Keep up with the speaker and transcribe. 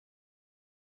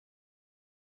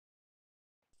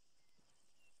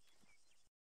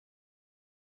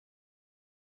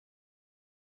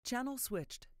Channel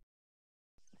switched.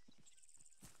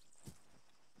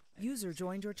 User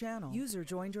joined your channel. User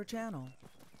joined your channel.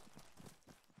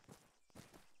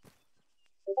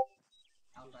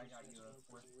 Alpha, I got you.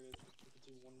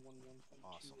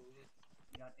 Awesome.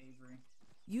 You got Avery.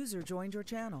 User joined your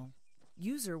channel.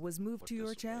 User was moved to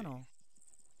your channel.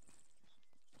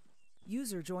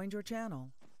 User joined your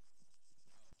channel.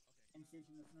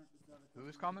 Who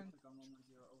is coming?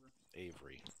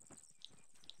 Avery.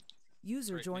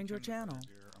 User Great, joined your thank you. channel.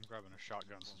 I'm grabbing a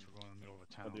shotgun since we're going in the middle of a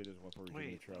town. I'll do this one for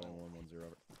Wait, Charlie 110.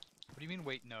 What do you mean,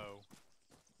 wait, no?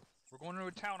 We're going into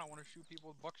a town. I want to shoot people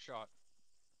with buckshot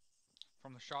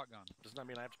from the shotgun. Doesn't that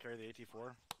mean I have to carry the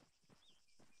AT-4?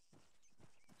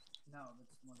 No,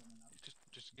 that's more than enough.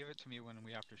 Just give it to me when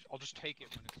we have to. I'll just take it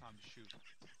when it's time to shoot.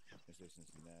 This is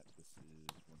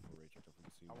 1-4 Rachel.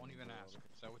 I won't even ask.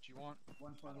 Is that what you want?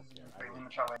 1-4, this is I Lima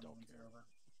don't Charlie care. 110 over.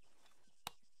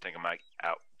 Take a mic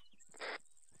out.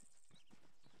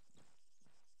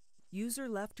 User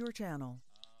left your channel.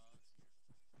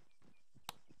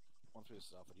 Once we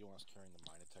this Alpha, do you want us carrying the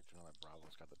mine detector on that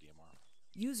Bravo's got the DMR?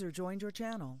 User joined your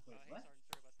channel. Wait, what?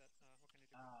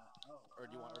 Or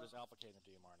do you want, or does Alpha carry the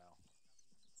DMR now?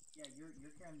 Yeah,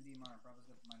 you're carrying the DMR. Bravo's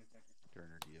got the mine detector.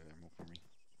 Turner ammo for me.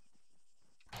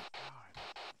 God.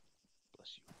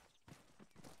 Bless you.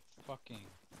 Fucking.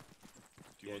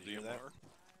 Do you want DMR?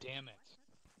 Damn it.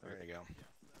 There you go.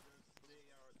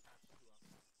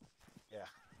 Yeah.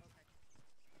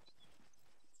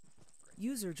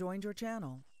 User joined your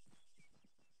channel.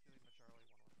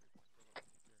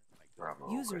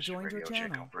 Bravo, User Christian joined your Radio, check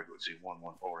channel. on frequency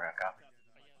 114, I copy.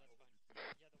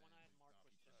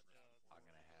 I'm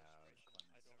gonna have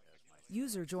Clemens as my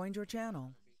User joined your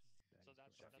channel.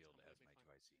 Sheffield as my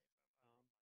 2IC.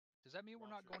 Does that mean we're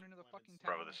not going into the fucking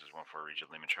town? Bravo, this is 14 Region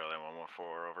Lima Charlie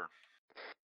 114, over.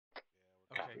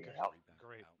 Okay, Copy, good. out.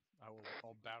 Great. I'll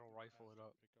battle rifle it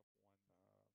up.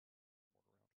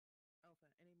 Alpha,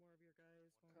 any more of your guys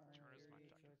want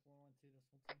to Turn is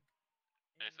my check.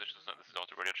 This is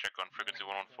Delta Radio, check on frequency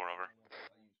 114, over.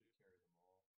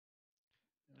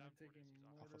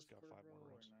 Alpha's got 5 more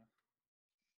rounds.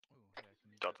 Ooh, yeah, can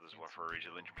you Delta, this is 14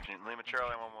 Region Lima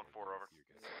Charlie 114, over.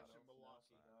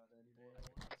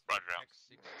 Roger out.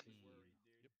 X16.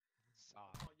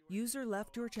 User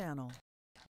left your channel.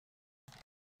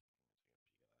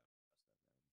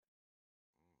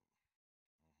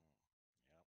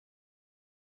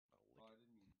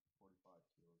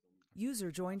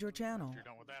 User joined your channel. If you're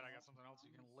done with that, I got something else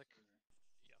you can lick.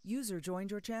 User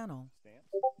joined your channel.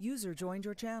 User joined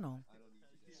your channel.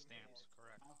 Stamps,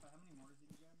 correct. Alpha, how many mortars did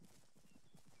you grab?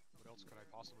 What else could I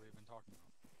possibly have been talking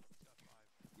about?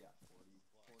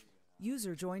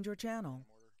 User joined your channel.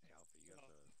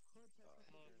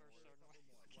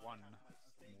 One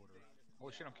mortar.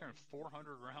 Holy shit, I'm carrying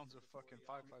 400 rounds of fucking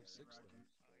 5.56 then.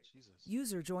 Jesus.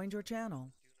 User joined your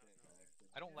channel.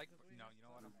 I don't like, no, you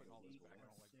know what, I'm putting all this back. I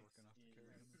don't like working enough to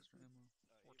carry an extra ammo.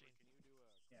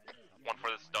 1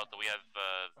 for this Delta, we have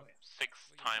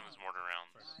 6 times mortar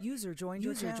rounds. User joined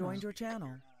your channel. Joined your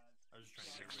channel.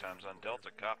 6 times on Delta,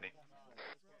 copy.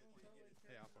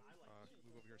 Hey Alpha,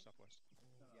 move over here southwest.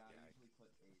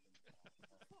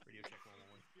 Radio check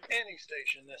 111. Any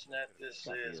station, this net, this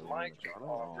is Mike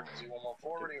on frequency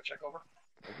 114, radio check over.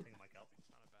 Taking Mike out.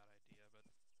 It's not a bad idea, but I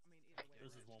mean, either way.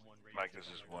 This is 1-1 radio. Mike, this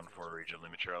is 14 Region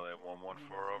Lima Charlie 114,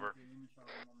 over.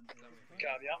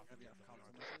 Copy out.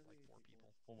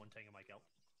 1-1 taking Mike out.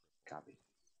 Copy.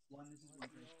 1, this is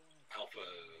 1-3. Alpha,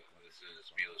 this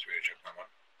is Milos, radio check 1-1.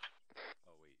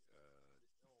 Oh wait,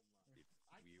 if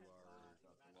you are Alpha,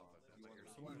 that's like your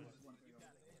 1, this is 1-3.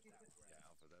 Yeah,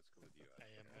 Alpha, that's cool with you. I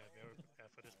am very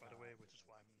prepared for this, by the way, which is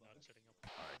why I'm not setting up.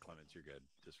 Alright, Clemens, you're good.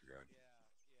 Disregard.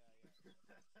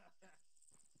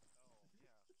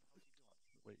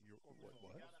 Wait, you're what?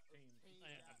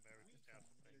 I am very prepared.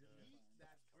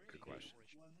 Good question.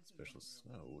 Specialist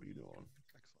Snow, what are you doing?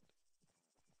 Excellent.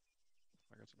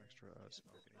 I got some extra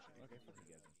smoke and anything. Okay, fuck you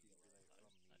guys.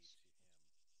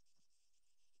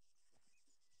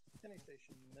 Any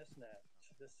station, this net,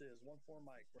 this is 1-4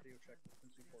 Mike, radio check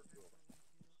frequency 42 over.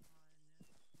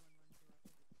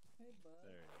 Hey, bud.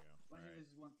 There you go. 1, Alright. this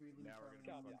is 1-3. Lima Now we're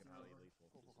Charlie gonna be 110 fucking highly over. lethal.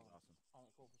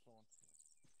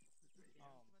 This is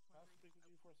awesome. Can I speak with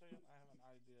you for a second? I have an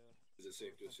idea. Is it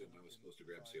safe to assume I was supposed to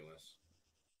grab CLS?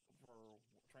 For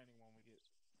training when we get.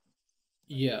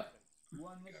 Yeah.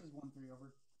 1, this is 1-3,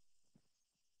 over.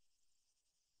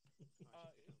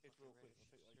 It's real quick.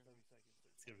 It'll take like 30 seconds.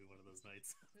 It's gonna be one of those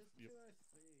nights. Yep.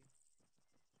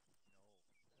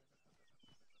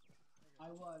 I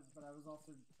was, but I was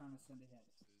also trying to send ahead.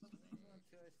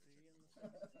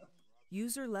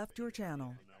 User left your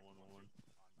channel.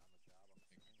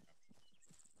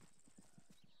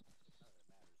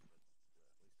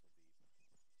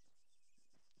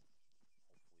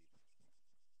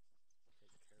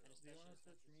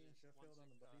 it's me and Sheffield on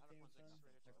the buddy teams then?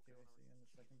 FTAC and the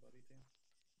second buddy team.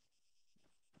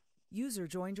 User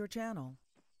joined your channel.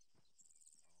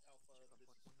 Alpha, this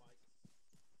is Mike.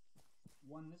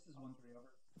 This is 1-3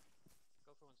 over.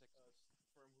 Go for 160.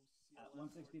 From who's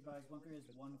 160 buys, 1-3 is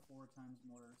 1-4 times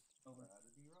mortars. Over.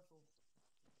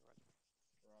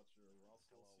 Roger,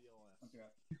 Russell, CLS. 1-3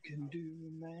 out. You can do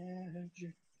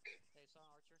magic. Hey, saw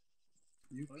Archer.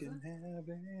 You What can is that? have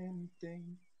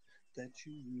anything that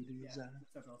you desire.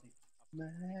 What's up, LT?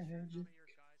 None Magic. of your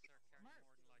guys are carrying more than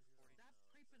like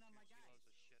 40 kilos of shit.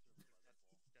 That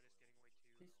is getting way too.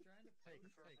 He's trying to Hey,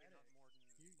 poke preferably fun not at more than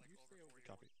You like over stay over 40.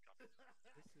 Copy. This is my bad.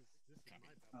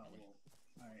 Oh, well.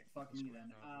 Alright, fuck me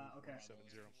then. Okay. 7-0. Way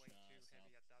too heavy at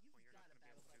that point. You're not gonna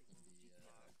be able to move from underneath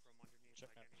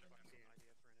Check like any fucking IDF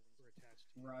or anything. We're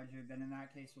attached to Roger, then in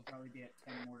that case, we'll probably be at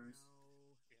 10 mortars. Yeah.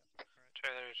 Alright.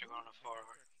 Trailer, you're going to 4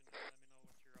 over. Let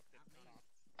me know what your update is.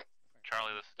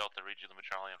 Charlie, this is Delta, read you Lima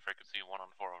Charlie on frequency 1 on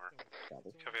 4 over.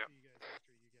 Copy. Copy up. You guys after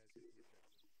you guys hit the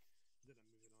objective. Then I'm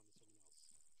moving on to someone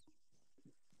else.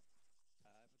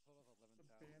 I have a total of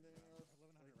 11,000. Abandoning us.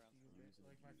 1,100 rounds.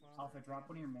 Like my father. Alpha, drop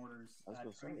one of your mortars. I was gonna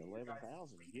try say to get your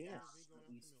 11,000, guys' yes. gas At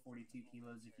least 42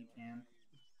 kilos if you can.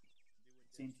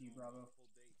 Same to you, Bravo. Full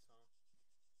dates, huh?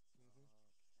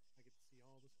 I get to see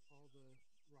all the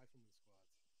rifleman squads.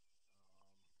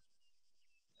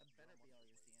 That better be all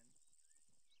you're seeing.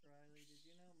 Riley, did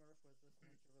you know Murph was this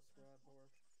much of a squad whore?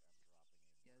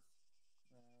 Yes.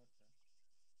 Okay.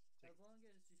 As long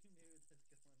as you knew this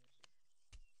going in.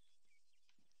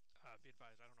 Be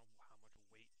advised, I don't know how much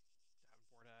weight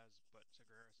Davenport has, but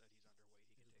Segura said he's underweight.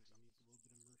 He can take some.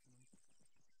 Needs a little bit of Murph in him.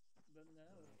 But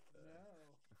no.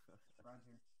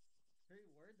 Roger.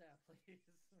 Reword that, please.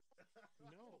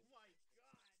 No. Oh my god,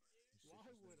 dude. Why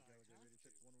would I have to?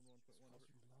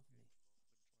 You love me.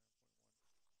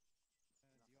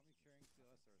 Do you want me carrying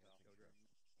CLS or is that Go direct.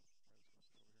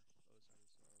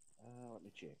 Let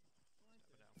me check.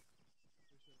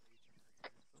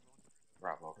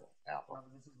 Bravo. Bravo, Alpha.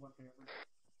 Bravo, this is what they're.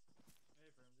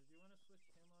 Hey, Frim, did you want to switch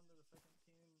him onto the second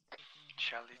team?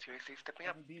 Charlie 2AC, step me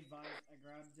up. Be advised, I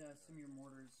grabbed some of your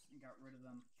mortars and got rid of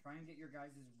them. Try and get your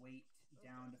guys' weight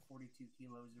down to 42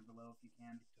 kilos or below if you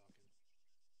can.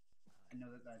 I know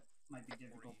that might be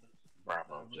difficult, but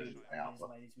Bravo we're 2 gonna try Alpha.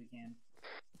 as light as we can.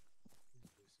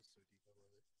 His voice is so deep, I love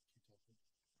it. Keep talking.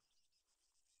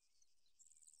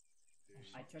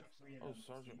 I took 3 of them. Oh,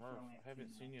 Sergeant so you Murph, only I have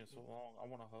haven't 2 seen you now. in so long. I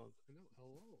want a hug. I know.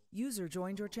 Hello. User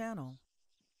joined your channel.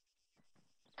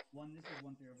 This is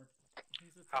 1-3 over.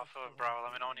 He's a Alpha and Bravo,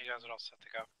 let me know when you guys are all set to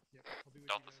go. Yep, I'll be with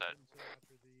Delta you set. guys until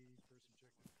after the first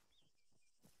objective.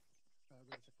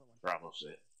 Bravo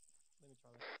set. Let me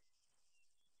try that.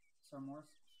 Sir Morris?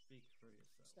 Speak for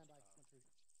yourself. Stand by. Connor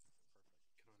doesn't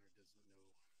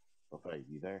know. Okay,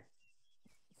 you there?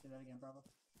 Say that again, Bravo.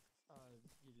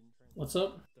 You didn't train. What's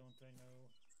up? Don't I know?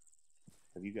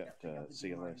 Have you got Pick up the DMR,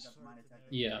 CLS? you got the mine detector.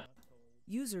 Yeah.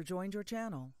 User joined your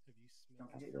channel. Have you smelled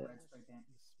Don't forget your red spray paint.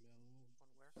 the smell?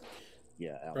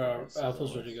 Yeah, Alpha. has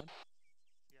Alpha's CLS. ready to go.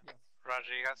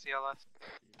 Roger, you got CLS?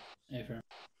 Hey, Frim.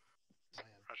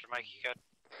 Roger, Mike, you good?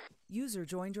 User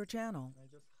joined your channel. Can I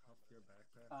just hop your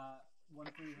backpack?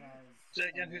 1-3 has. Say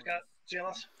again, who's got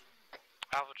CLS?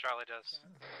 Alpha Charlie does.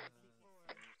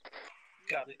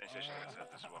 Got it. Base station is set.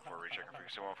 This is 1-4, rechecking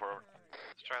frequency 1-4 over.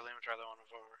 It's Charlie, Charlie 1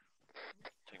 over.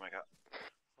 Take my cut.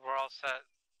 We're all set.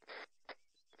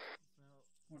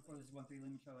 1-4, this is 1-3,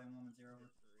 Lima Charlie, 1-1-0 over.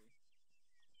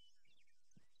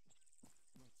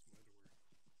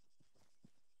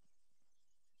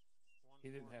 He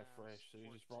didn't have fresh, so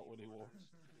he just brought what he wore.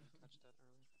 Touched that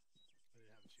earlier. I didn't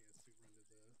have a chance to run to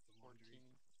the laundry.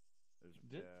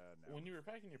 14. When you were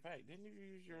packing your pack, didn't you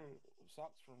use your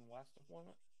socks from last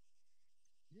deployment?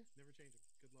 Yeah, never change them.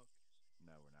 Good luck.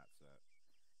 No, we're not set.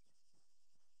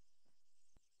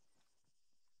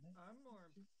 I'm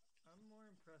more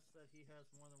impressed that he has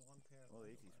more than one pair. Well,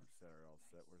 the ATs are all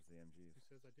set. Where's the MGs? Who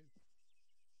says I do?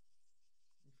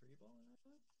 You free balling that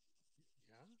one?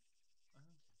 Yeah.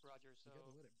 Roger, so You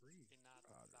gotta let it breathe. in that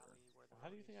valley where the How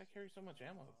do you think I carry so much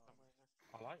ammo? somewhere in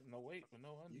there. I like no weight, but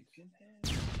no undies. can have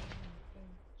Jesus.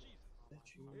 that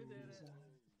you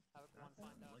desire. Havoc 1,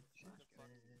 find out what the fuck that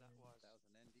was. That was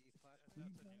an ND flash. That's a new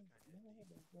kind of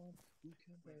ND.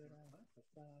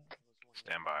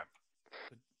 Stand by.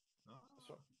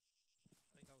 So, I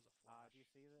think that was a flash. Do you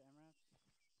see the MRAPs?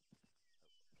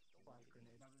 Flash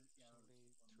grenade.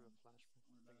 Somebody threw a flash.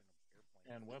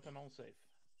 and weapon on safe.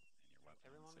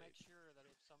 Everyone make sure that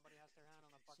if somebody has their hand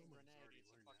on a fucking grenade,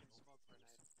 it's a fucking smoke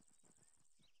grenade.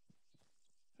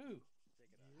 Who? I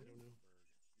don't know.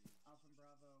 Alpha and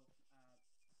Bravo,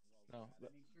 No.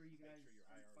 make sure you guys don't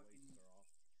fucking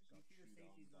You see the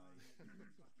safety zone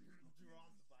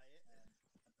Dropped by it.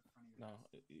 at the front of your No,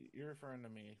 you're referring to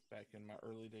me back in my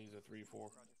early days of 3-4,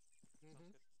 Sounds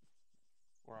good.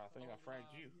 where I think I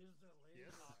fragged you. Use the laser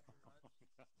Yes. Campbell.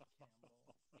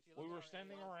 If you We look were at our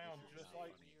standing AR around pictures, just it's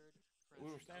like weird. For we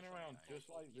were instance, standing I'll show around you just both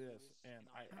like the this, EUs and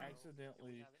in I our AO. accidentally If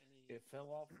we have any it fell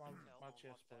off my intel my on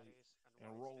chest what that plate is and and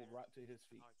why it's rolled there, right to his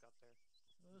feet. how it got there,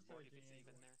 Let's or take if it's the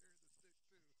even angle. there.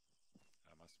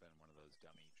 That must have been one of those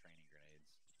dummy training grenades.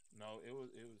 No, it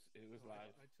was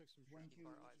live. I took some One, shots. Keep two,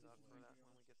 our eyes this out is for one, that two. when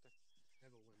we get there. I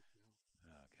have a limp now.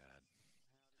 Oh god.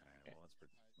 All right. Well,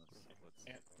 let's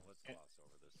And- gloss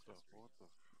over this history.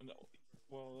 No,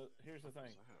 well, here's the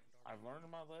thing. I've learned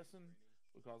my lesson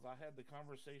because I had the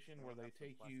conversation where they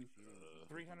take you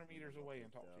 300 meters away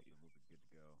and talk to you. We'll be good to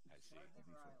go. I see. It'll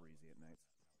be so breezy at nights.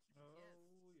 Oh,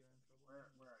 you're in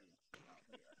trouble. Where are you? Oh,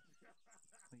 there you are.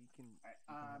 Well, you can Alright,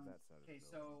 have that side of the okay, building.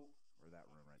 so Or that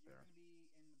room right you're there. gonna be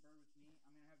in the bird with me.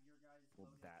 I'm gonna have your guys. Well,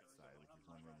 load that the birds. side, I'll which have is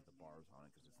my one room guys with the meet bars you on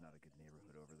it, because it's not a good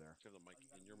neighborhood over there. Do you have the mic All you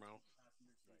in gotta your do is mouth? sit the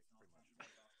passenger seats and I'll pretty count much. you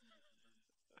guys off and get the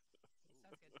birds.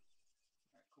 Sounds good.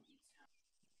 Alright, cool beats.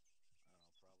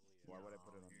 I'll probably. Why would I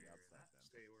put it on the outside then?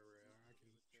 Stay where we are. I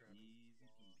can track. Easy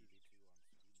PB2 on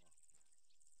Skooma.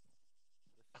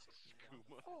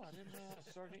 Oh, I didn't realize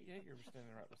Sergeant Yeager was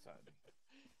standing right beside me.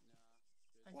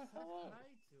 I Well, said hello. hi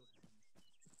to him.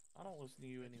 I don't listen to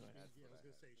you anyway. Yeah, I was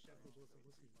gonna say Sheffield wasn't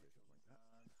listening to him.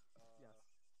 Yes.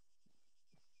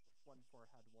 1-4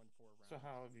 had 1-4 rounds. So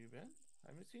how have you been? I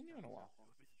haven't seen you in a while.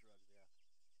 Drugs, yeah.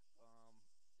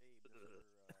 Hey, Mr.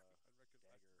 Dagger.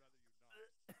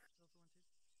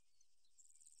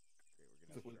 Great, we're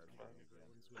gonna Sweet. start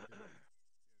again.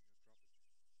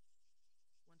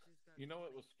 You know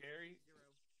it was scary?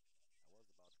 I was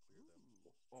about to clear them.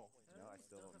 Oh. No, I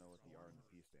still don't know what the R and the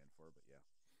P stand for, but yeah.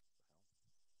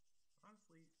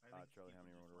 Honestly, I Charlie, how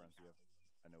many mortar rounds do you have?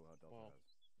 I know how Delta Well, has.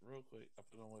 real quick, up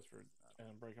to Westford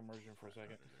and break immersion for a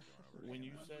second. When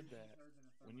you said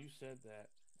that,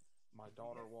 my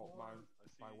daughter walked by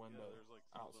my window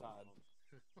outside,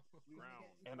 Ground.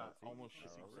 and I almost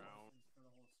shit Ground. myself. for the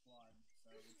whole squad, so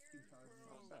it's 2 charges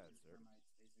Not and bad, 2 sir.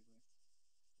 thermites, basically.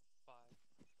 5.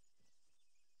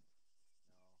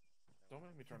 Don't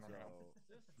make me turn around.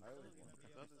 This is I still was gonna be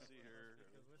wondering. Nothing to see here.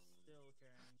 because we're still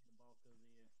carrying the bulk of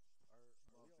the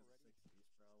bulk of the 60s,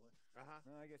 probably.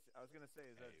 No, I guess I was gonna say,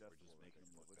 is that Hey, we're just just making making them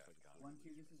them look look like fat. 1,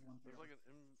 2, this is 1, 3. There's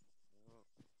like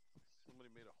somebody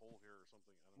made a hole here or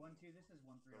something. I don't 1, know. 2, this is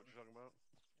 1, 3. Know what you're talking about?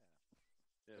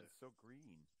 But Yeah. it's so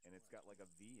green, and it's got like a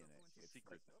V in it. It's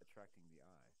Secret. like attracting the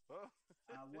eye. Oh.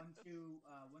 1, 2,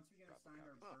 once we get assigned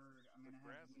our bird, I'm gonna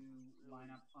have you line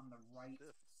up on the right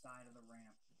side of the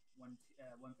ramp. 1,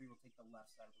 3 will take the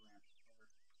left side of the ramp. Over.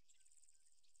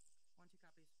 1, 2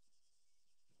 copies.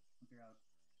 1, 3 out.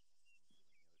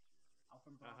 Alpha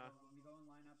and Bravo, when we go and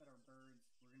line up at our birds,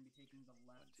 we're gonna be taking the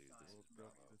left 1, 2, side. this is from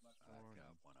Bravo. the left I've side.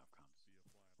 got one off comms.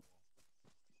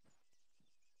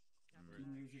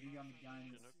 Team leaders, you're gonna be on the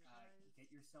guns. Chinook. Get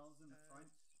yourselves in the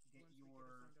front. Get Once we your get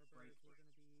assigned our break. birds, we're going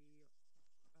to be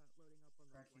loading up on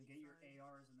the Correction, right get your side.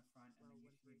 ARs in the front, and while then you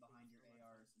should be 1-3 behind takes your the left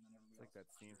ARs, and then everybody It's like else.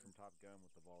 that scene from Top Gun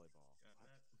with the volleyball.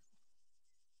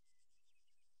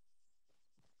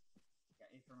 Yeah,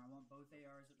 Affirm, I want both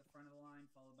ARs at the front of the line,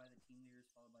 followed by the team leaders,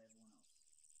 followed by everyone else.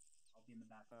 I'll be in the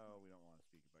back. Oh, we don't want to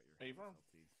speak about your Avon?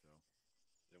 SLT, so.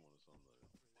 They want us on the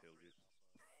tailgate.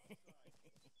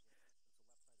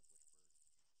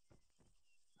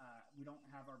 We don't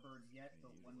have our birds yet,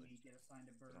 but when Usually. we get assigned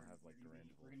a bird, They don't have like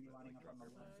we're Durango gonna be lining like up on the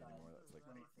drop left airplanes side. anymore. That's like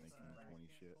when it faces the ramp. 1920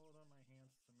 shit. Hold on my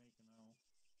hands to make an L.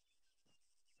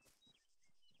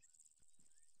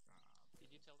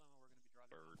 Did you tell them we're going to be driving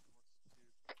Bird.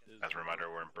 to As a reminder,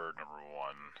 we're in bird number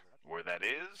 1. Where that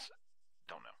is,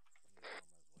 don't know.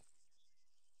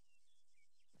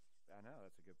 I know,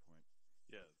 that's a good point.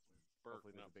 Yeah. Bird,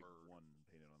 Hopefully there's not a big bird. 1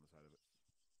 painted on the side of it.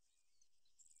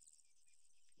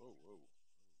 Whoa, whoa.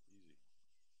 Easy.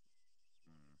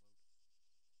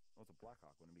 Well, it's a Black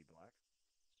Hawk. Wouldn't it be black?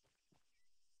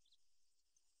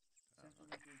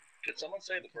 Did someone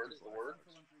say the bird is the word?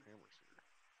 Cameras here.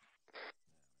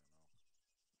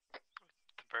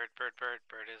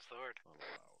 Bird is the word. Not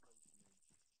allowed.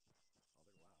 Oh,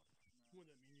 they're loud. That Wouldn't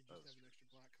that mean you just was have an extra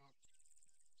Black Hawk?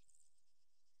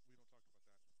 We don't talk about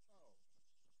that. Oh.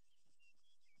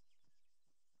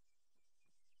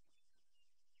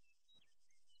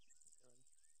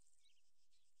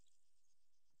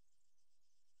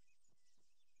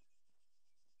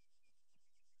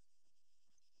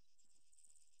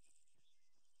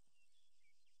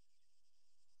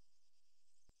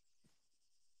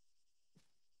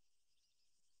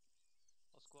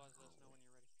 All squads, let us know when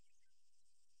you're ready.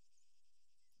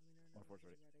 Let me know One when force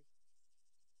you're ready. ready.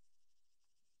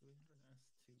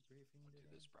 briefing Went to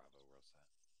today? this Bravo. Where's that?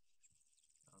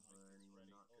 Alpha, anyone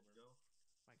not good to go?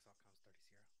 Mike's all comms 30-0.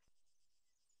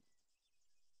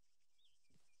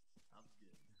 Sounds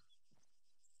good. 1-2's good.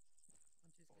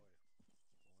 Boy, there was.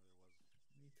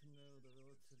 Need to know the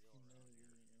relative Still around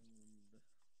humidity here.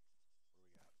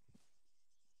 and What do we got?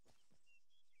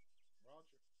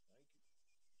 Roger. Thank you.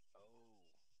 Oh.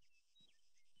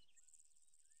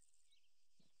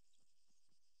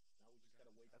 Now we just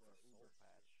gotta wait That's for a our soul Uber.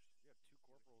 patch. You got 2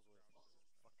 corporals with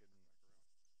fucking.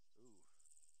 Ooh.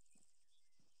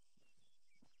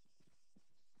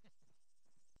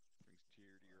 Brings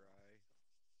tear to your eye.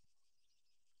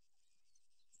 Well, that's all of us.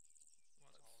 see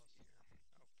here. Oh,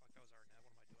 fuck, that was our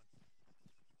net.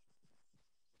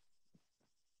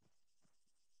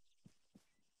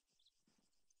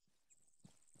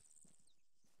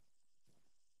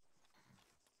 What am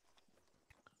I doing?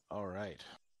 All right.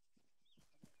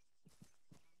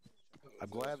 I'm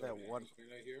glad that one.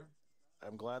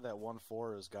 I'm glad that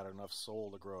 1-4 has got enough soul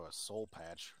to grow a soul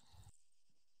patch.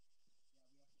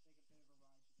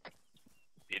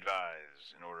 Be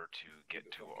advised, in order to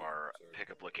get to our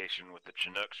pickup location with the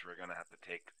Chinooks, we're gonna have to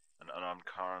take an unarmed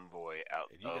convoy out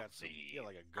And you of got some, the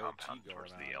like a compound goatee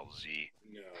towards going the on. LZ.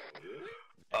 No.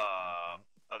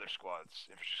 Other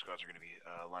squads, infantry squads, are going to be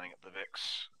lining up the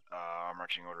VIX. Our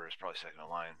marching order is probably second in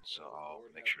line, so I'll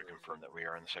make sure to confirm that we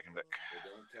are in the second VIC.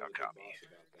 Copy.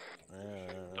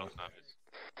 Don't stop.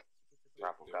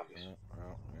 Raffle copies.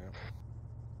 Well, yeah.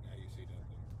 Now you see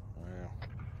nothing. Well,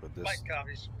 but this. Mike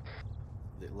copies.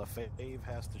 The Lefebvre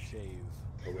has to shave.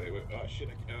 Oh, wait. Oh,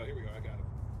 shit. Here we go. I got it.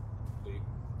 See?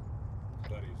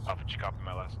 Buddies. Alpha, did you copy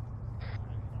my last?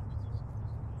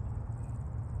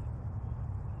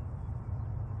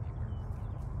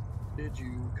 Did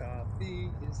you copy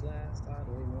his last? I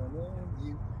don't want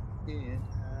you in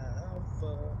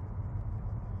Alpha.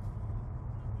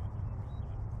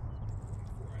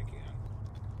 Before I can.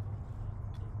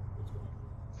 What's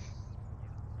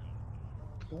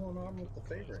What's going on with the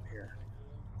favorite here?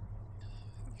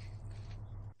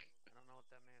 I don't know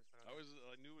what that man's about. I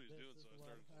knew what he was doing, so I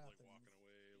started just like walking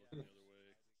away, looking the other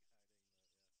way.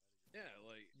 Yeah,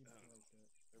 like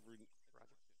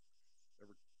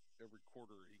every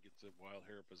quarter he gets a wild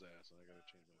hair up his ass, and I gotta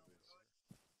change my face.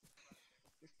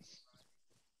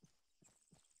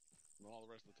 And all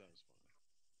the rest of the time is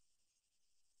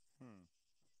fine.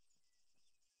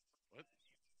 What?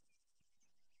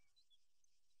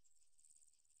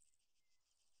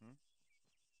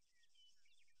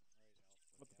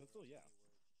 With the pistol, yeah.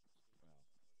 Well,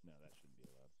 no, that shouldn't be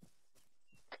allowed.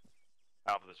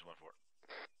 Alpha, this is 1-4.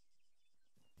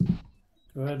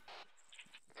 Go ahead.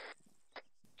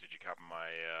 Did you copy my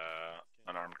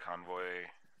unarmed convoy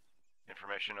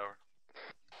information over?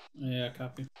 Yeah,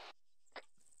 copy.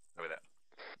 Copy that.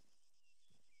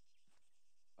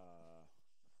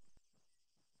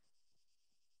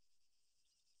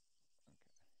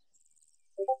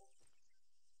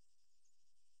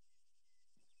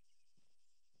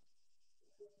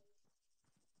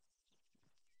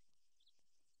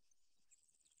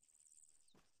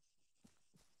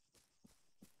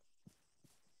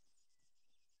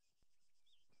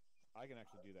 I can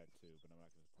actually do that too, but I'm not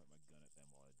going to point my gun at them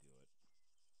while I do it.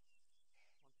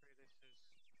 1-3, this is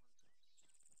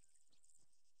 1-6.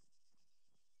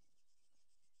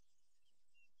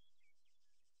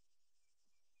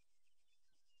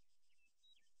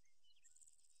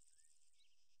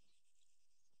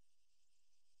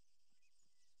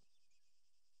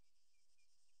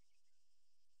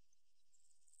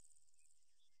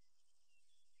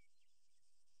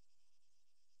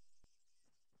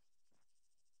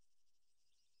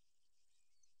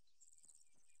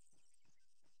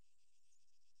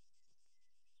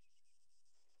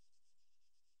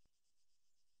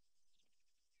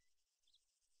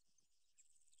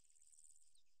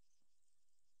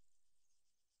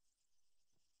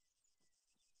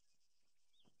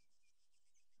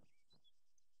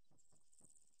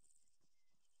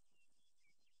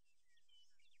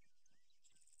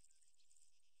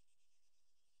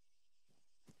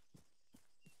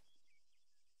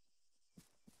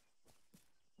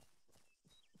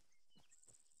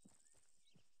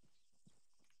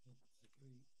 It's a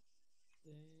great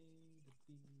day to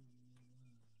be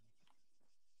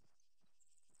alive.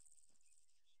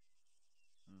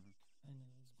 I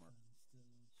know the sun's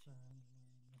still shining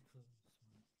when I close my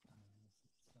eyes.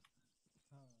 It's a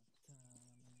hard time in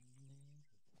the neighborhood.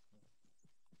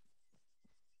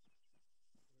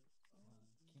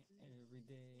 Why can't every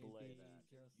day Belay be that.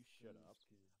 just You shut up.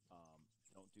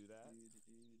 Don't do that.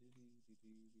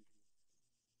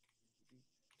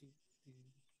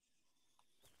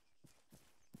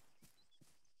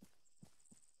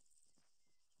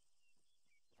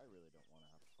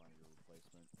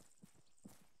 replacement.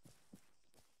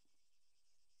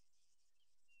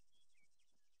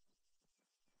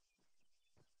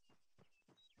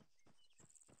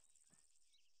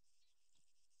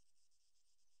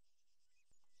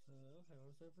 So,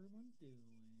 how's everyone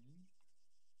doing?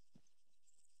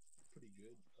 Pretty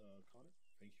good, Connor.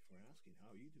 Thank you for asking.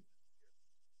 How are you doing?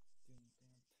 Doing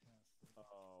fantastic.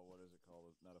 Oh, what is it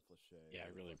called? Not a flèche. Yeah,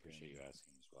 I really appreciate you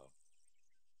asking as well.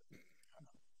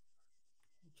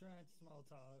 I'm trying small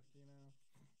talk, you know.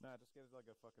 Nah, just get like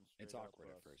a fucking straight It's awkward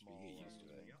up, at first, but small, you get used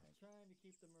to it. Trying to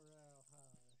keep the morale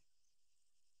high.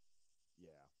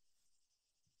 Yeah.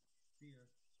 Here.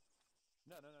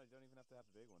 No, you don't even have to have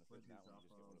the big one. If When that one,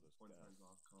 you just get one of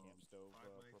those camp stove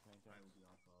propane tanks. I will be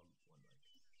off one mic.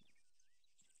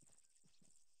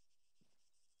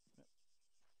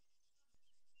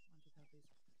 Want 2 copies?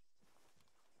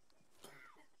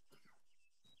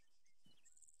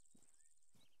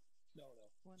 No.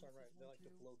 One, It's all right. this is They one, like to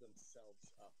two. blow themselves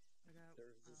up. I got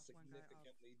There's a one guy off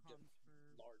significantly comms for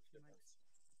large 2 mics. difference.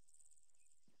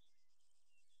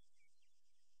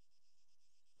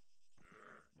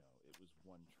 No, it was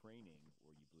one training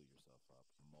where you blew yourself up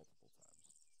multiple times.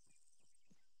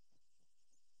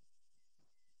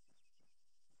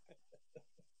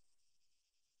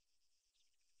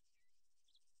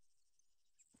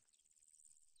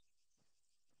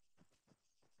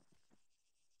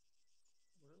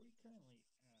 Where are we currently at?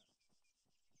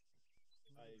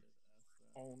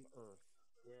 On Earth.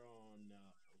 We're on.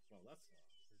 Well, that's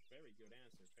a very good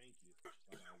answer. Thank you.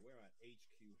 We're at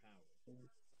HQ Howard.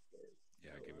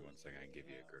 Yeah, give me 1 second. I can give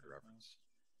you a grid reference.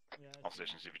 Yeah, All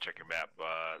stations, if you check your map,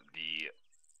 the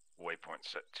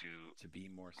waypoints set To be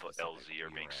more the specific, LZ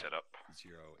are being set up.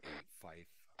 085.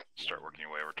 Start working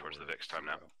your way over towards the VIX time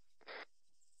now.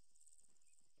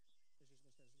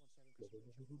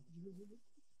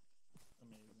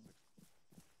 Amazing.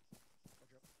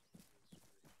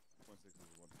 160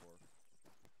 is 14.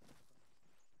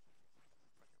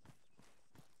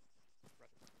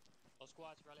 All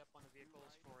squads rally up on the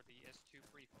vehicles for the S2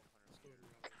 brief.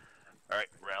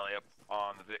 Alright, rally up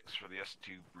on the VIX for the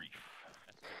S2 brief.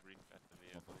 S2 brief at the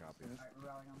vehicle. Copy. Alright, we're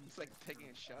rallying on It's like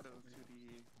taking a shadow to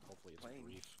the Hopefully it's plane.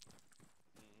 brief.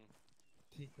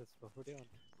 That's what we're doing.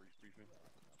 Brief briefing.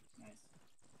 Nice.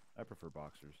 I prefer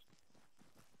boxers.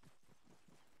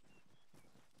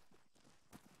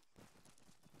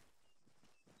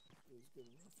 It was good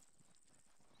enough.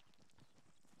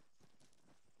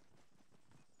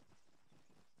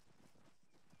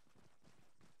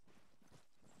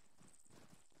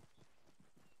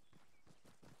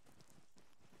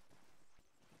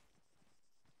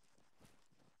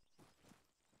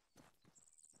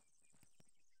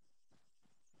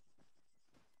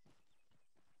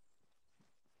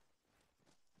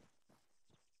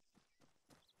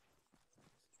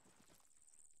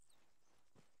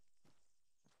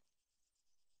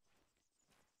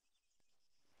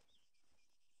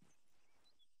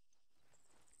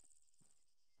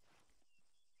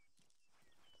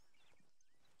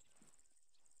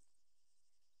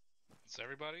 It's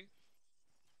everybody?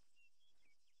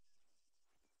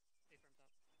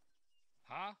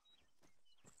 Huh?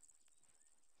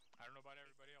 I don't know about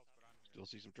everybody else, but I'm here. Still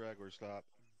see some stragglers. Stop.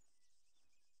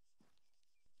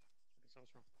 Okay, so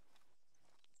what's wrong?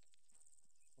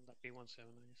 On that B17,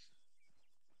 nice.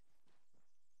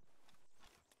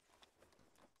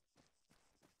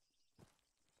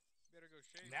 Better go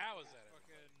shave. Now is that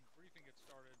fucking briefing gets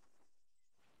started.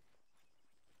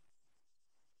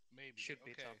 Maybe. Should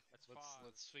be okay. tough.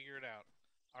 Let's figure it out.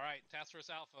 All right, Task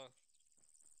Force Alpha.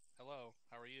 Hello.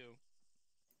 How are you?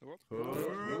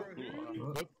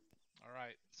 All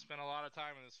right. Spent a lot of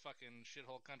time in this fucking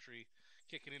shithole country,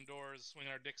 kicking indoors,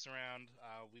 swinging our dicks around.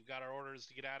 We've got our orders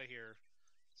to get out of here.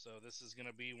 So this is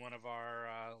gonna be one of our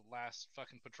last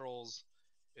fucking patrols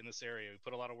in this area. We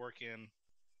put a lot of work in.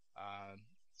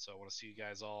 So I want to see you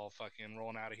guys all fucking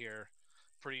rolling out of here.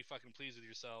 Pretty fucking pleased with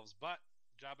yourselves, but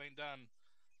job ain't done.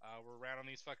 We're rounding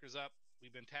these fuckers up.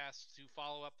 We've been tasked to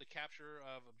follow up the capture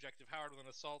of Objective Howard with an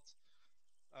assault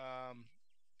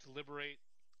to liberate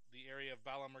the area of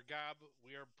BALA MURGHAB.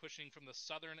 We are pushing from the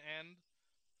southern end.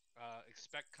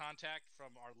 Expect contact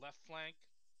from our left flank,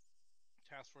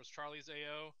 Task Force Charlie's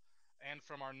AO, and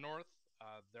from our north.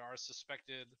 There are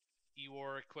suspected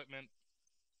EWAR equipment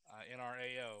in our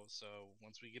AO. So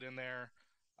once we get in there,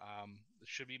 it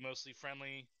should be mostly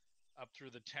friendly up through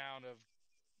the town of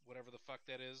whatever the fuck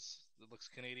that is. That looks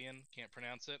Canadian. Can't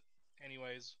pronounce it.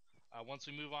 Anyways, once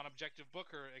we move on Objective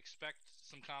Booker, expect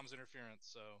some comms interference.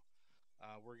 So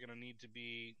we're gonna need to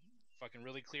be fucking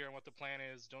really clear on what the plan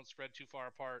is. Don't spread too far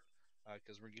apart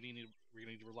because we're gonna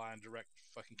need to rely on direct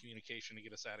fucking communication to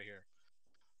get us out of here.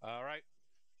 All right.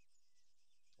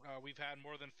 We've had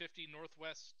more than 50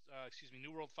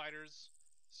 New World fighters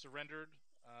surrendered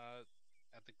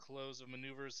at the close of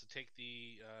maneuvers to take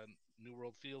the New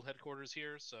World field headquarters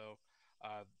here. So,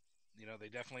 they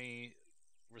definitely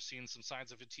were seeing some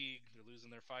signs of fatigue. They're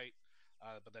losing their fight,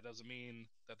 but that doesn't mean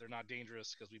that they're not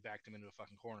dangerous because we backed them into a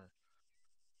fucking corner.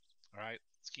 All right,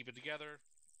 let's keep it together.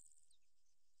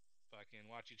 Fucking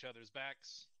watch each other's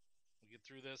backs. We get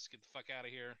through this. Get the fuck out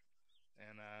of here,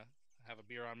 and have a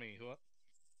beer on me. Who up?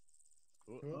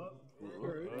 All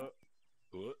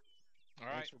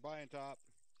right. Thanks for buying, Top.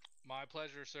 My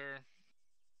pleasure, sir.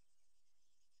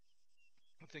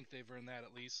 I think they've earned that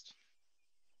at least.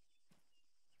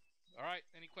 All right.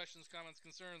 Any questions, comments,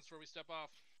 concerns before we step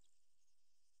off?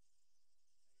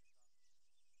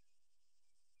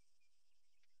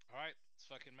 All right. Let's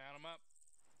fucking mount them up.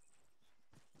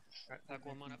 All right, back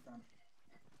one man up.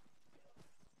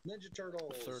 Ninja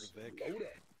Turtles. Third Vic. Load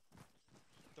up.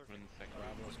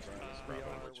 Bravo's driving.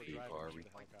 Bravo, which vehicle are we?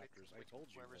 Helicopters. I told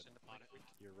you Whoever's that independent.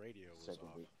 your radio was Second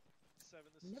off. Vic. 7,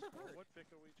 this is Paul. What Vic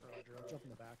are we Roger, I'll jump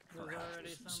in the back. There's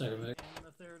already Second somebody Vic. in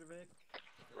the third Vic.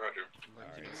 Roger.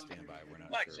 Alright, stand by. We're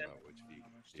not sure about which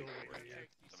vehicle we're in.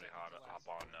 Somebody hop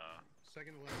on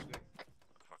Second to last Vic.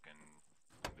 fucking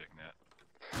VicNet.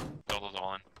 Delta's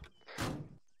all in.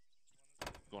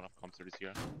 Going off comms 30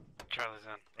 here. Charlie's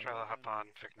in. Charlie, hop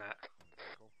on VicNet.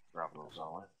 Bravo's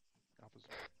on. Alpha's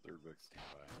third Vic, stand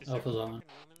by. Alpha's on.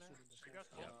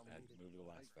 Yep, and move to the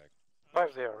last Vic.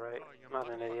 5-0, right? I'm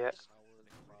not an idiot.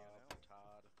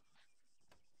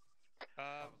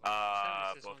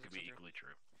 Both could be equally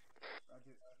true.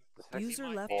 User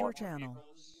left your channel.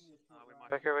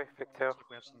 Vic away, Vic 2.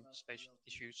 We have some station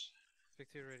issues. Vic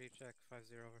 2 ready, check. 5-0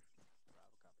 over.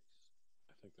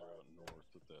 I think they're out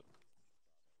north at that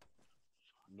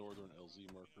northern LZ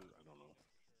marker. I don't know.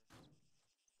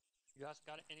 You guys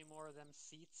got any more of them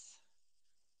seats?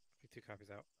 Vic 2 copies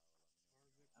out.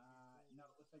 No,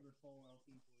 it looks like we're full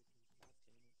LP.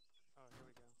 Oh, here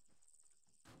we go.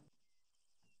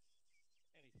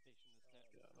 Any station is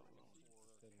set. Yeah, I don't know.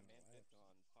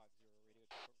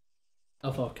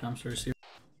 Alpha comms receiver.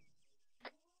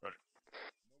 Roger.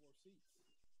 No more seats.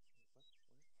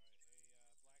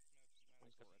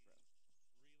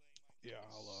 Yeah,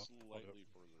 I'll slightly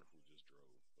further if we just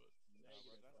drove, but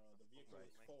Negative. The vehicle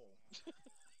is full.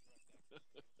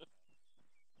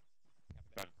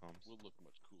 Back comms. we'll look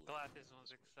much cooler. Galactus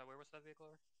 16. Where was that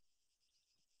vehicle?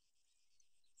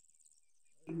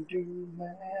 You do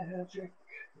magic.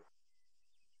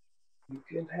 You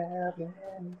can have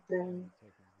anything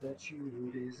that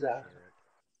you desire.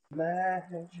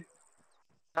 Magic.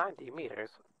 90 meters.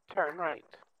 Turn right.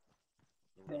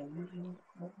 And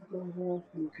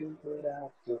you can put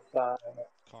out the fire.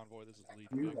 Convoy, this is lead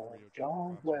You Vic, are radio check.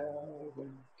 gone well when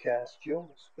you cast your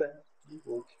spell. You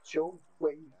will get your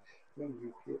way when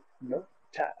you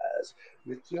hypnotize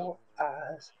with your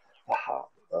eyes. A heart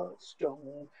of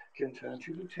stone can turn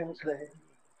to template.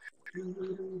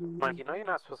 Mike, you know you're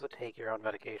not supposed to take your own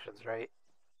medications, right?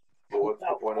 Well, what's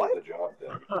the point of the job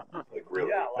then? Like, really?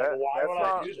 Yeah, like, why would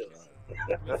I do this?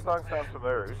 That song sounds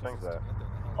familiar. Who sings that?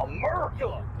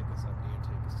 America!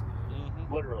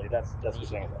 Literally, that's who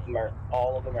sings it.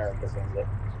 All of America sings it.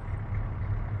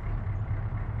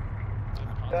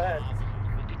 Go ahead.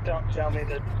 Don't tell me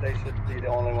that they should be the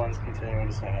only ones continuing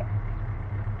to sing it.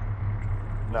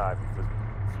 No, I was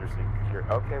seriously curious.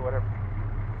 Okay, whatever.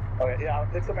 Okay, yeah,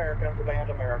 it's America, the band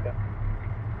America.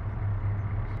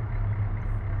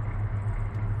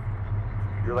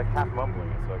 You're like half mumbling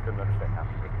it, so I couldn't understand half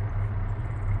of it.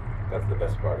 That's the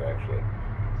best part, actually.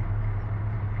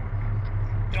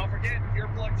 Don't forget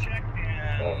earplug check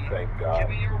and Oh, thank God. give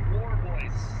me your war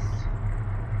voice.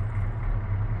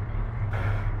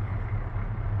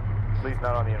 Please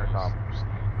not on the intercom.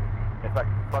 In fact,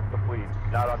 fuck the please,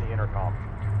 not on the intercom.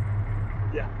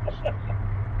 Yeah.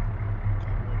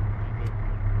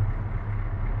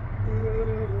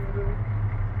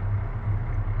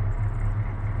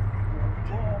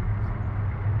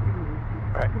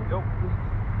 Alright, go.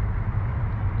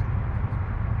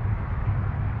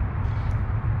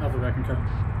 Alpha back in control.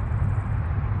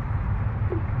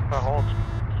 Hold.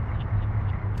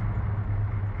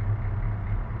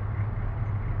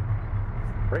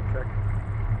 Brake check.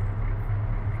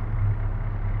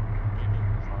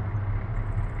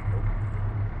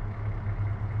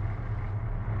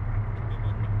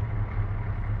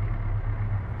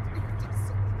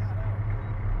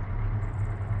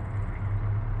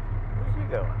 Where's he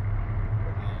going?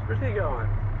 Where's he going?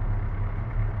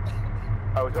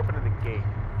 I was opening the gate.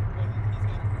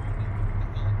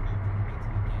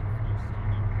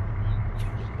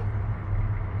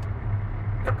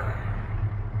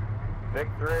 Big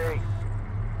 3.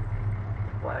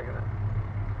 Flagging it.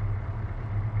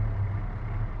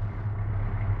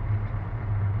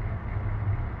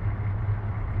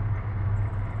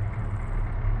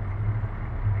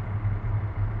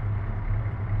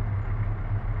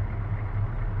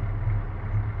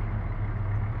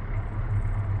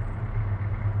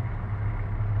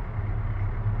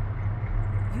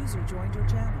 User joined your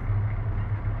channel.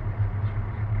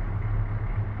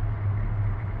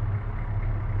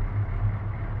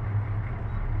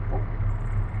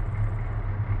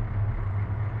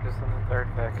 Just on the third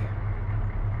pick.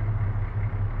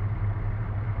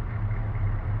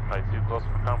 Probably too close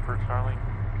for comfort, Charlie?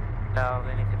 No,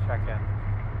 they need to check in.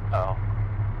 Oh.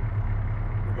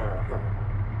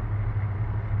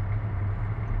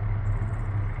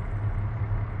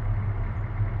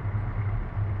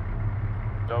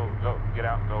 Go, get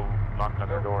out and go knock on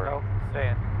their door. No, stay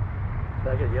in.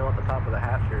 I could yell at the top of the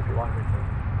hatch here if you want me to.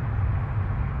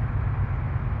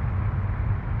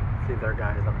 See their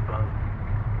guys up above.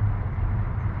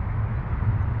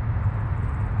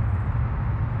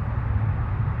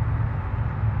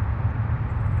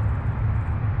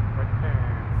 Right turn,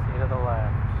 see to the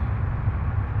left.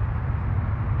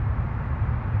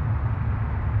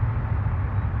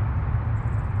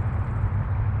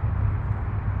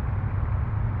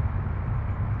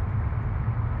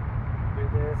 Do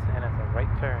this and it's a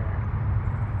right turn.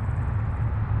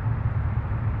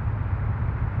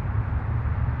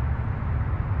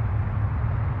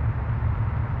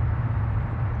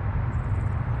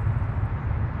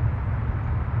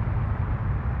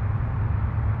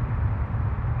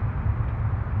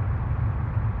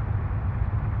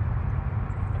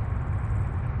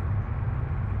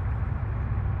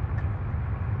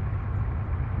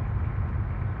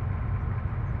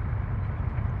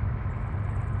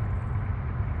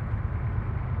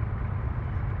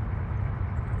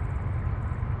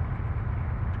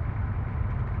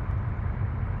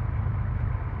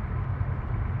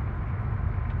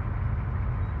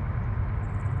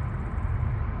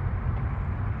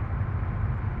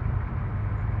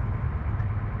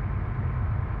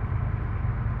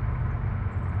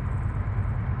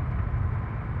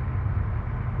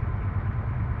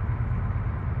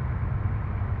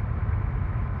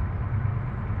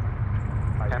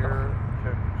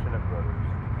 Chinook brothers.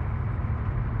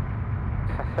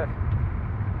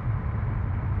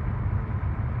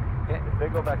 If they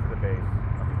go back to the base,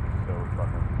 I'll be so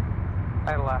fucking...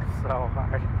 I laughed so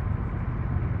hard.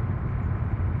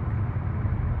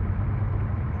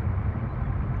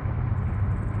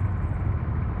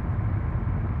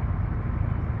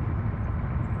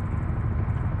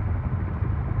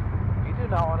 You do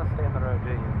not want to stay on the road, do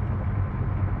you?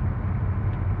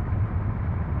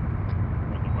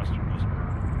 On the westernmost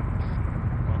bird.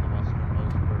 On the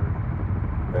westernmost bird.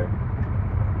 Okay.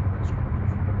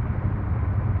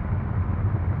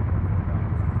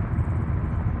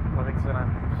 Livingston,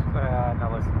 no,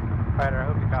 listen. Ryder, I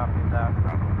hope you copied that.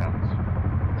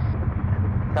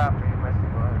 Copy, but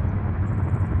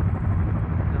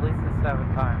at least the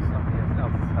 7 times somebody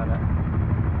else said it.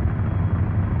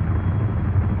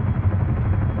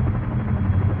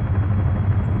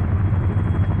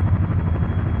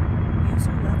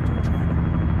 User left your channel.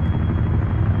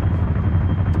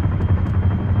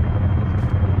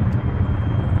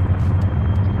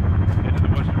 Into the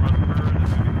westernmost bird,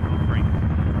 that's going to be the little break.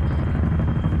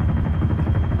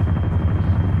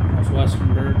 That's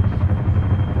Western Bird.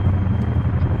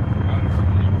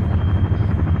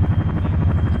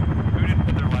 Who didn't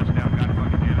put their watch down? God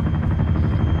fucking damn it.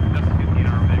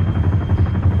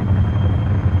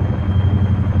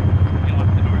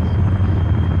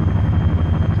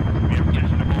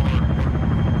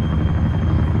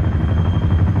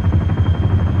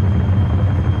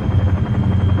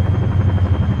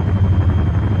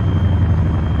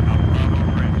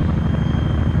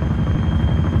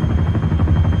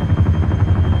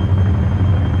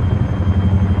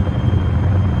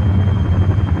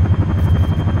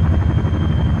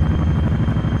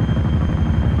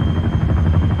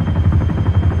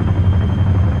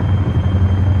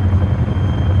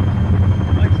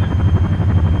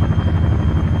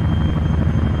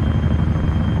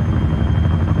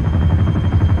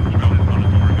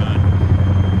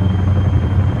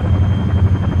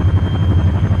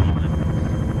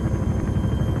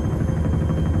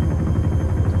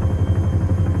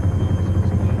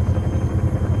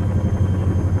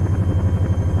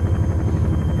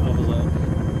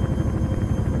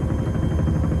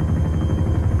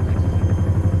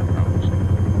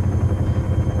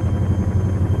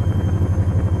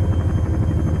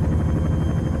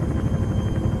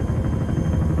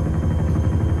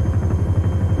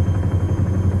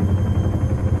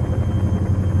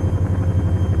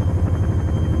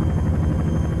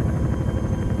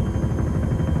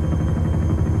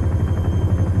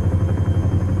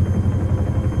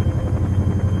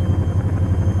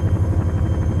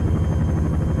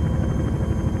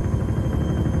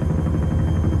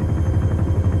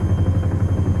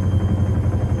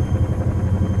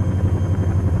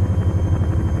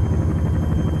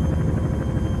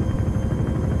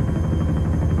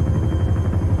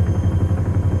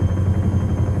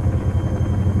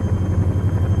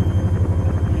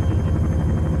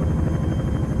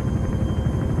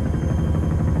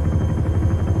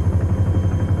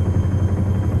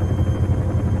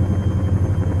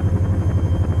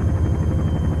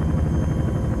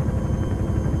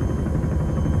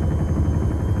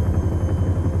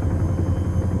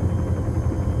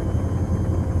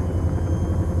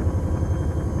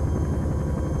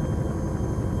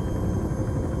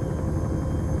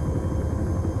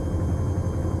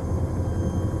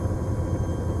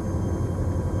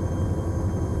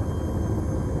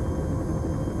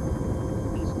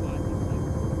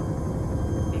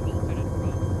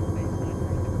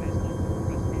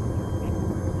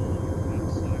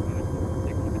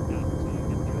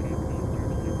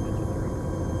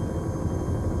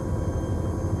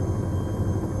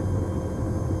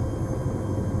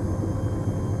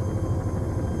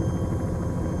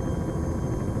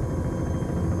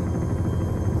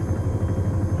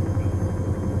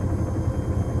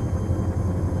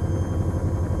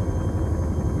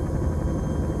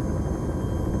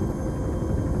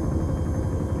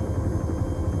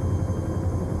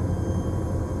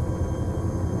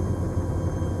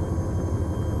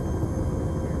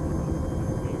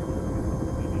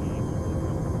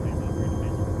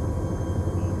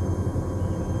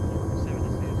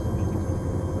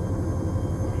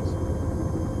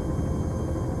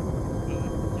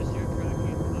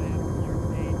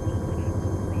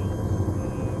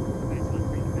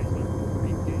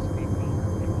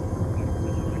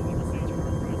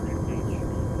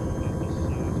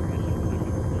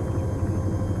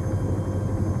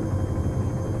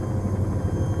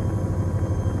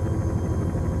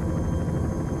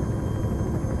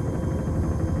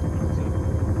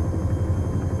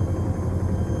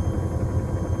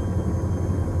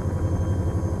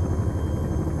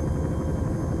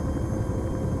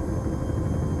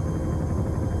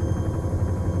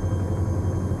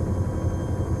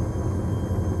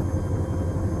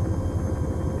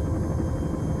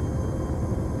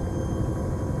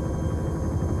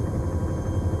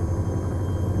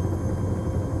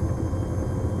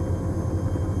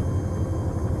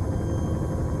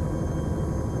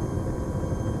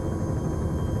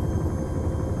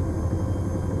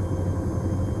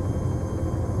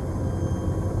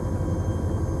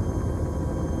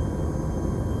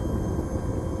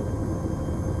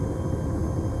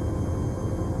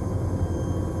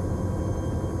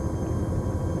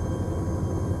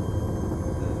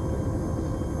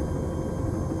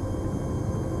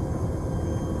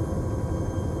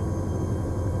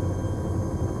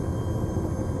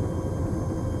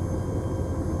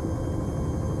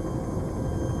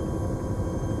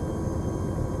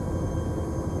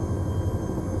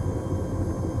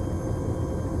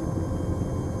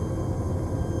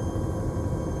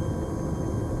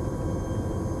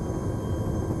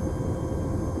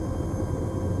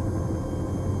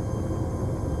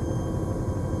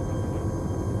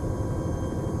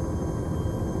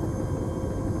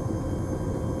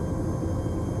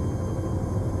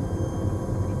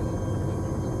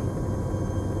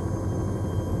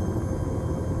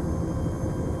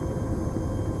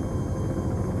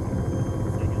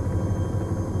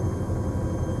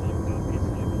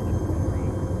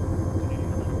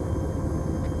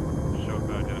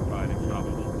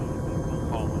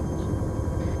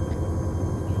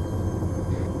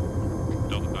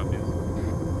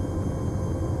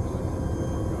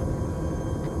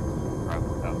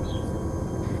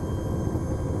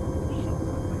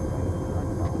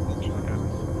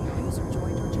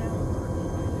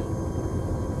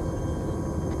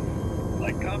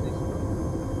 Like copies.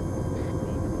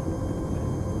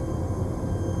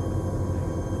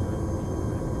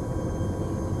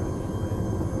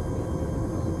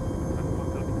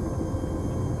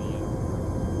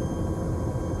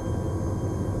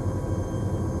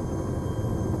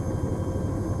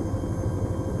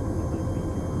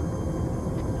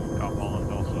 Top Holland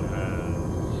also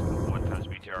has 1 times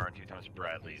BTR and 2 times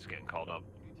Bradley's getting called up.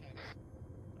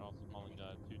 They're also calling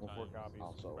 2 4 times copies.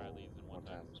 Also, Bradley's and 1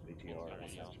 times BTR, 1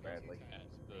 times Bradley. at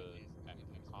the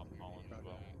Top Holland as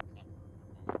well.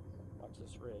 Watch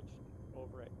this ridge.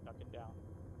 Over it. Duck it down.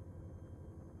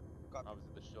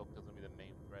 Obviously, the Shilka's gonna be the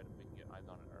main threat if we can get eyes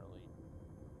on it early.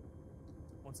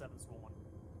 1-7, Swoon 1.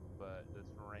 But this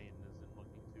rain isn't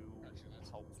looking too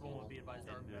helpful. Swoon 1, be advised,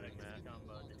 our in medic doing has that.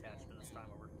 become detached at this time.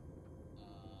 Over.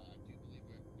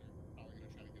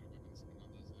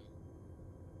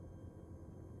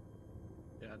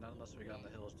 Yeah, not unless we got on the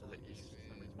hills to the east,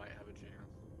 then we might have a chance.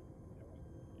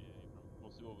 Yeah, we'll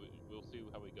see we'll see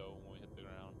how we go when we hit the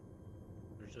ground.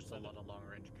 There's just a lot of long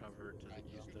range cover to the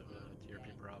east of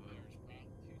TRP Bravo.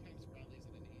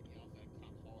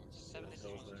 76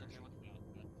 Hills there.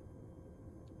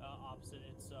 Opposite,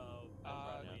 it's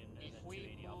Bradley and if then we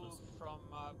 280 move Alphas. from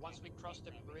once we cross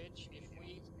the bridge, if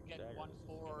we get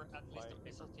 1-4 at least a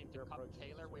missile team to Cap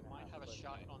Taylor, we might have a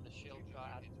shot on the shield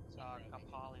at Cap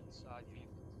Hollins.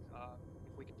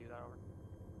 If we could do that, over.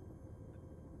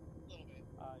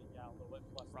 Yeah, a little bit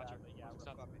plus Roger. that, but yeah, What's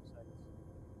we're up?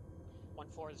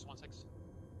 6. 1-4 is 1-6.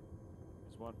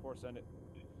 It's 1-4, send it.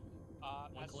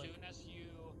 As soon as you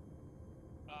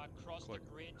cross the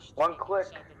bridge One to click.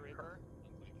 the the river,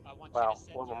 I want Well, you to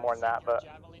send a little your, more than that, send your but-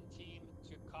 javelin team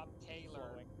to Cap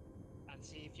Taylor and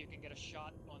see if you can get a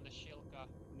shot on the Shilka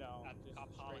at Cap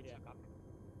Hollins.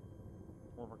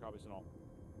 More for copies and all.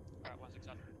 Alright, 1-6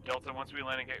 out. Delta, once we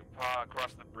land and get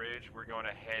across the bridge, we're going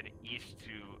to head east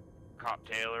to Cop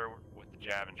Taylor with the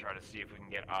jab and try to see if we can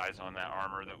get eyes on that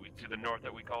armor that we to the north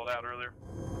that we called out earlier.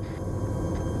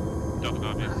 Delta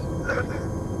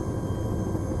copies.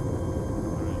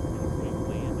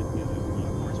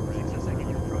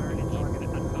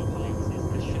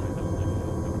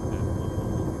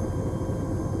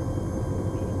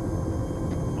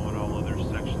 On all other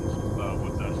sections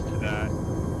with us to that,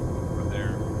 from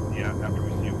there, yeah, after we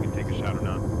see if we can take a shot or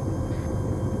not.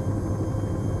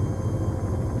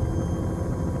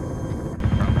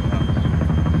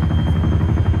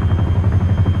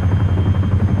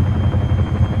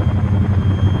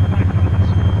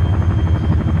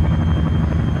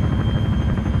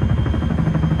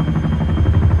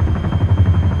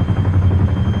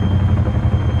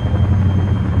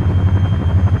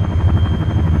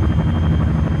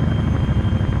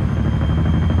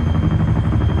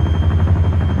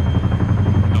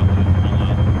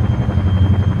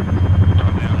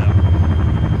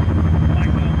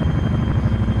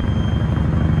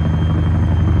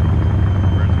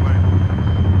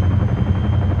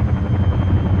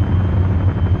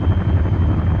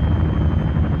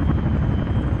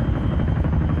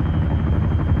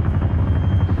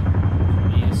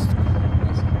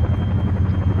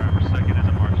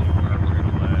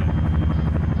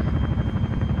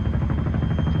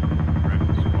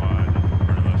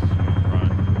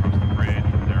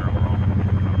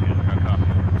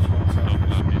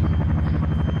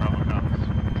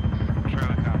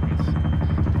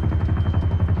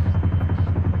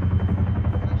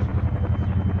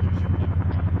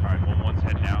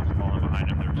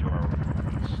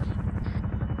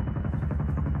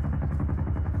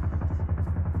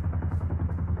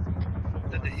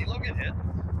 Did the helo get hit?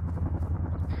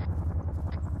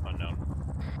 Unknown.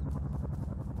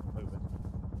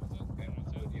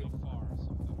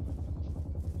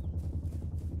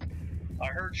 I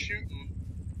heard shooting.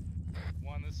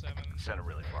 1-7. Sent it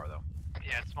really far though.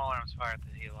 Yeah, it's small arms fire at the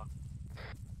helo.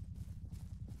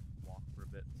 Walk for a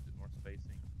bit, let's get more spacing.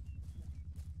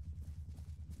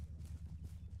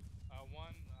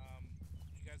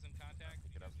 You guys in contact?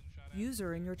 You guys getting shot at?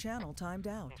 User in your channel timed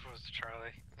out. What's the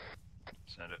Charlie?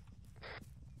 Send it.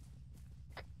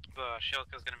 The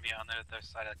Shilka's going to be on the other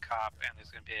side of the cop, and there's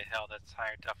going to be a hill that's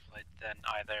higher definitely than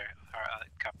either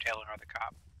Cop Taylor or the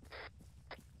cop.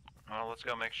 Well, let's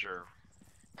go make sure.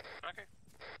 Okay.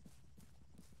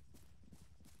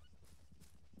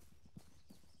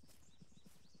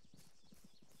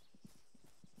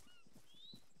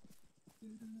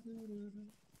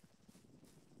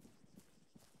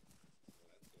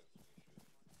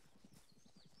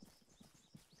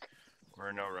 We're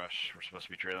in no rush. We're supposed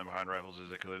to be trailing behind rifles as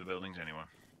they clear the buildings anyway.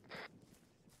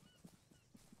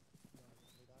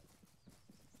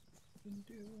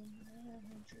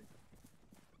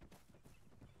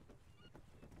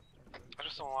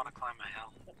 also want to climb a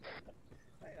hill.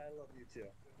 I love you too.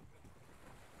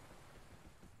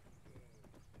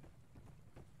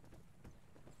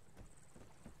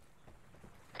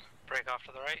 Break off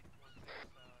to the right.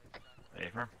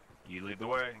 Affirm. You lead the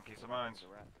way in case of mines.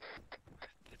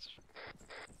 It's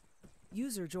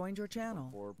User joined your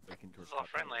channel. it's all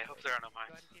friendly. I hope there are no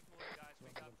mines.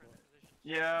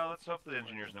 Yeah, let's hope the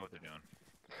engineers know what they're doing.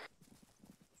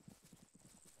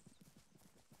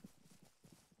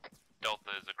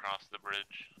 Delta is across the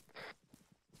bridge.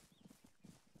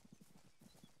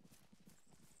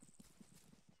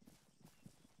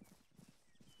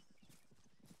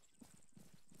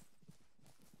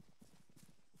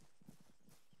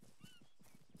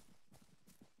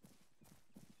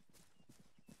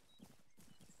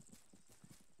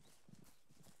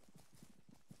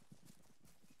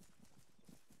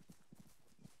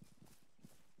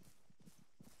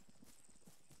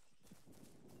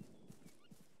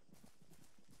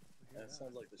 That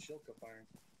sounds like the Shilka firing.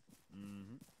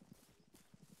 Mm-hmm.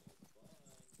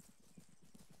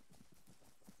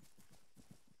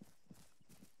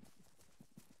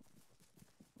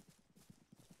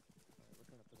 We're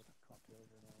going to the cocktails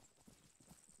right now.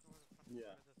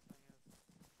 Yeah.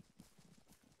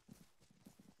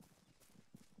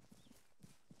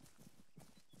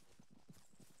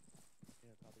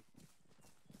 Yeah, copy.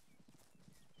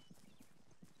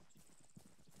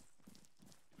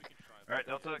 Alright,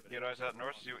 Delta, get eyes out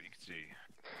north, see what you can see.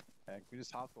 Can we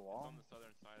just hop the wall? On the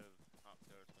southern side of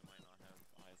Cocktail, so they might not have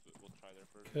eyes, but we'll try there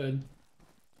first. Good.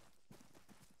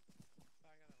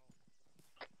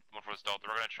 One for the Delta.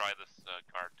 We're gonna try this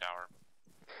guard tower.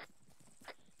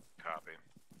 Copy.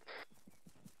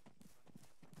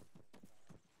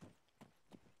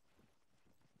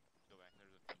 Go back.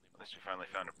 There's a friendly. At least we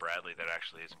finally found a Bradley that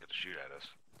actually isn't going to shoot at us.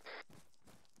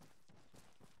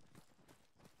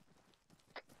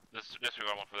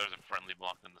 Disregard one for there's a friendly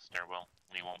blocked in the stairwell,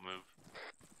 and he won't move.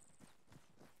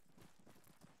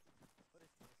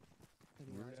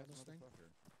 Any eyes on this thing?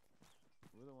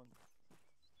 We're the one.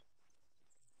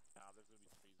 Nah, there's gonna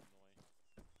be trees in the way.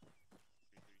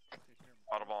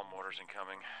 Autoball mortars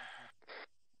incoming.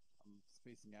 I'm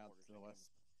spacing out to the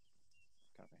west.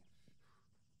 Copy.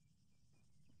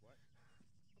 What?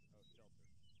 Oh, shelter.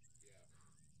 Yeah.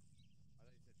 I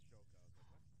thought you said Shoka. I was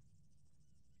like, what?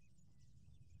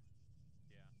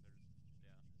 Yeah,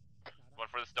 One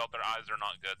for the stealth, their eyes are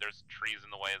not good. There's trees in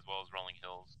the way as well as rolling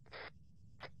hills.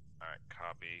 Alright,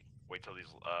 copy. Wait till these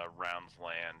rounds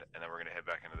land, and then we're going to head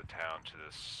back into the town to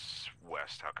the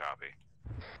west. How copy?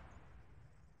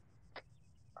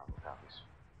 Copies.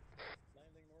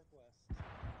 Landing northwest.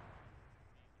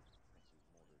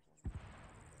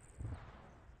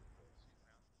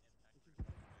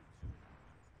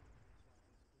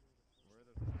 Where are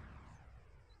the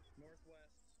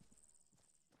Northwest.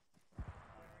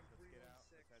 Let's get out.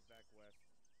 Let's head back west.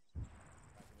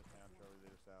 Back into town. Charlie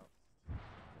leader south.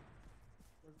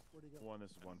 Where'd he go?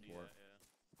 This is 1-4.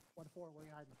 Yeah. 1-4, where are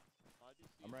you hiding? I do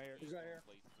see I'm right here. He's right here.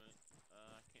 Placement.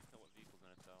 I can't tell what vehicle's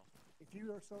gonna tell. If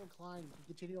you are so inclined, you can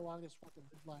continue along this fucking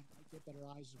ridge line. Might get better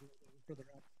eyes as we're further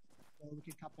up. So we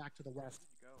can cut back to the west.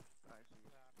 Go.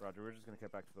 Roger, we're just gonna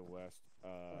cut back to the west.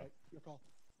 Alright, your call.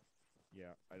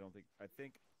 Yeah, I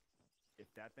think if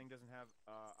that thing doesn't have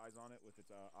eyes on it with its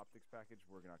optics package,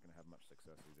 we're not gonna have much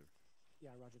success either.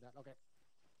 Yeah, roger that. Okay.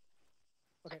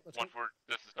 Okay, let's One go. for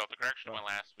this is Delta. Correction to my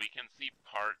last. We can see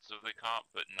parts of the cop,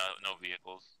 but no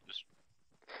vehicles. Just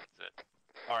that's it.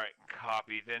 Alright,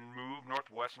 copy. Then move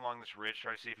northwest along this ridge.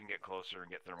 Try to see if you can get closer and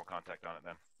get thermal contact on it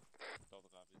then. Delta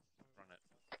copies. Run it.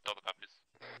 Delta copies.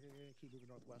 Keep moving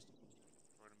northwest.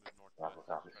 We're gonna move northwest.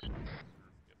 Copies. Try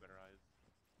to get better eyes.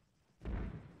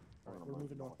 We're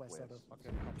moving northwest out of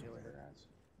fucking cocktail area.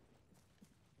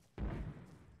 Yeah,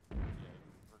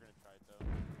 we're gonna try it though.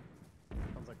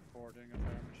 Sounds like forwarding a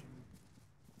fire machine.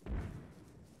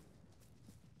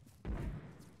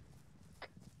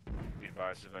 Be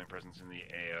advised, civilian presence in the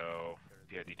AO.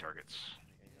 PID targets.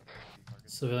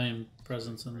 Civilian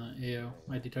presence in the AO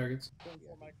ID targets. Going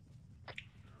for Mike.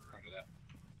 Roger that.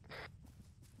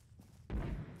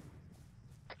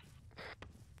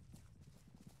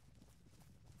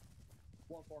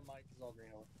 One for Mike is all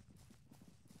green over.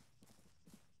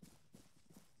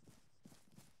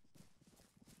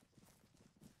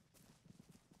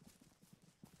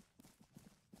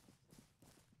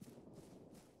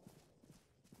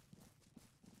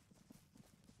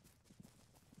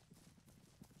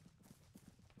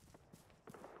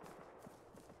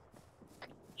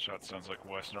 Shot sounds like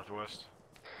west northwest.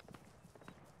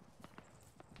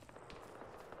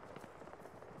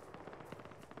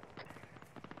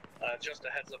 just a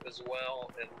heads up as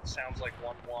well. It sounds like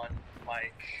 1-1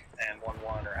 Mike and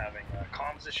 1-1 are having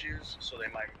comms issues, so they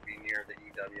might be near the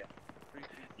EW.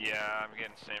 Yeah, I'm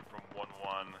getting the same from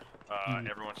 1-1.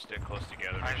 Everyone stick close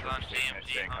together. Make Eyes sure on we stay in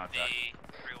GMG on contact.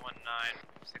 the 319,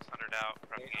 600 out,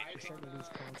 propagation.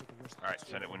 Alright,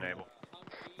 send it when able.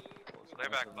 So they're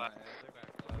back left.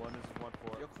 One is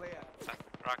 1-4. Yo, Clay,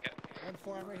 Rocket.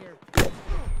 1-4, I'm right here.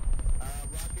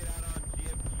 Rocket out on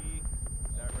GMG.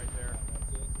 That right there.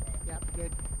 Yep,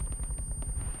 good.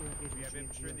 We have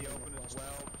infantry in the open as well,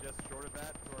 just short of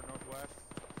that, to our northwest,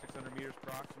 600 meters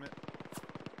proximate.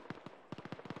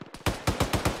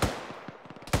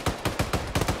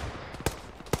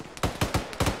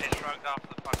 They shrugged off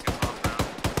the fucking bomb round.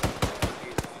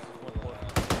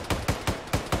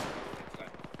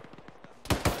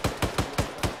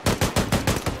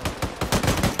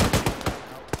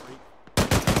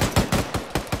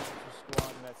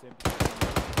 Squad, and that's infantry.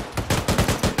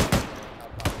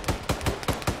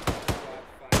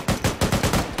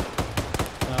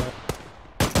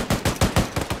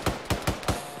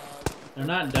 They're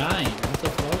not dying. What the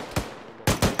fuck?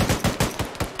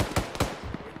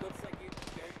 It looks like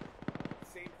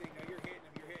same thing. Now you're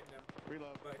hitting them.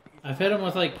 Reload. But I've hit him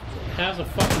with like half a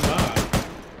fucking box.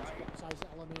 Size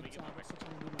element, 600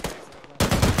 meters.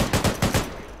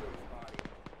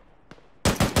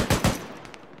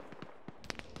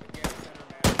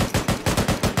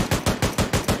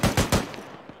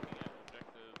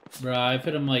 Bro, I've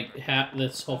hit him like half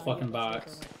this whole fucking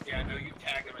box. yeah, I know you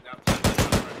tagged them enough times in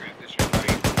the transition, right?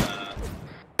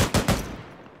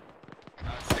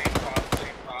 Same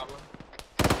problem.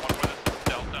 One for this is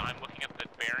Delta. I'm looking at the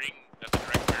bearing, at the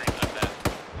direct bearing of that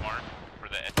mark for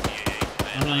the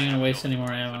SDA. I'm not even gonna waste any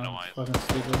more ammo. I'm fucking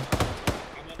stupid.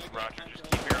 Roger, just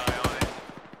keep your eye on it.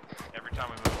 Every time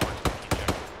we move on, just keep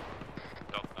checking.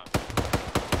 Delta.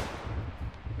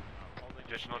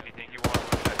 Additional, if you think you want to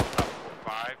move that top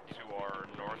 5 to our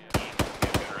northeast to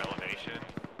get better elevation.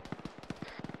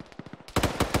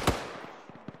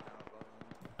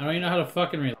 I don't even know how to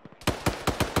fucking reload.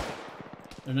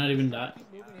 They're not even dying.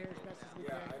 Yeah,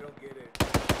 I don't get it.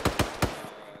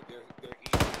 They're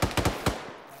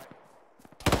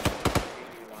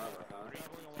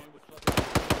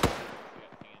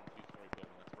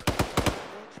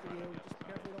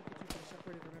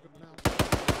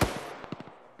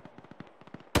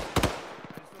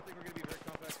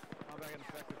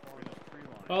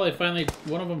Oh, they finally,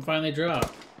 one of them finally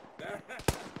dropped.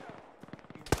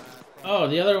 Oh,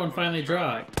 the other one finally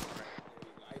dropped.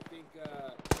 I think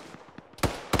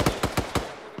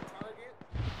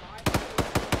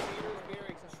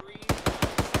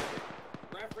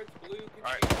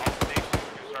Alright, all stations, we're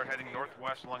going to start heading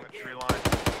northwest along the tree line,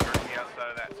 skirting the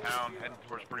outside of that town, heading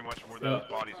towards pretty much where those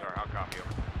bodies are. How copy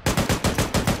over?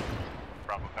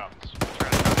 Bravo copies.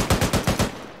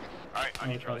 Alright,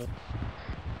 on you, Charlie.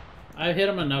 I hit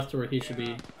him enough to where he should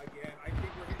be.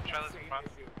 Charlie's in front.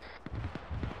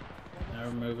 Now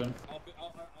we're moving.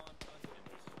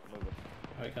 Moving.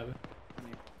 Alright, copy.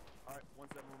 Alright, 1-7,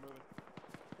 we're moving.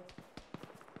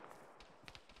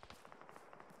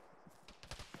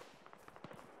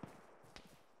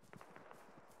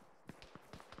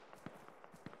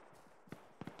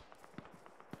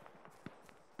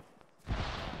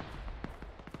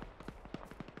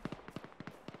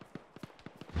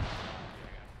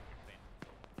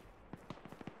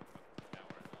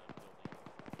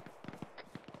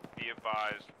 Be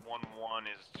advised, 1-1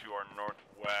 is to our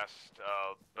northwest,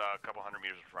 a couple hundred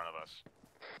meters in front of us.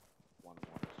 1-1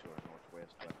 is to our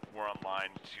northwest, but We're on line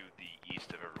to the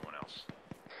east of everyone else.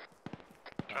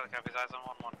 Charlie copies, eyes on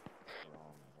 1-1. we're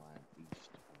on the line east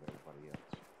of everybody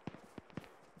else.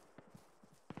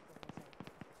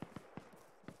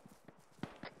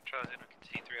 Charlie's gonna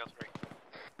continue 303.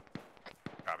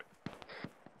 Copy.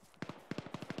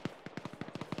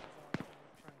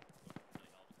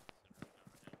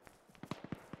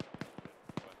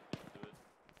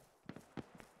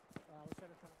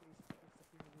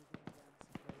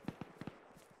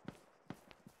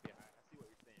 Yeah, I see what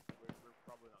you're saying. We're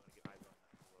probably not going to get eyes on that.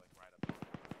 We're like right up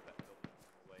that building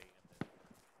away and then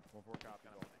 1-4 copy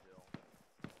on the hill.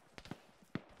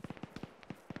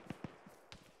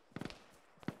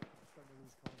 Starting to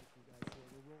lose contact with you guys here.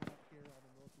 We're rolling up here on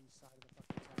the northeast side of the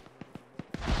fucking town here.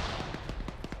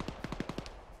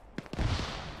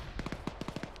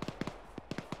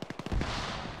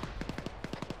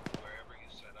 Wherever you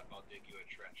set up, I'll dig you a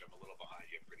trench. I'm a little behind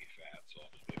you, pretty fat, so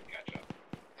I'll just maybe catch up.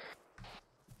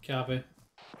 Copy.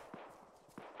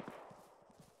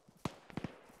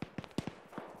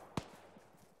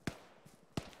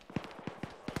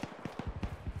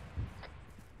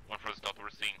 One for this Delta, we're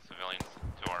seeing civilians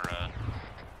to our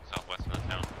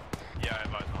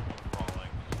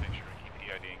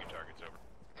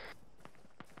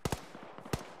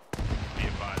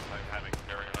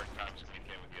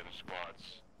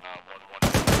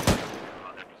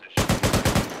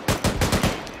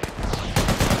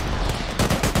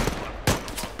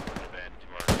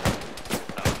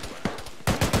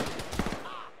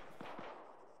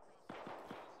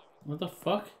What the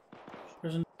fuck?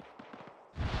 Person.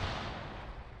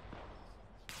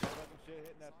 Shit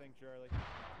hitting that thing, Charlie.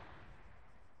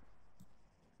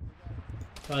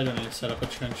 Probably don't need to set up a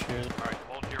trench here. Alright,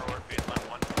 hold your order, baseline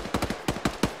 1.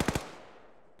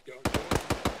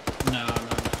 No.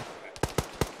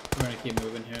 We're gonna keep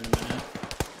moving here in a minute.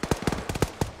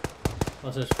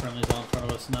 Plus there's friendlies all in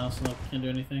front of us now, so we can't do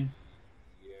anything.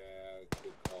 Yeah,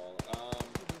 good call.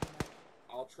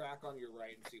 I'll track on your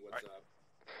right and see what's up.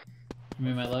 You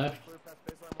mean my left? Alright, we're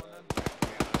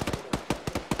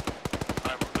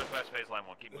good past baseline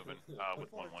 1. Keep moving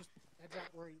with 1-1. Heads up,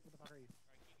 where the fuck are you?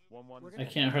 1-1. I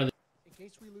can't hardly. In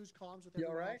case we lose comms with You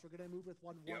everyone alright? else, we're gonna move with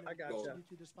 1-1. Yep, I gotcha. You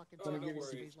to this fucking Oh, town, no this is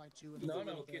worries. baseline 2, and No, then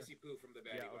no, we'll go kissy poo from the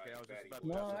baddie. Yeah, okay, I was just about to.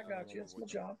 No, I got you. It's my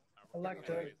job. I like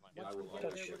to Once we will get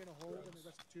touch there, you. we're gonna hold, and the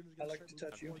rest of the team is I gonna like to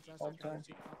start touch you moving towards us. all the time.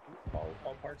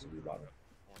 All parts of your body.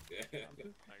 Yeah.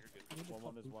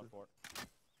 1-1 is 1-4.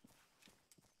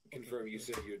 Confirm. You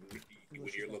said when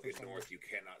you're looking north, you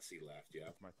cannot see left. Yeah.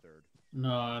 That's my third.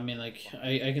 No, I mean like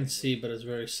I can see, but it's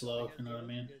very slow. You know what I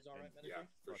mean? Yeah,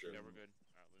 for sure. Yeah, we're good.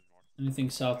 Anything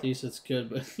southeast, it's good,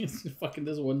 but it's fucking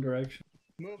this one direction.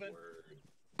 Moving.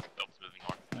 Delta's moving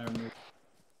north. I remove.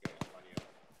 I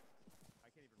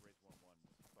can't even raise 1-1.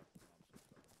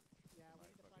 Yeah,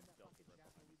 we need to find that fucking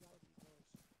chapel. We gotta be close.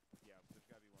 Yeah, there's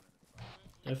gotta be one in this spot.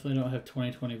 Definitely don't have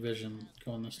 20/20 vision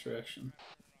going this direction.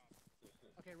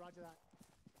 Okay, roger that.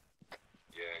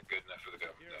 Yeah, good enough for the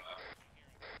government, though, huh?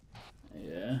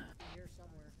 Yeah. Here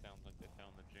somewhere. Sounds like they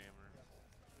found the jammer.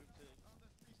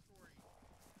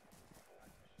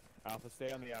 Alpha,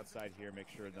 stay on the outside here. Make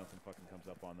sure nothing fucking comes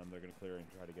up on them. They're gonna clear and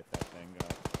try to get that thing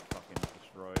fucking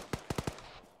destroyed.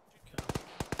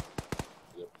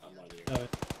 Yep, I'm on you. Got it.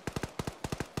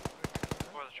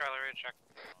 For the Charlie Ray check.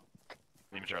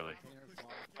 Name Charlie.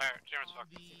 Alright, jammer's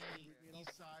fucked.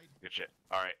 Good shit.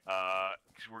 Alright,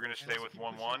 so we're gonna stay with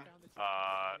 1-1.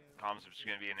 Comms is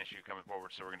gonna be an issue coming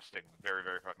forward, so we're gonna stick very,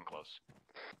 very fucking close.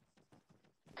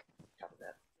 Copy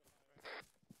that.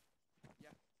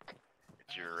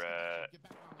 It's your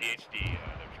DHD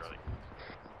there, Charlie.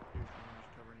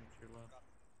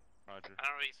 Roger. I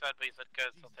don't know what he said, but he said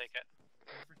good, so I'll take it.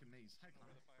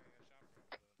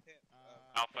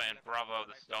 Alpha and Bravo,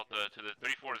 this is Delta to the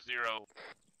 340,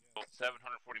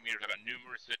 740 meters. I got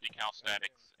numerous 50 cal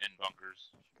statics in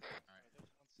bunkers.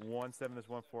 1-7 is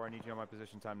 1-4. I need you on my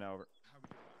position. Time now. Over.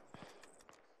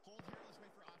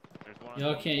 There's one.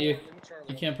 Y'all can't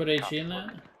you can't put HE in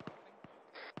that?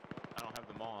 I don't have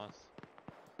the moss.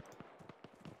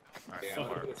 Alright, Yeah, so I'm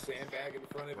gonna put a sandbag in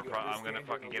front of you. I'm gonna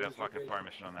fucking get a fucking fire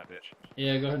mission on that bitch.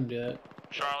 Yeah, go ahead and do that.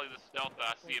 Charlie, this is Delta.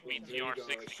 I see a BTR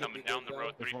 60 coming down the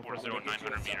road, 340,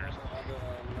 900 meters. On the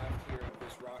left here of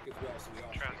this rock as well, so we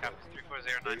all Charlie, copy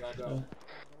 340, 900.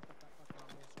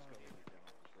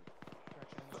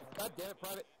 God damn it,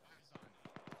 private.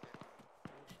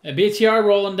 A BTR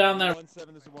rolling down there.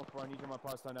 1-7, this is 1-4. I need you on my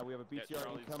pause time now. We have a BTR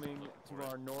incoming to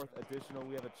our north. Additional,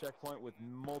 we have a checkpoint with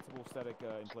multiple static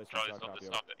in place. Charlie, Delta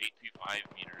stopped at 825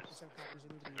 meters.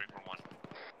 341.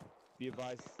 Be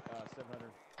advised,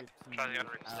 715 Charlie, you gotta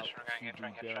out reposition. We're gonna try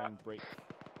and get bearing shot. break.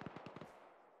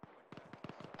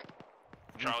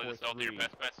 Charlie, this Delta, your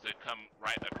best bet's to come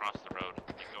right across the road.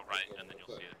 You go right, and then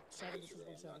you'll see it. 7, this is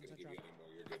 1-7.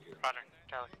 Roger,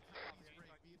 Charlie.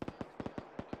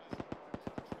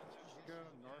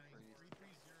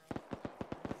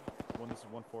 This is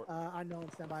 1-4. Unknown,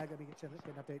 stand by. I gotta get an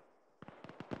update.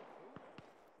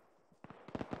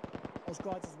 All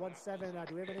squads is 1-7.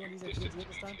 Do we have anyone using PNG at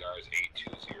this time? BTR is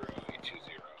 820,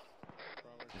 820.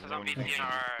 This is on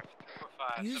BTR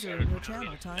 4-5. User in your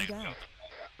channel timed out.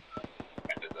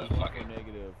 And the fucking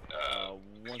negative.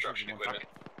 construction equipment.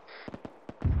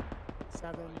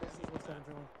 7, this is 1-7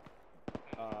 for one.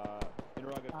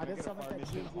 There's something that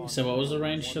GG. So what was the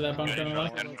range to that bunker on the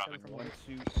left? 1,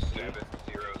 2, 7,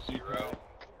 0, 0.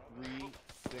 3,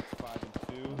 6, 5, and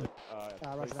 2.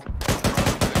 Roger that.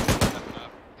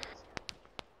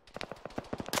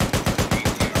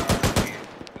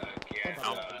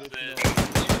 Alpha, this is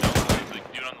like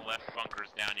dude on the left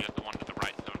bunker's down. You got the one to the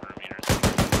right, 700 meters.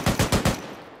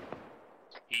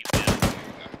 He's down.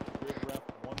 GRIDREF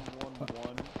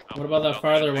 111. What about that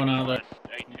farther one out there?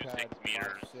 826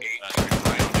 meters.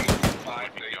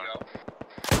 5, there you go.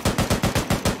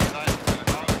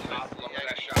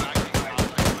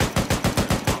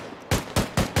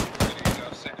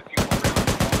 Send a few more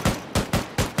rounds.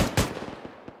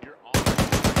 You're on.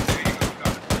 There you go,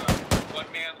 got it. One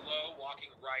man low,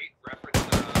 walking right, reference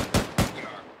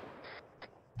BTR.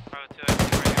 Bravo 2, I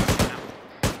see right now.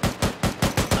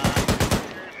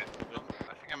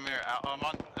 I think I'm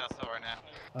on SO right now.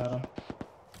 I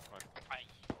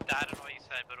don't know what you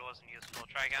said, but it wasn't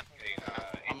Try again. Okay,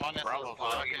 I'm on it. Bravo's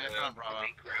Bravo.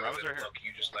 Bravo's right here. Look,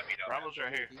 you just let me know. Bravo's right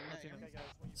here.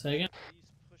 Say again?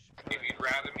 If you'd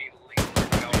rather me leave,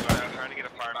 I'm trying to get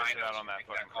a fire mission out on that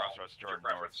fucking crossroads toward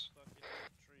north.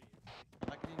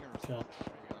 Sure.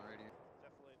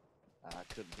 I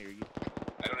couldn't hear you.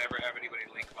 I don't ever have anybody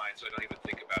link mine, so I don't even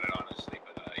think about it honestly.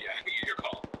 But yeah, your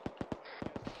call.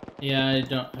 Yeah,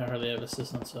 I hardly have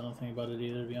assistance, so I don't think about it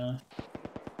either, to be honest.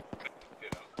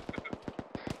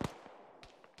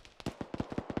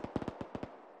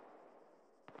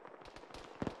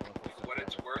 What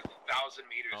it's worth, 1,000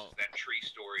 meters is that tree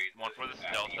story. One for this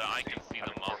Delta, I can see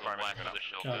the muzzle flash of the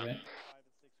Shilka. Okay.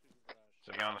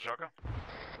 So you on the Shilka?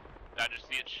 I just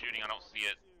see it shooting, I don't see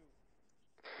it.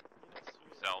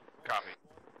 Self. Copy.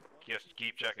 Just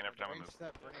keep checking every time we move.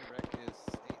 That burning wreck is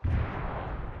 8.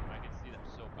 I can see them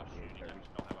so much shooting. I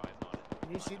just don't have eyes on it.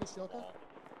 Can you see the Silka?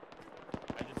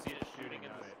 I just see it shooting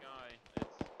in the sky.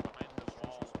 It's behind the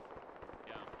wall.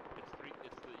 Yeah, it's you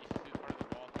see the part of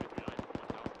the wall 339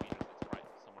 1,000 meters. It's right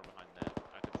somewhere behind that.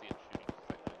 I can see it shooting just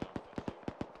a second ago.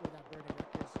 Where that burning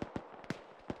wreck is.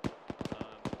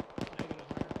 Negative.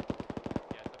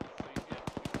 Yeah, so you see it.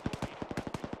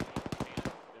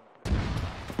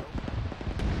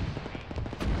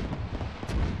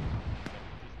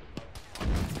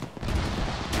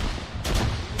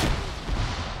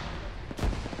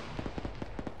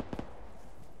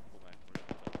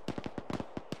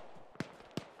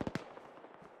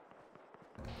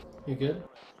 You good?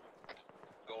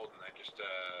 Golden, I just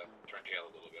turned tail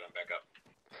a little bit. I'm back up.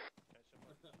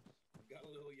 Got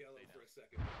a little yellow for a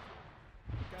second.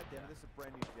 God damn, this is a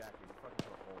brand new jacket. You fucking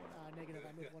put a hole in it. Negative.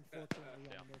 I moved 1-4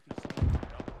 currently on the northeast side.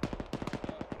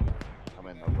 I'm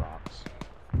in the rocks.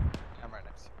 I'm right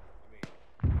next to you.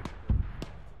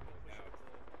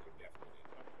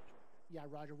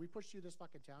 Yeah, Roger. We pushed through this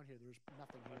fucking town here. There's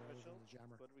nothing here other than the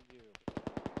jammer. What do we do?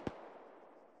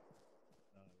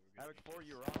 Havoc 4,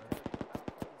 you're on.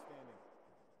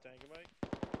 Tango Mike?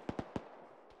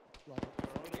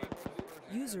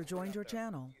 User joined your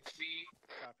channel. See?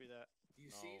 Copy that.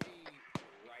 You see the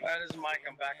right? That is Mike.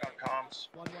 I'm back on comms.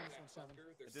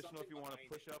 1117. Additional, if you want to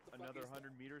push up another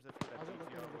 100 meters, that's what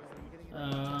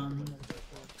that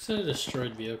It's a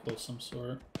destroyed vehicle of some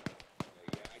sort.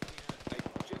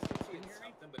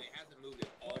 But it hasn't moved at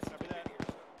all.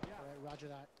 Alright, Roger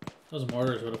that. Those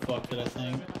mortars would have fucked it, I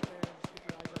think.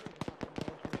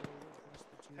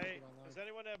 Hey, does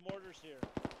anyone have mortars here?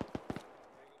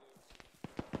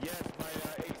 Yes, my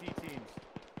AT teams.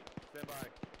 Stand by.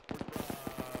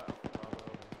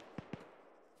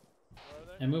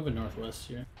 I'm moving northwest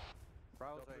here.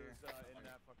 Bravo's in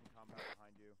that fucking compound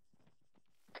behind you.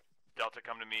 Delta,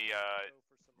 come to me.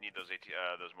 Need those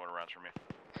those mortar rounds from me.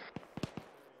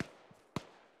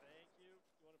 Thank you.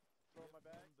 You want to throw in my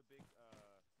bag? The big round,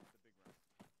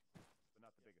 but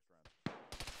not the biggest round.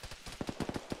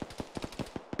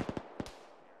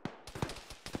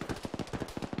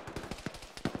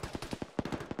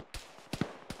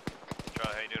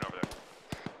 Charlie, how you doing over there?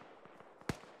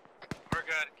 We're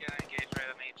good. Getting engaged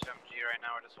right on the HMG right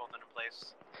now. We're just holding in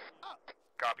place.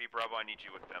 Copy, Bravo. I need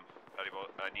you with them.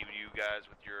 I need you guys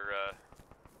with your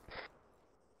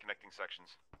connecting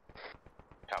sections.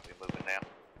 Copy, moving now.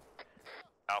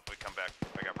 Alpha, come back.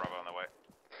 I got Bravo on the way.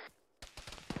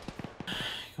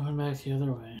 Going back the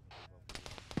other way.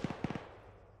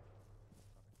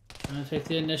 Trying to take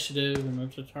the initiative and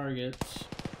move to targets.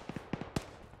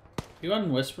 You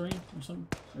on whispering or something?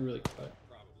 Or really quiet?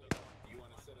 Probably. You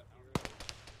want to set up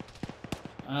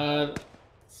here?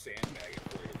 Sandbag it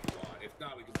for you if you want. If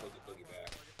not, we can put the boogie back.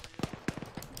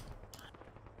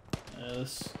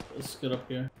 Let's get up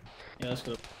here. Yeah, let's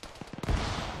go up.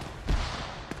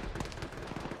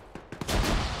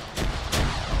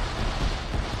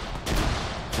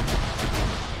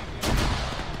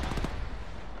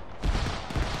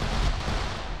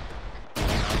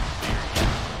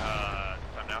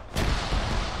 Time now.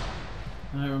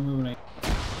 Alright, we're moving. I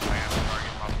have a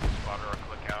target, possible spotter or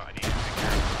click out. I need to take care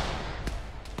of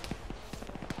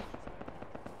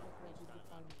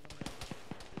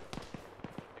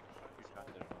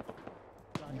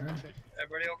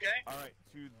Everybody okay? Alright,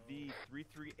 to the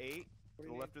 338, to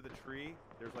the left of the tree,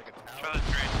 there's like a tower. Charlie's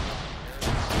green.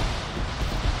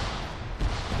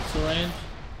 What's the range?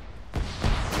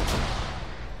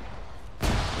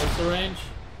 What's the range?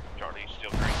 Charlie,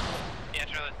 still green. Yeah,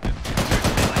 Charlie's good.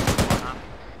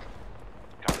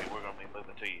 Copy, we're going to be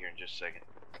moving to you here in just a second.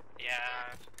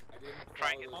 Yeah.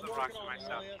 Try and get some rocks to my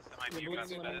southeast. That might be your best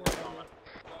bet at this moment.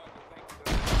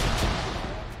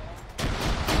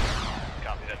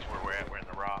 Copy, that's where we're at. We're in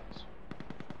the rocks.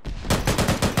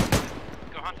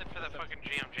 Go hunt it for that fucking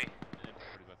GMG.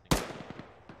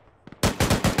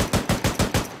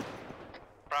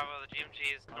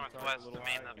 GMG is northwest of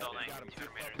me in the building, 200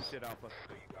 meters. Shit, Alpha.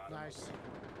 Nice.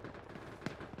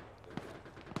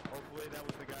 Hopefully that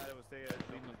was the guy that was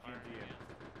leading the GMG in.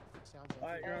 Sounds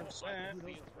Alright, like you're on it. set. Who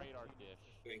knows? Radar dish.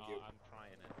 Thank you. I'm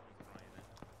trying it. I'm trying it.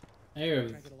 I hear,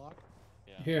 Try to get a lock?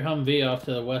 Yeah. hear Humvee off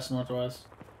to the west northwest.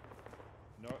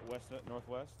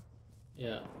 Northwest?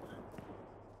 Yeah.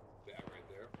 That right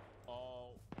there.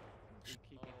 Oh.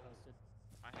 Keep me posted.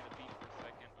 I had a beat for a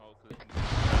second. Oh, cause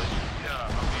Yeah,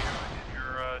 I'll be in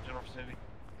your general vicinity.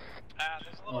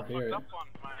 There's a little here. fucked up on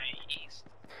my east.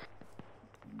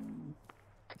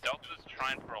 Delta's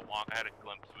trying for a lock. I had a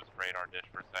glimpse of his radar dish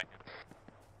for a second.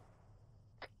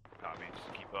 Copy. Just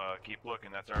keep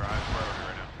looking. That's our highest priority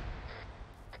right now.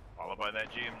 Followed by that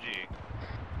GMG.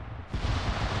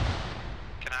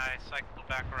 Can I cycle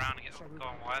back around and get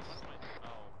going west?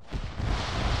 As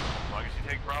long as you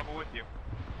take Bravo with you.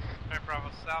 Alright, Bravo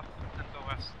south, then go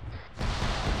west.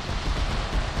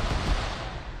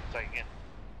 Say again.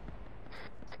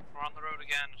 We're on the road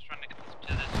again, just trying to get this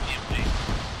to this GMG.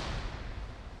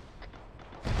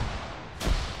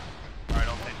 Alright,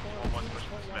 I'll take one push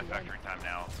for the Smith factory time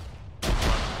now.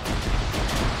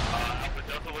 Alpha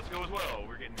Delta, let's go as well.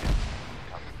 We're getting hit.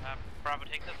 Bravo,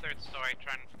 take the third story,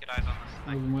 try and get eyes on this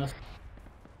thing. Moving west.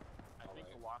 I think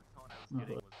the lock cone I was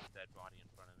getting was the dead body in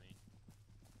front of me.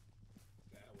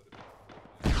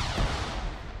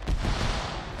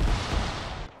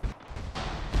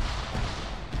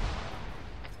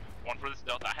 One for this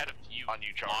Delta. I had a few on you,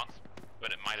 Charles,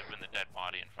 but it might have been the dead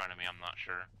body in front of me. I'm not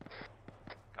sure.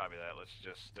 Copy that. Let's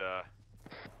just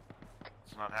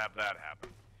let's not have that happen.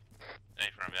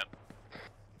 Any from yep.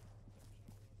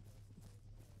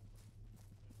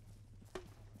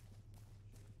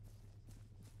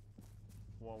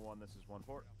 1-1, this is 1-4.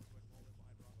 To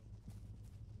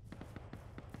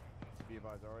be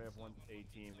advised, I already have one A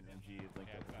team and MG is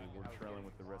linked up with me. We're trailing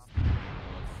with the rest of the team.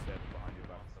 Set behind you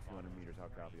about 200 meters. How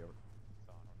copy, over?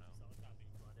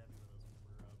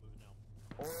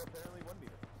 Or apparently 1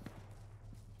 meter.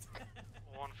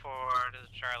 1-4, this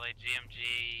is Charlie,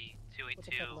 GMG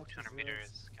 282, 200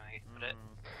 meters. Can I put it?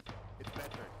 It's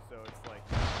metric, so it's like...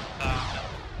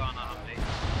 It's on a Humvee.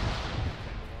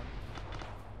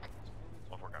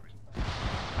 1-4 copies.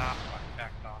 Ah, fuck,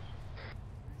 backed off.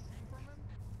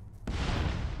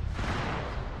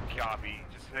 Copy.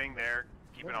 Just hang there.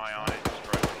 Keep an eye on it.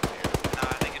 Destroy it. No,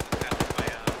 I think it was captured by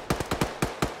Havoc.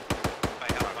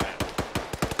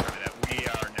 Copy that. We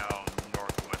are now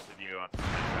northwest of you on the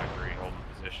Smith factory, holding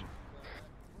position.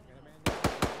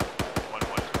 1-1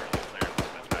 is currently clear on the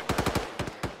Smith factory.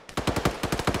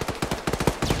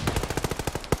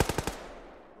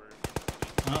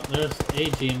 Oh, there's a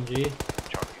GMG.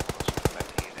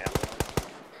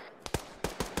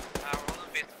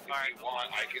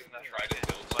 I can try to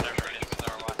build whatever it is with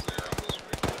our lots there on this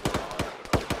screen.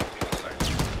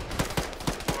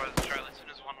 Or Charlie, as soon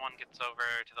as 1-1 gets over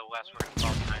to the west, we're gonna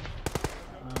fall behind.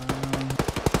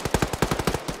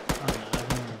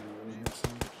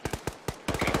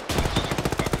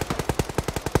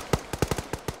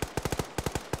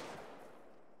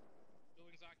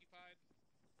 Building's occupied.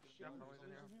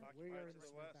 We are in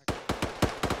the west.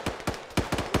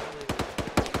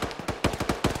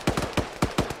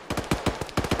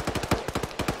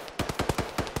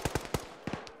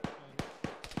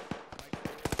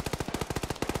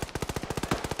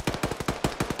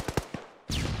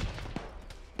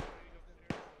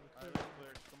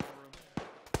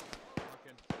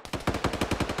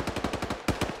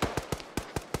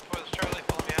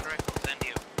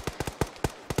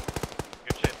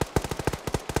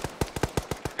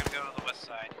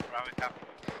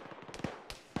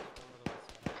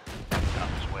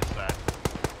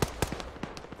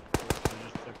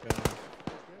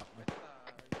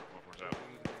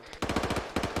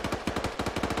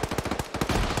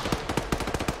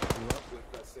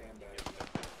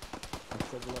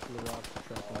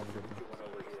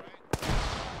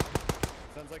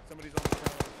 Sounds like somebody's on the ground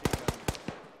with a machine gun.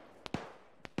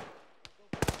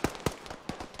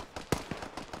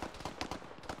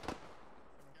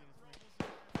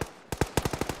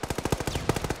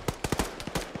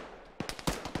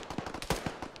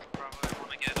 Probably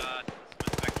want to get to the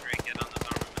Smith factory and get on the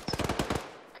armaments.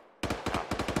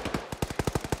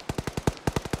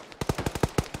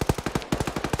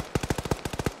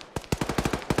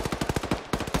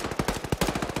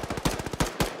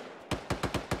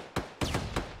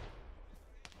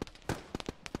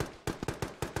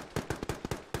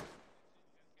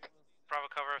 Bravo,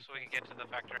 cover so we can get to the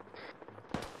factory.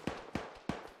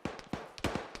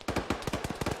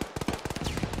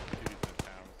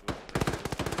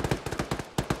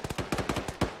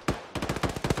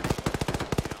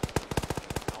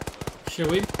 Should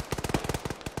we? One's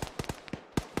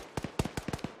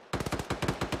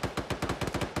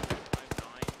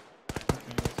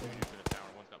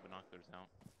got binoculars out.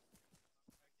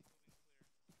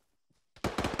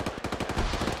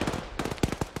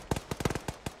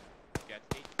 Yeah,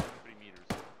 it's 873 meters.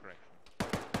 Correction.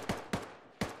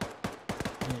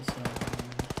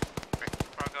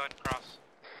 Bro, go ahead and cross.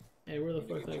 Hey, where the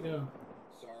fuck did I go?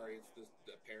 Sorry, it's just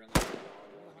apparently the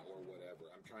wrong one or whatever.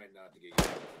 I'm trying not to get you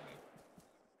tonight.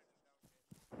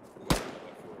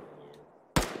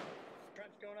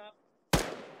 Trench going up.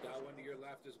 Got one to your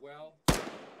left as well.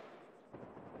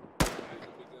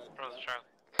 Bro's Charlie.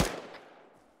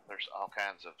 There's all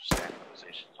kinds of standing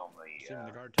positions on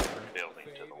the guard tower. building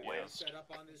to the west.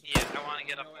 Yeah, I want to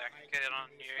get up there. Get it on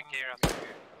here. Get up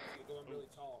here. You're going really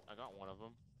tall. I got one of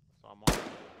them, so I'm on.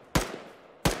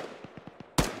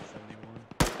 71.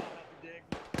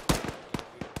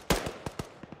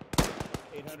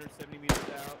 870 meters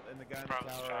out, and the guy in the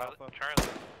tower Alpha. Charlie.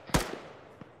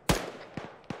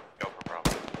 Go for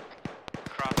Bravo.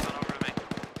 Cross on over to me.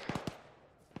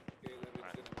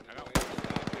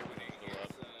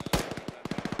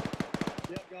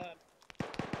 Yep, go ahead.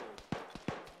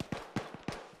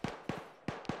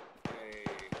 Okay,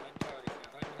 hunt targets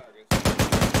now, hunt targets.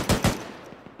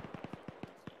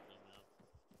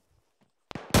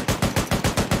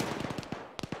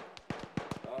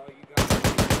 Oh, you got it.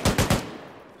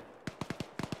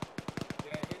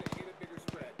 Yeah, hit a bigger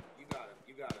spread. You got him,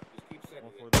 just keep sending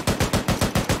it.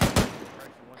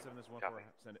 Correction, 17 this 14.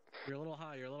 Send it. You're a little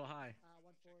high, you're a little high.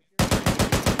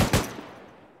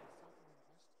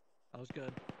 That was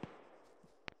good.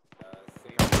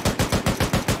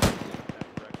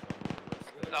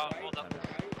 No, hold up. About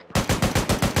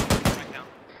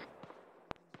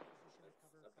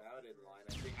in line. I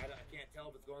can't tell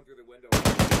if it's going through the window.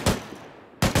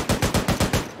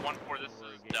 1-4, this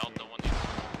is Delta.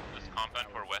 This compound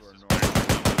to our west is clear.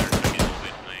 Over there, trying to get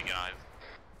away from the guys.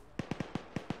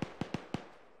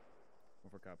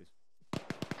 1-4 copies.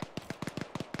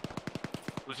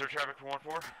 Lose our traffic for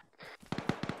 1-4.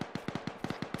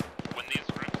 When these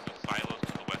groups of silos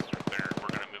to the west are clear, we're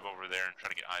going to move over there and try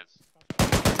to get eyes.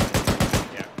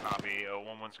 Yeah, copy.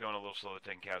 1-1's going a little slow at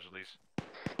taking casualties.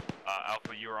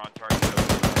 Alpha, you're on target.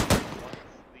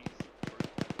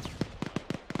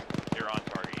 You're on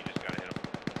target, you just gotta hit him.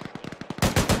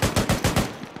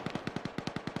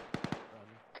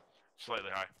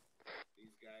 Slightly high.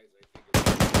 These guys, I think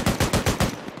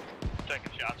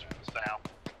Taking shots from the south.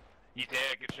 You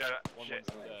did, good shot. Shit.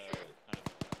 Kind of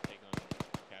taking on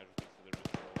casualties, so they're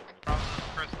just rolling.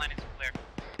 First landing's clear.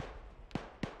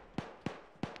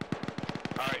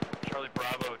 Alright, Charlie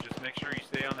Bravo, just make sure you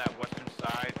stay on that western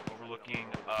side, overlooking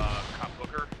Cop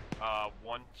Booker.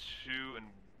 1-2 and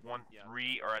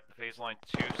 1-3 are at the phase line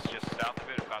 2, just south of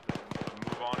it, about to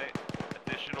move on it.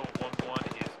 Additional 1-1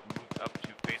 is moved up to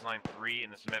phase line 3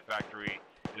 in the cement factory.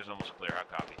 It is almost clear. How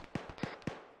copy?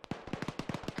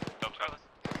 Don't tell us.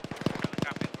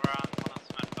 Copy, we're on one of the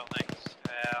cement buildings.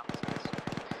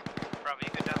 Bravo,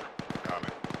 you good down there? Copy.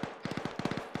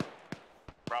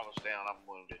 Bravo's down, I'm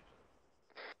wounded.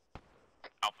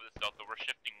 Alpha, this is Delta, we're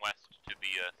shifting west to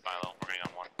the silo. We're getting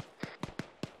on one.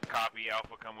 Copy,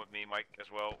 Alpha, come with me, Mike,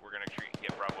 as well. We're gonna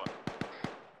get Bravo up.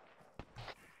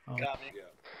 Oh. Copy. Yeah.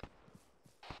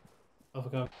 Alpha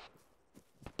go.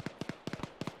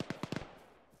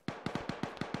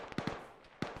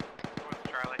 Where's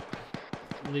Charlie?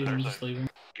 Leave him, just leave him.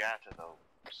 Guy to the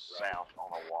south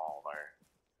on the wall there.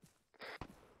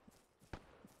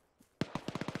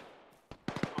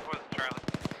 Where's Charlie?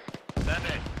 Send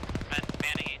it.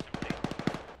 Manning HMT.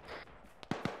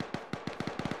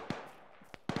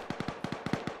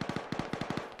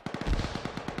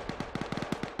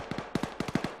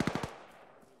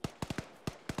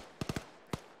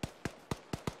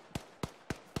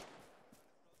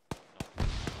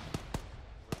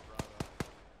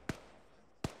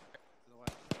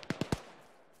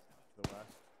 To the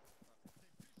west.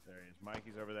 There he is.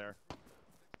 Mikey's over there.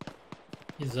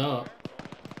 He's up.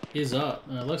 He's up.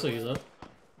 It looks like he's up. To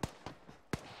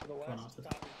the west,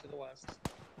 copy, to the west.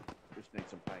 Just need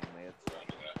some pain meds.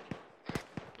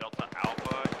 Delta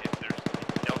Alpha, if you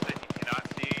cannot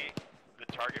see the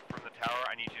target from the tower,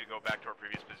 I need you to go back to our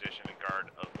previous position and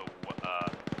guard of the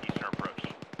eastern approach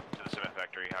to the cement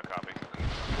factory. How copy?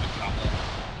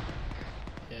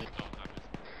 Yeah.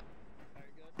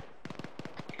 Very good.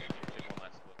 Take one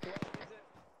last look. What is it?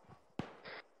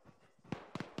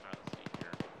 Alright, let's see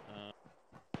here.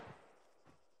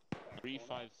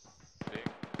 356.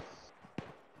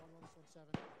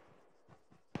 1117.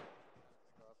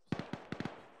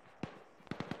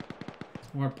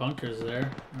 More bunkers there.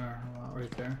 Or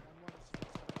right there.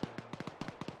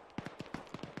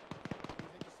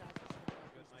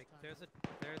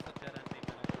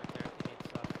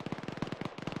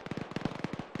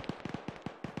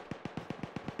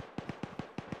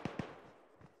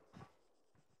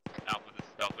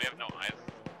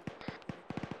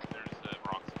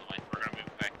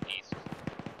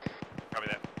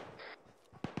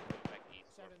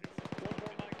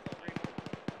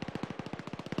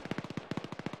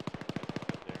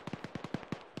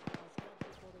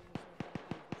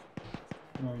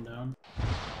 Moving down.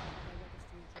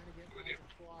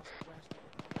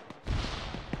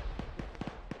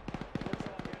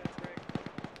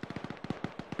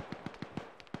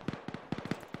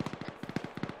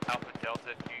 Alpha Delta,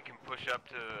 if you can push up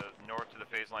to north to the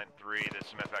phase line 3, the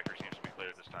cement factory seems to be clear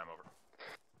this time, over.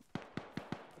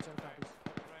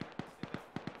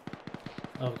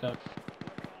 Oh, God.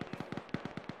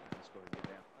 Let's go get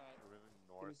down. We're moving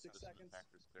north. The cement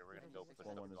factory's clear. We're gonna go push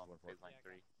up on phase line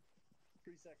 3.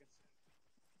 3 seconds.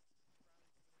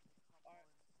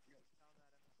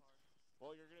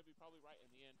 Well, you're gonna be probably right in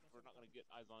the end. We're not gonna get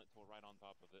eyes on it till we're right on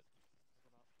top of it.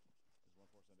 There's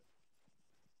 1-4, send it.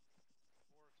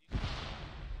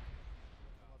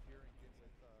 Come up here and get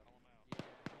with to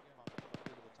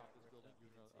the top of this building.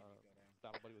 You're gonna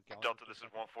battle buddy with Gallagher. Delta, this is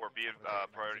 1-4. Be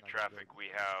priority traffic. We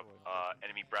have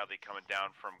enemy Bradley coming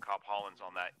down from Cop Hollins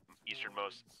on that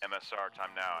easternmost MSR.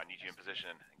 Time now. I need you in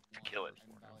position to kill it.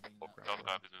 Delta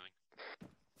Cop is moving.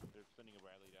 They're sending a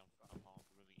Bradley down from Cop Hollins.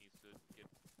 We're moving east to get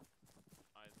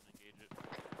eyes and engage it.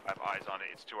 I have eyes on it.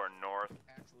 It's to our north.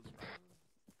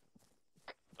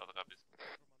 Delta Cop is.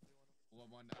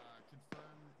 1-1,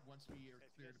 confirm once we are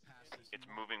clear to pass this. It's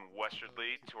moving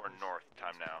westwardly to our north.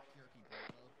 Time now.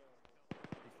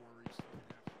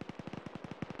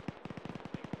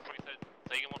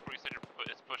 Say again, 1-4, you said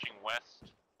it's pushing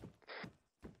west.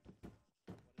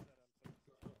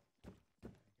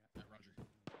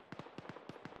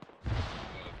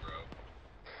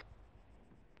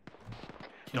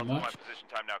 Roger. Delta, my position.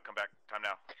 Time now. Come back. Time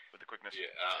now. With the quickness. Yeah,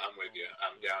 I'm with you.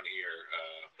 I'm down here,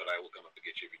 but I will come up to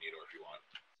get you if you need or if you want.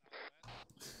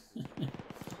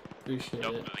 Appreciate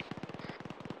it.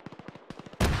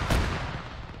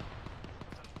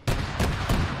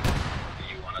 Do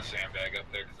you want a sandbag up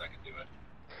there? Because I can do it.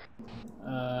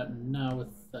 Not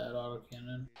with that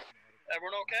autocannon.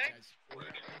 Everyone okay?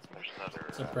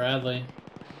 It's a Bradley.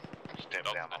 Stand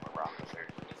down on the rock there.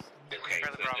 Okay, so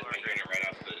right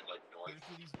off the north.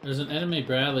 There's an enemy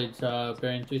Bradley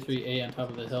bearing 338 on top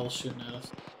of the hill shooting at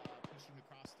us.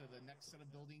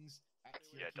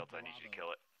 Yeah, Delta, I need you to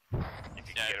kill it. You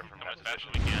can get it from that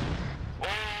position.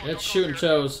 It's shooting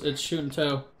toes. It's shooting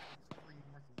toe.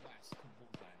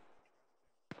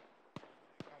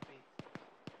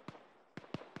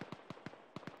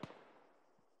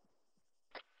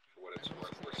 For what it's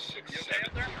worth, we're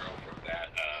 670 from that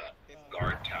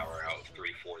guard tower out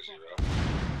 340.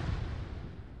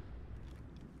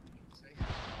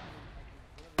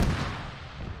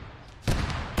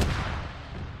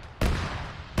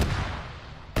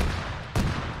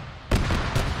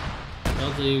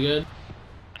 Delta, you good?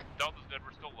 Delta's good,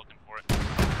 we're still looking for it.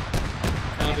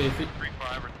 Copy.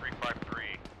 3-5 or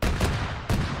 3-5-3.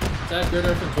 Attack grid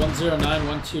reference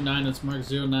 109129. It's marked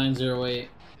 0908.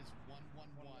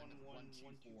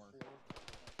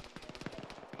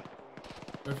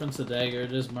 Reference the dagger.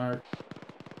 It is marked.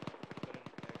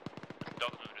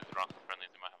 Delta moved into the rock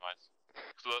friendlies, they might have eyes.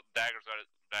 So the dagger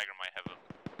might have a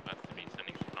to be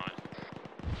sending shit on it.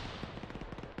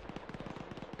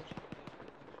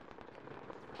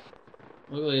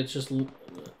 Look like it just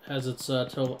has its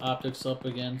total optics up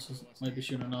again, so it might be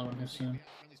shooting another one here soon.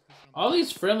 All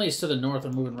these friendlies to the north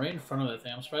are moving right in front of that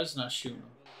thing. I'm surprised it's not shooting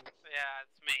them. Yeah,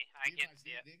 it's me. I can't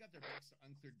see it.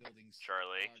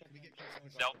 Charlie.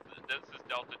 Delta, this is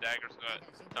Delta Dagger's got.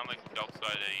 Sounds like Delta's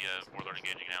got a warlord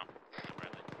engaging now.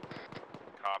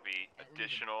 Copy.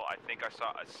 Additional. I think I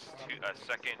saw a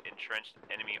second entrenched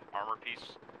enemy armor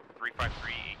piece.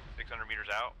 353, 600 meters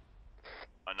out.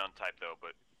 Unknown type though,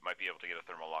 but might be able to get a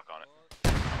thermal lock on it.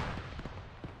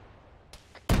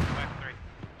 5-3.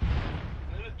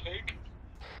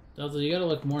 Delta, you gotta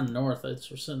look more north. We're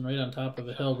sitting right on top of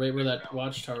a hill, right where that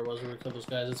watchtower was where we killed those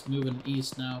guys. It's moving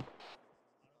east now.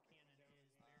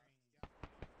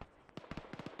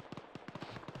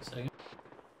 Second.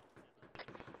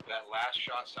 That last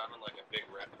shot sounded like a big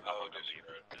rip. Oh,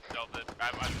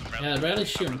 Yeah, Bradley's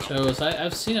shooting toes.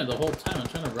 I've seen it the whole time. I'm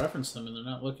trying to reference them and they're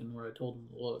not looking where I told them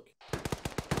to look.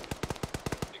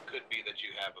 It could be that you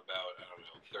have about, I don't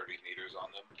know, 30 meters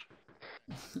on them.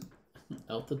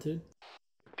 Altitude?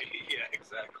 Yeah,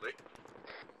 exactly.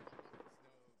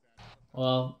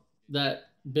 Well,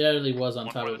 that barely was on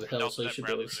top of a hill, so you should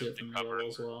be able to see it from the level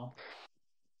as well.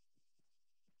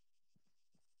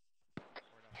 I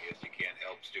guess you can't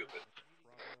help stupid.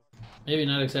 Maybe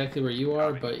not exactly where you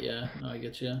are, but yeah, no, I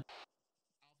get you.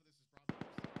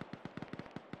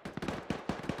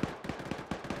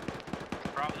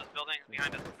 Bravo, this building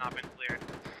behind us has not been cleared.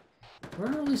 Where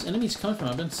are all these enemies coming from?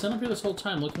 I've been sitting up here this whole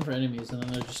time looking for enemies, and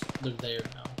then they're there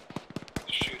now.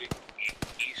 Shooting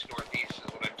east northeast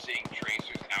is what I'm seeing.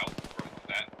 Tracers out from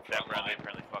that Bradley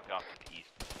apparently fucked off to the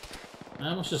east. I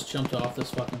almost just jumped off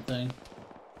this fucking thing.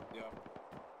 Yeah.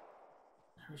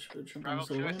 I should have jumped Bravo on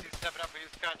 2, I solo. see you stepping up. We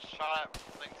just got shot at.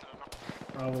 Things to the north.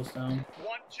 Bravo's down. 1-2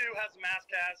 has mass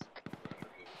cas.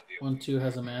 1-2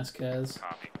 has a mass cas.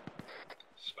 Copy.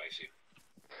 Spicy.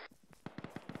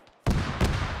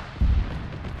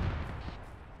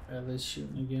 Bradley's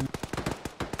shooting again.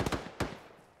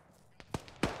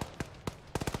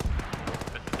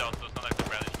 This is Delta, so it's not like the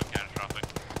Bradley's been catastrophic.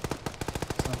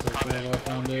 Sounds like Bravo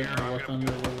found it, or War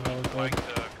Thunder, whatever the hell it's called.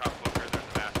 There's a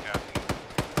mass cap.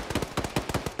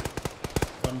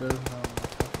 Thunder.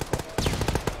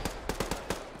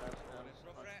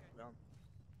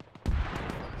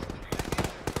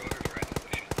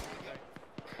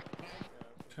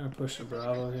 Trying to push the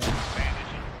Bravo here.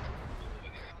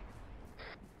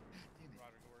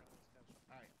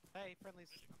 Hey, friendlies.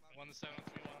 1-7-3-1.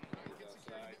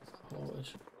 Holy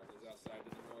shit. Outside to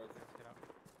the north.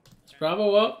 Is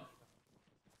Bravo up?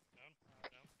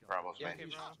 Bravo's Yeah, main. okay,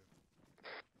 Bravo.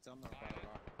 It's on the bottom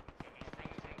rock.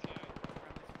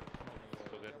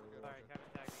 Still good. Alright, Kevin,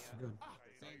 tag me out. Good.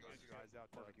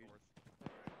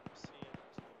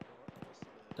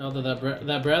 Delta,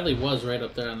 that Bradley was right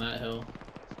up there on that hill.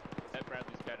 That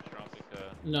Bradley's catastrophic.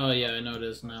 No, yeah, I know it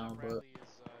is now, but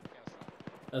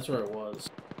that's where it was.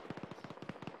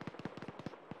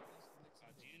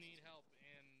 Do you need help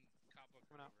in Coppa?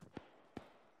 Coming up.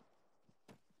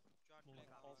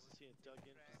 Also see a dug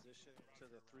in position to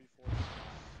the 3-4.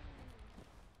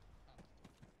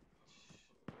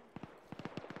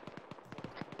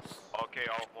 Okay,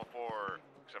 all 4,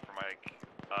 except for Mike.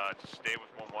 Just stay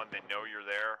with 1-1. They know you're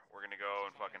there. We're gonna go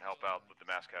and fucking help out with the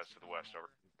mass cats to the west. Over.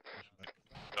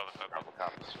 Bravo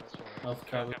copies. Alpha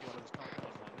cover. They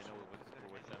know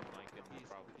we're with them, Mike, and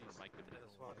probably for Mike and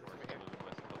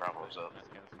Bravo's up.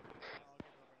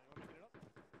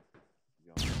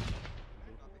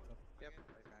 Yep.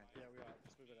 Yeah, we are.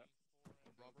 Just move it up.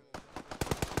 Bravo,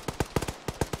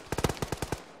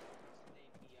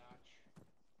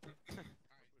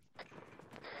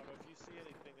 if you see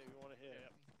anything that you want to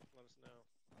hit, let us know.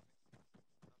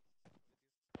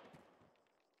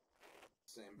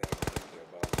 Same background there,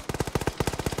 Bob.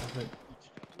 Perfect.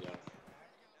 Yeah.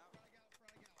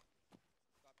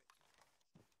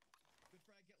 Good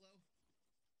frag, get low.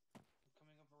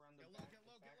 Coming up around the back. Get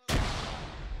low, get low.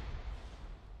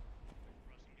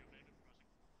 Crossing, get ready to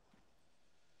crossing.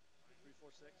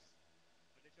 3-4-6.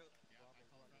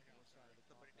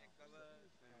 Somebody take cover.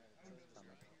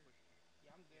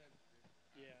 Yeah, I'm good.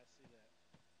 Yeah, I see that.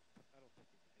 I don't think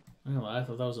we can hit that. I'm gonna lie, I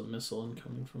thought that was a missile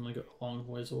incoming from like a long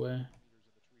ways away.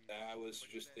 I was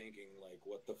just thinking, like,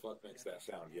 what the fuck makes that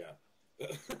sound? Yeah.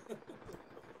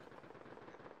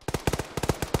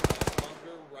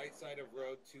 Bunker, right side of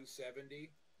road 270.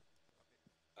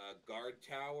 Guard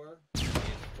tower is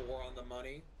 4 on the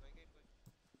money.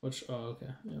 Which, oh,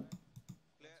 okay, yeah.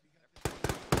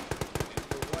 And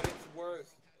for what it's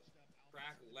worth,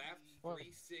 track left, Well,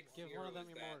 360 give one of them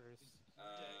is your that mortars.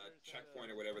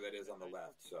 checkpoint or whatever that is on the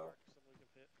left. So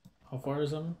How far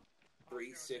is that?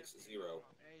 360.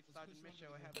 Hey, Sergeant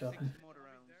Mitchell, I have Copy. 6 mortar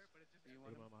rounds. Do you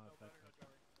want them?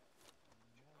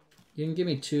 You can give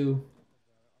me 2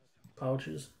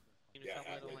 pouches. You know,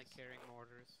 I don't like carrying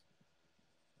mortars.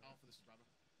 Oh, for this Bravo.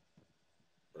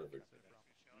 Perfect.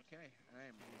 Okay, I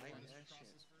am light as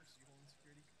shit.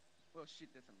 Well,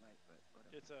 shit doesn't light, but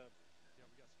whatever. It's a. Yeah,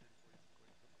 we got security for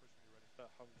you. Quick, push when you're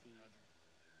ready. Humvee.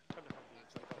 Come to Humvee.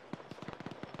 It's like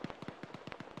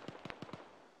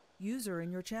User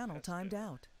in your channel timed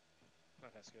out.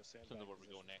 Not has to go sandbag. Don't know where we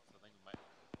go next. I think we might.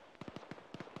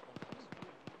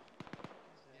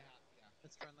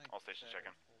 It's friendly. All stations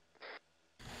checking.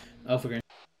 Alpha green.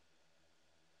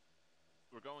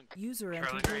 We're going. User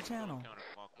entered your channel.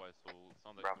 Counterclockwise, so it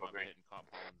sounds like Bravo we might be green. hitting Cop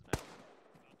Hollins now.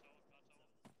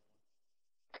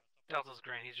 Delta's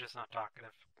green, he's just not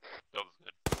talkative. Delta's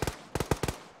good.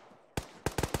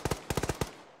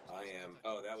 I am.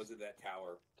 Oh, that was in that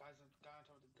tower. Guys on top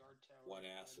of the guard tower. One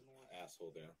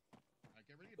asshole there. Alright,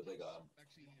 get ready to But they got him.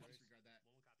 Actually, disregard that.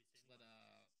 Just let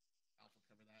Alpha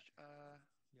cover that.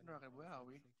 No, where are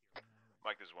we?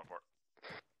 Mike, this is 1-4.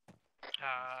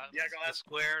 Yeah, go ahead. The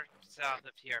square south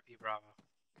of TRP Bravo.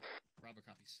 Bravo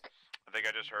copies. I think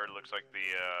I just heard. Looks like the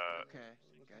Okay,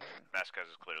 gotcha. mass cats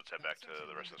is clear. Let's head back to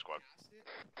the rest of the squad.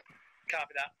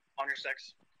 Copy that. On your 6.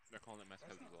 They're calling it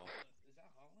Mescaz as well. Is that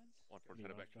Hollins? 1-4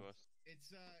 headed back to us. It's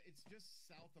just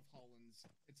south of Hollins.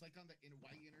 It's like on the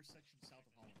white intersection south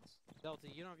of Hollins. Delta,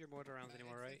 you don't have your mortar rounds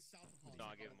anymore, right? It's south of Hollins. No,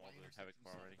 I gave them all the Havoc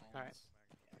bar already. Alright.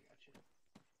 Yeah, I got you.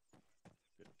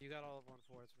 You got all of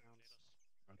 1-4's rounds.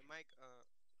 Hey, Mike,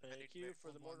 thank you for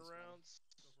the mortar rounds.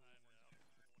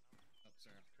 Oh,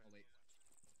 sorry, I'll wait.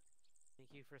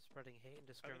 Thank you for spreading hate and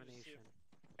discrimination.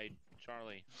 Hey,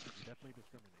 Charlie. You definitely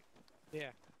discriminate.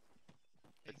 Yeah.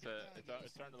 It's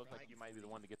starting to look like you might be the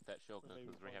one to get that shield because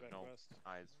we have no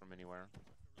eyes from anywhere.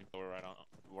 We're right on.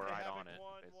 We're right on it.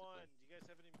 Basically. Do you guys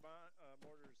have any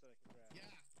mortars that I can grab?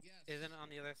 Yeah. Isn't it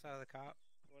on the other side of the cop?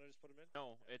 You want to just put them in?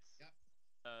 No, it's.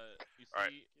 You see. All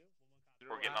right.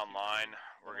 We're getting online.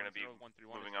 We're going to be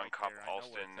moving on Cop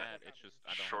Alston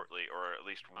shortly, or at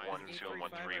least 1, 2, and 1,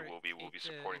 3 will be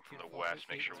supporting from the west.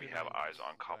 Make sure we have eyes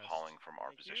on Cop Hauling from our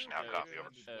position. How copy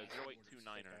over?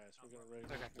 0829er.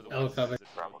 Oh, copy.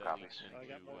 Bravo copies. I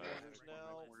got more mortars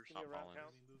now. Give me a round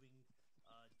count.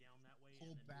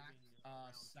 Pull back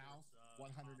south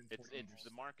 140 It's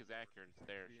the mark is accurate. It's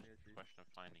there. It's just a question of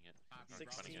finding it. Finding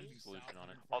a solution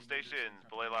on it. All stations,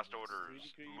 belay last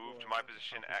orders. Move to my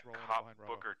position at Cop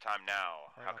Booker. Time now.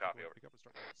 How copy over? Pick up and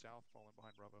start moving south, falling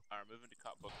behind Bravo. Alright, moving to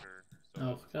Cop Booker.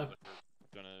 Oh, copy.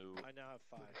 Gonna. I now have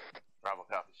 5. Bravo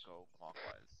copies. Go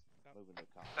clockwise. Moving to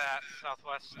Cop. That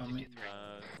southwest.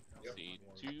 Let's see.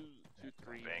 2, 2,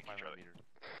 3, 5 meters.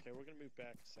 Okay, we're gonna move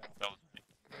back south.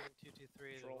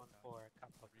 223 to 14. Cop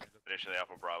Booker. Initially,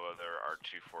 Alpha Bravo, there are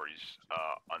 240s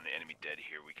on the enemy dead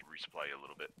here. We can resupply you a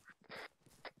little bit.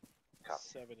 Copy.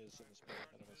 7 is in the spot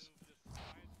ahead of us.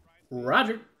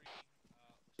 Roger.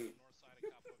 Okay,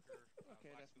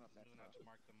 that's not that far. To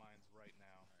mark the mines right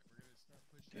now.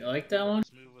 You like that one?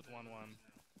 Let's move with 1-1.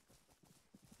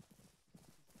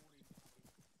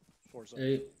 4's up.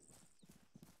 8.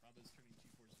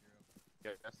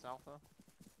 Yeah, that's Alpha.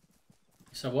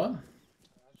 So what?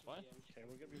 What? Okay,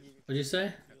 we're gonna be moving. What'd you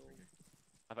say?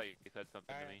 I thought you said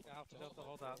something to me. Alpha Delta,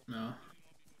 hold up. No.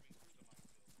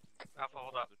 Alpha,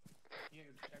 hold up.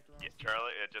 Yeah,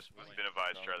 Charlie, it just was been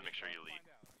advised, Charlie, make sure you lead.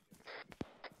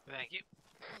 Thank you.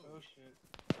 Oh shit.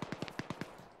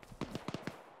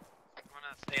 I'm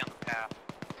gonna stay on the path.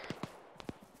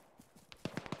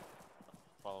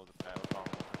 Follow the path.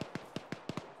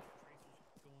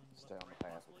 Stay on the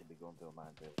path. We could be going through a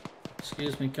minefield.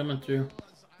 Excuse me, coming through.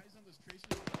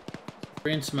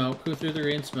 Green smoke. Who threw the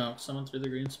green smoke? Someone threw the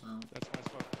green smoke. That's my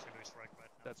smoke.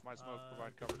 That's my smoke.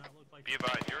 Provide cover. Be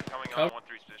advised, you're coming on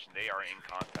 1-3's position. They are in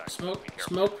contact.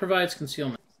 Smoke provides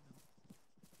concealment.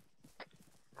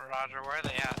 Roger, where are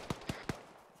they at?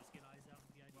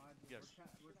 Yes.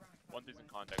 1-3's in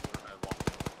contact. We're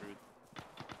walking through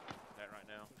that right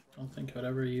now. Don't think I would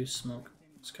ever use smoke.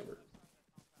 It's covered.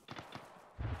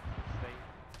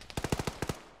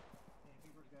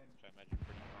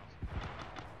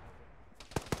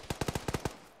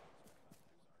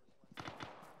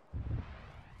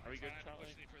 Are we good, Charlie?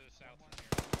 For the south from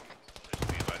here. Just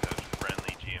be advised, that was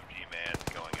friendly GMG man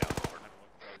going out over.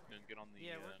 Get on the,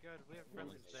 yeah, we're good. We have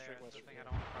friendlies there. That's the thing, I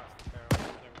don't want to cross the barrel.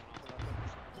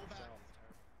 Pull back.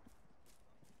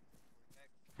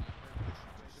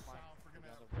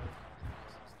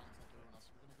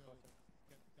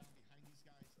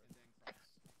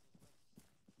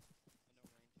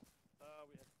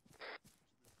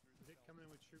 Coming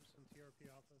in with troops from TRP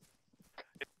office.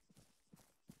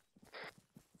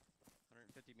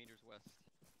 150 meters west.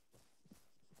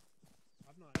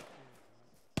 I'm not experienced.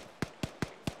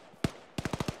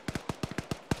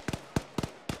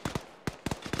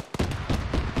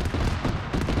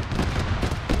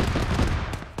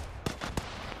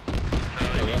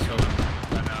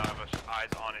 I now have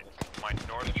eyes on it. My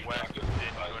northwest within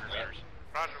 200 meters.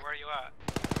 Roger, where are you at?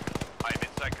 I'm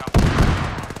inside Cop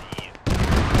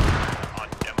on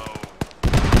demo.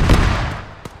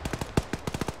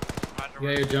 You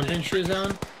got your jumping shoes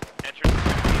on?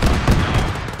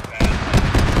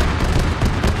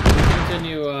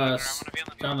 Continue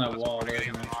down that wall. There's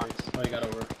an entrance. Oh, you got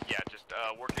over. Yeah, just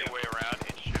work your way around.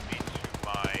 It should be to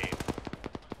my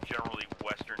generally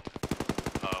western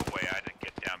way. I didn't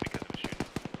get down because of shooting.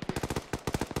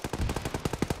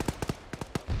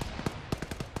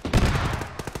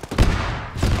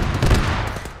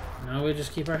 Now we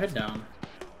just keep our head down.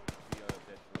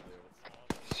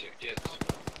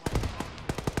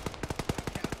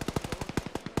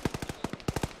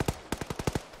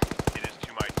 It is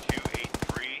to my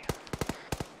 283.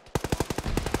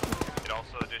 It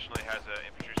also additionally has an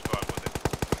infantry squad with it.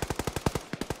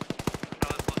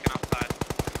 Charlie's looking outside.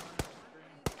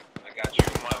 I got you. You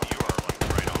are like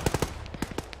right on it.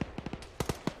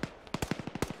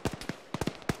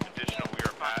 Additional, we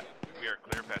are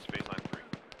clear past baseline 3.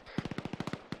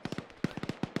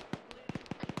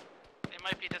 They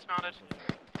might be dismounted.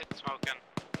 It's smoking.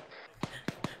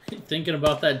 Thinking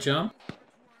about that jump?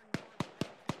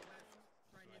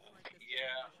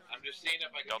 Yeah, I'm just seeing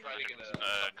if I can try to get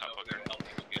a couple there to help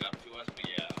people get up to us, but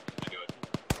yeah, I'm gonna do it.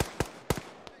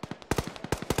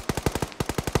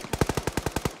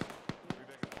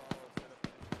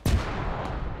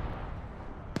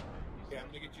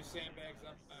 sandbags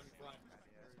up in front.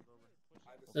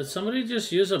 Did somebody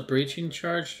just use a breaching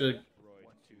charge to...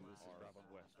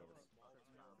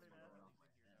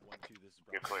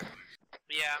 You're clear.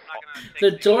 Yeah, I'm not gonna take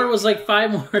The door was like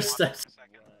 5 more steps.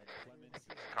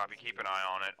 Copy, keep an eye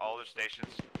on it. All the stations.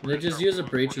 They just use a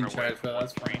breaching charge for that,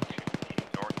 that's fine.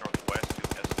 North-northwest to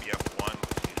SBF 1,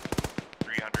 which is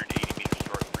 380 meters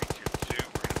short, 322.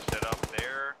 We're going to set up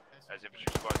there as if it's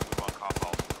your squad to move on cop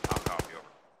also. I'll copy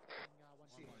over.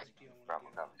 Bravo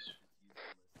copies.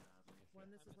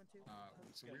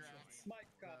 So we're at Mike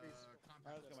copies.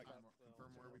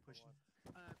 confirm where are we pushing?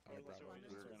 We're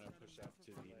going to push up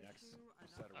to the next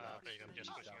set of rocks.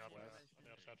 Just pushing up on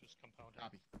the other side of this compound.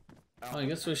 Copy. Oh, I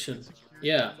guess we should...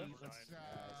 Yeah.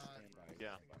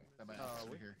 Yeah.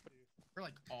 Here. We're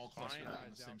like all clustered up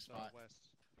in the same spot.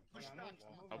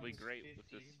 I'll be great with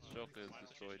this Shoka is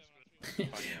destroyed.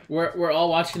 We're all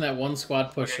watching that one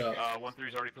squad push Okay, up.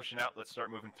 1-3's already pushing out. Let's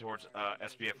start moving towards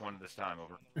SBF 1 this time.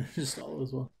 Over. Just all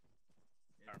as well.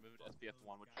 Alright, moving to SBF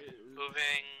 1, which is...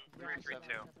 Moving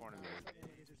 332.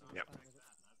 Yep.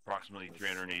 Approximately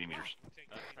 380 meters.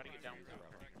 Try to get down.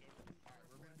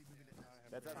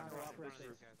 That's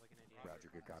Roger,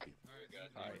 good copy.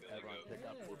 Alright, everyone pick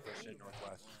up. We're pushing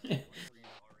northwest.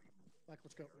 Mike,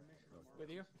 let's go. With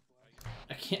you?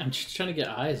 I can't. I'm just trying to get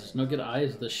eyes. There's no good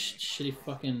eyes. The shitty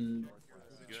fucking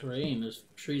terrain. There's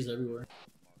trees everywhere.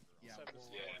 Yeah, and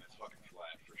it's fucking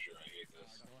flat for sure. I hate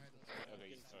this.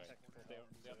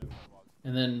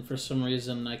 And then for some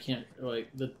reason I can't like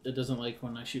it doesn't like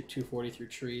when I shoot 240 through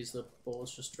trees. The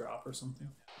bullets just drop or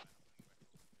something.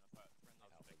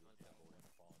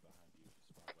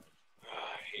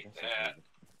 I hate that.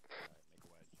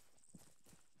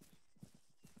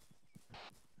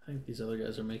 I think these other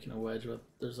guys are making a wedge, but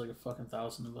there's like a fucking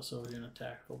 1,000 of us over here in a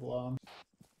tactical blob.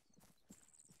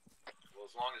 Well,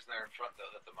 as long as they're in front,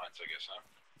 they'll hit the mines, I guess, huh?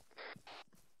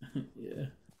 Yeah.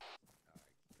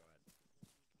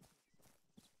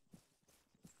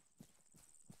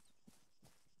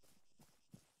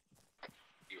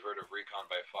 You've heard of recon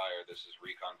by fire. This is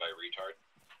recon by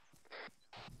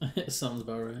retard. Sounds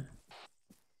about right.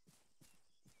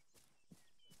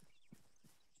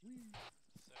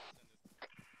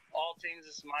 All teams,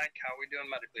 this is Mike. How are we doing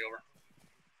medically? Over.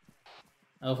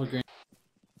 Alpha green.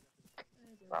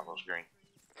 Bravo's green.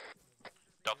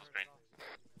 Delta's green.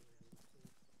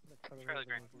 Charlie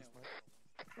green.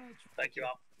 Thank you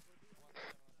all.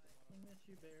 I miss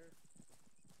you, Bear.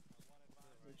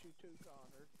 Miss you too,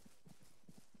 Connor.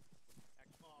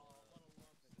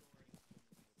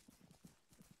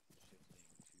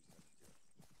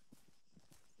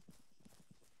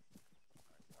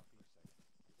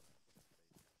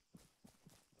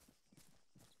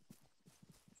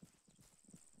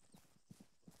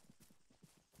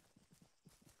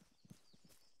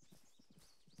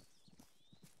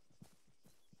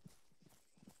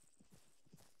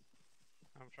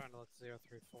 I'm trying to look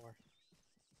 034.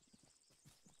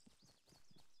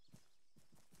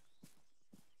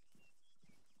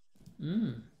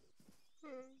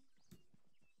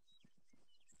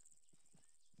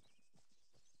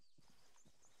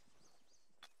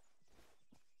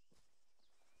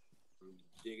 We're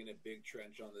digging a big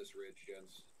trench on this ridge,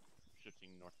 gents. Shifting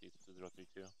northeast to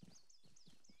 032.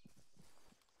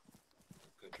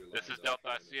 This is Delta.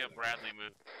 I see a Bradley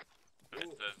move. It's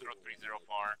 030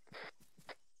 far.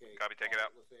 Okay, Copy, take it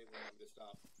out. Let's say when to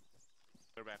stop.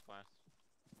 Clear back class.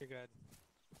 You're good.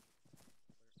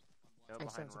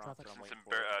 Behind rocks, Some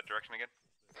direction again.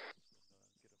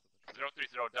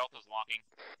 030 Delta's locking.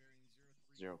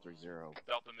 030.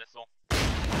 Delta missile.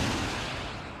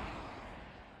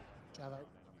 Jab out.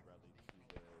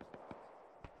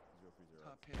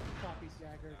 Copy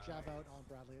Dagger. Jab out on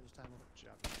Bradley at this time.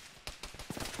 Jab out.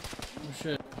 Oh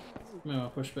shit.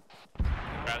 No, push back.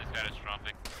 Bradley's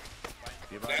catastrophic.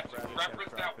 That's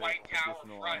reference that white tower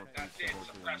front. That's it.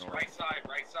 Suppress right side,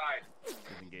 right side. He's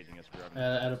engaging us.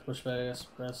 Add a pushback, I guess.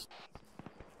 Press.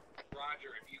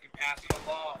 Roger, if you can pass it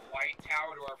along, white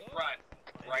tower to our front.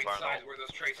 Right side where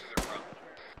those traces are from.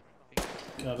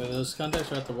 Copy. Those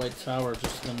contacts are at the white tower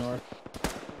just to the north.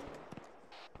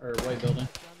 Or white building.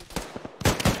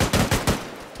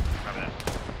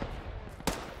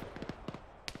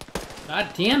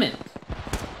 God damn it!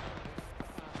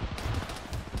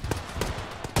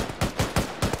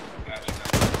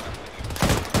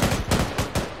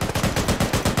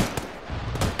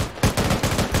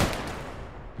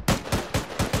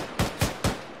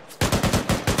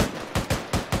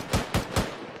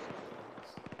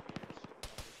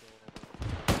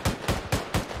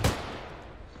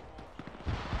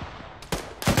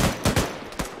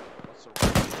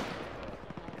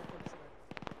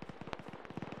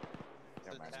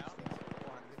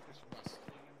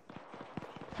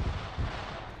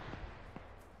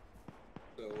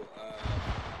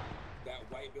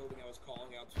 building I was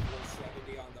calling out to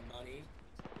 470 on the money.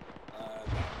 That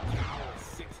tower is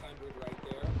 600 right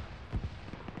there.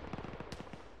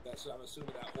 That's, I'm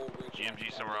assuming that whole ridge. GMG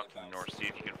somewhere up to the north. See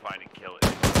if you can find it. Kill it.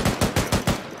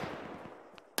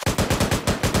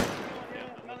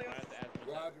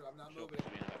 Roger, I'm not moving.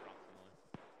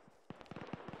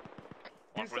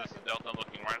 One for this is Delta, I'm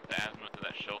looking right at the azimuth of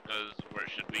that Shilka's where it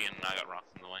should be, and I got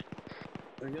rocks in the way.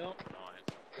 There you go. Nice.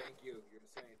 Thank you, you're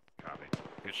insane. Copy.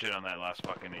 Good shit on that last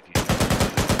fucking AT.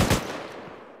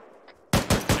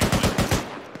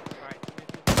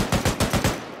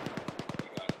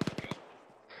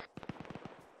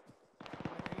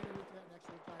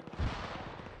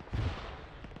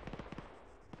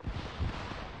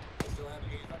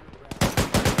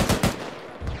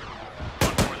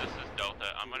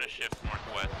 I'm gonna shift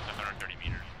northwest 130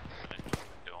 meters.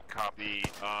 Copy.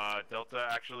 Delta,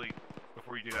 actually,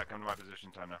 before you do that, come to my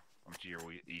position time now. I'm to your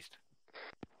east.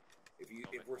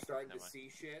 If we're starting to see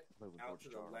shit out to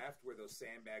the left where those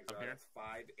sandbags are, that's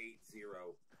 580.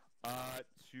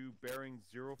 To bearing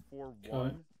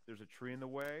 041. There's a tree in the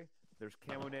way. There's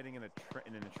camo netting in an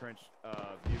entrenched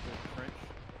vehicle trench.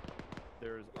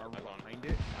 There's armor behind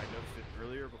it. I noticed it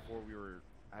earlier before we were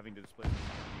having to display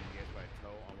you guys by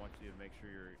tow. I want you to make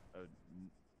sure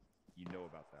you know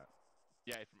about that.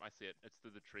 Yeah, I see it. It's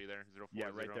through the tree there. 040. Yeah,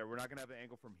 right there. We're not gonna have the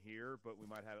angle from here, but we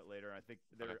might have it later. I think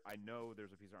there. I know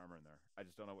there's a piece of armor in there. I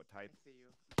just don't know what type,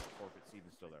 or if it's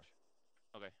even still there.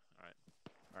 Okay. All right.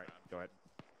 All right. Go ahead.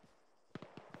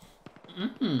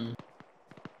 Mm-hmm.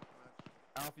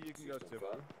 Alpha, you can go too.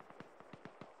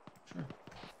 Sure.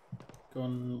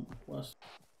 Going west.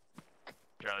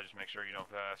 Charlie, just make sure you don't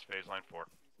pass phase line 4.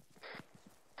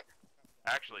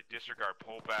 Actually, disregard,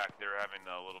 pull back. They're having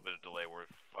a little bit of delay. We're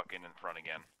fucking in front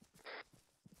again.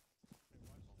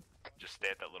 Just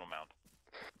stay at that little mound.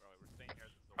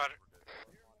 Roger.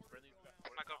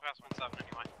 I'm not going past 17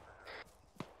 anyway.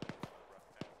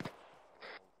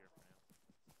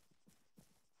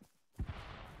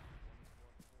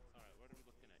 Alright, what are we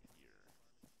looking at here?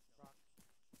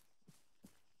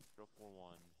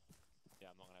 041.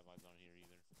 Yeah, I'm not gonna have eyes on here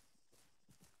either.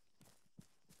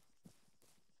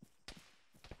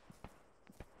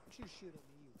 You shoot at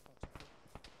me, you fucking.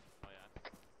 Oh yeah.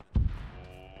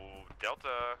 Oh,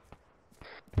 Delta.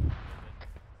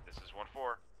 This is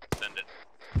 1-4. Send it.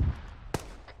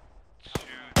 To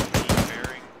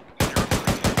bearing 039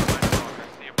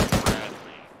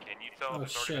 Bradley. Can you tell if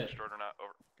it's already been destroyed or not?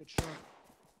 Over. Good shot.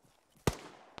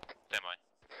 Stand by.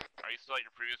 Are you still at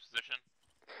your previous position?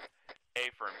 A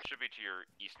firm should be to your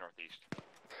east-northeast.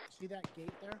 See that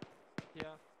gate there?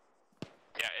 Yeah.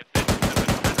 Yeah, if it's the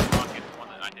rocket, the one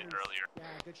that I did earlier. Yeah,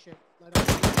 good shit. Let us.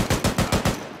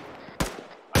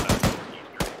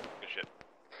 Good shit.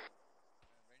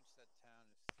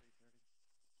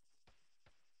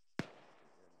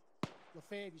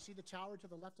 LaFave, you see the tower to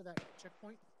the left of that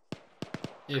checkpoint?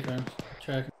 Hey, friends.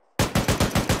 Check.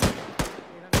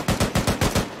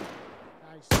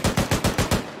 Nice.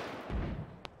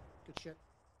 Good shit.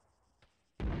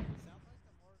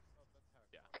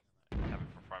 Yeah. Have it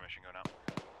from Fire Mission go now.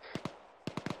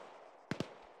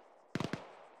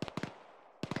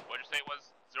 What'd you say it was?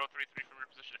 033 from your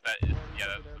position? If that is, yeah,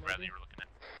 that's the Bradley you were looking at.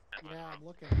 Yeah, I'm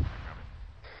looking.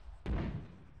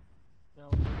 No,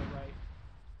 to the right.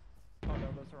 Oh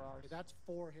no, those are ours. Okay, that's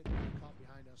 4 hitting the cop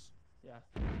behind us. Yeah.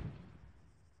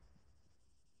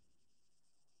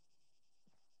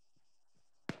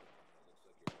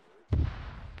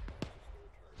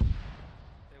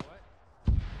 Say what?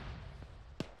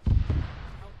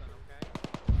 Open, okay.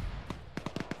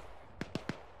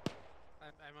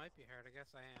 I might be hurt. I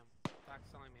guess I am. Doc's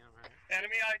telling me I'm hurt.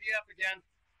 Enemy ID up again.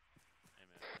 Hey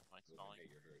man, Mike's calling. Hey,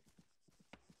 you're hurt.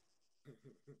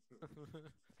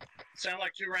 Sound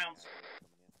like 2 rounds.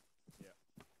 Yeah.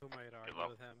 Who might argue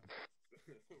with him?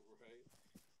 Right?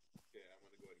 Yeah, I'm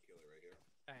gonna go ahead and kill it right here.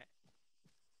 Alright.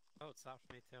 Oh, it stopped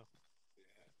me too.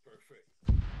 Yeah, perfect.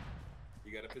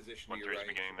 You got a position to 1-3 your is right.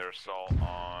 beginning their assault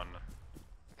on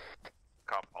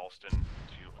Cop Alston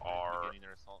to R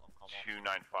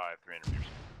 295, 300 meters.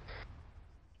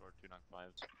 Toward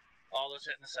 295. All those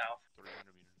hitting the south.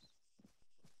 300 meters.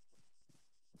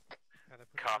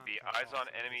 Copy. Eyes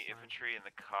on enemy infantry in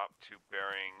the Cop to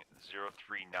bearing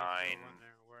 039.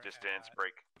 Distance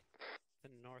break.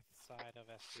 The north side of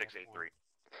S. 683.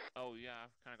 Oh yeah,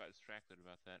 I kind of got distracted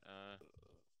about that.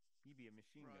 He'd be a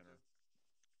machine gunner.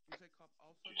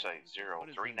 You say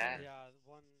 039? Yeah,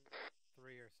 1-3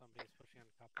 or somebody's pushing on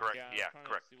the cop. Correct. Yeah,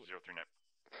 Correct. What, 039.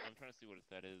 I'm trying to see what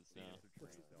that is.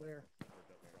 Where?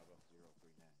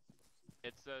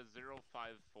 It's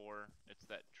 054. It's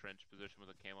that trench position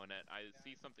with a camo net. I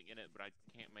see something in it, but I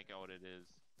can't make out what it is.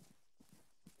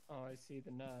 Oh, I see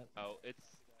the nut. Oh,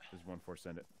 it's. There's 1-4,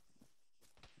 send it.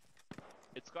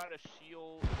 It's got a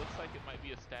shield. It looks like it might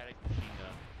be a static machine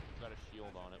gun. It's got a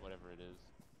shield on it, whatever it is.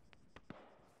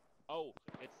 Oh,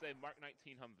 it's a Mark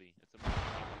 19 Humvee. It's a Mark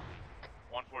 19 Humvee.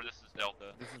 1-4, this is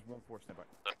Delta. This is 1-4, stand by.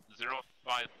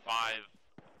 055,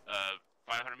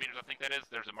 500 meters, I think that is.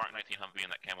 There's a Mark 19 Humvee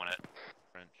in that Camonet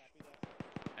French.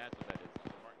 That's what that is.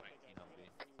 It's a Mark 19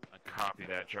 Humvee. Copy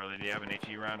that, Charlie. Do you have an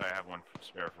HE round? I have one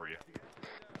spare for you.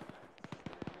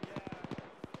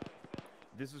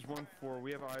 This is 1-4.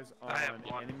 We have eyes on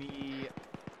enemy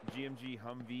GMG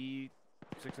Humvee,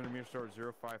 600 meters start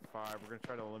 055. We're gonna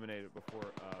try to eliminate it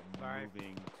before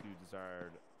moving to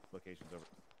desired locations. Over.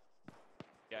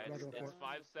 Yeah, it's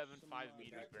 575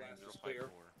 meters bearing 054.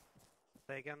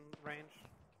 Say again, range.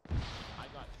 I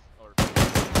got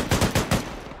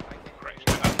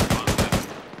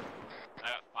I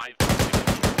got 5.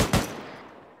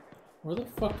 Where the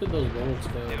fuck did those bullets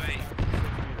go?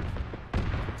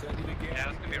 Yeah,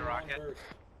 that's gonna be a rocket.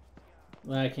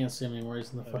 I can't see him anymore.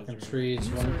 He's in the fucking trees.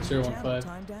 User in your channel 1015.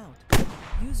 timed out.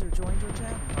 User joined your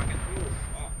channel.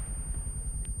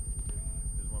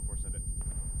 There's 1-4, send it.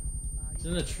 He's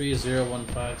in the tree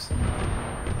 015 somewhere.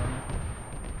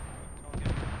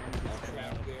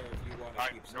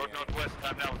 Alright, northwest,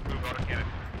 time now, let's move auto cannon.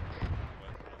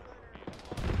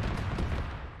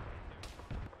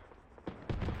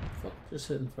 Fuck, just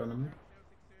hit in front of me.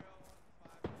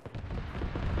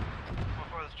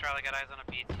 Before this Charlie got eyes on a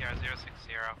BTR 060.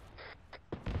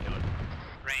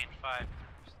 Range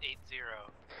 580.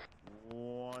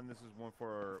 1, this is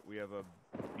 1-4. We have a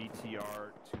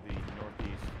BTR to the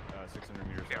northeast, 600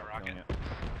 meters out. Rocket. It.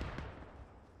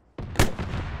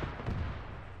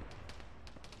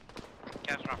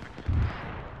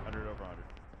 100 over 100.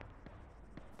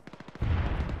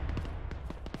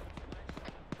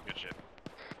 Good shit.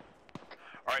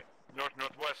 Alright,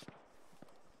 northwest.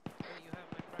 Hey, you have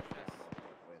my precious.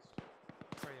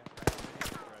 Where are you?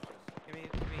 Give me.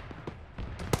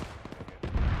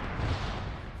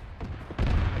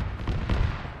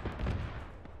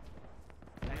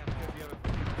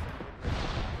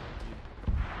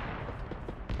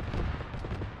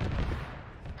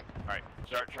 Alright,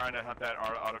 start trying to hunt that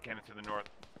autocannon to the north.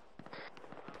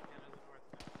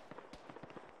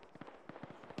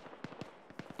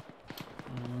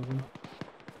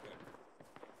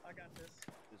 I got this.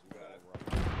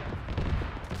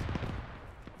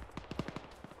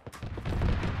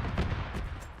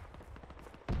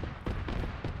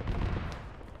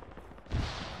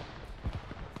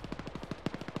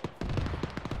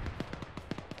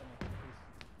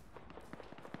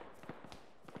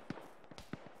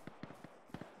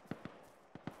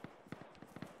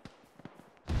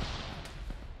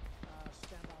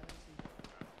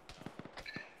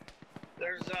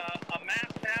 There's a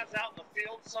map pads out in the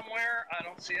field somewhere. I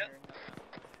don't see it.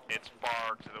 It's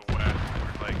far to the west.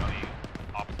 We're like on the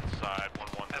opposite side.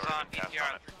 1-1. That's on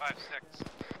BTR 356.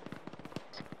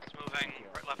 It's moving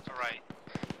left to right.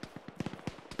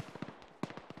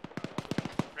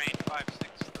 Range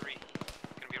 563.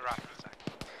 Gonna be a rocket in a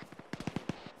second.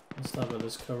 Let's stop at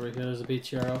this cover here. There's a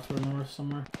BTR off to the north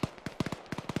somewhere.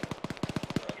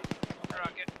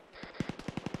 Rocket.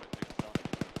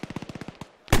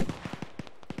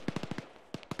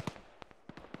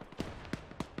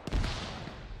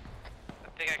 I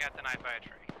think I got denied by a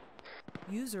tree.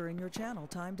 User in your channel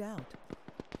timed out.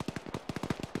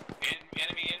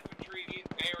 Enemy infantry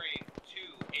bearing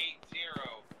 280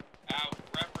 out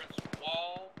reference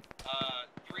wall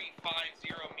 350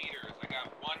 meters. I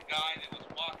got one guy that was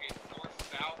walking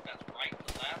north-south, that's right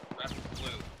to left, reference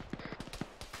blue.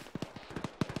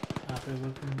 Happy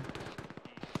looking.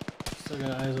 Still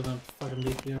got eyes on that fucking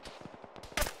BTR.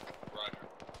 Roger.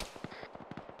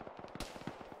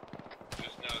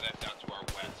 Just know that's out to our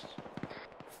west.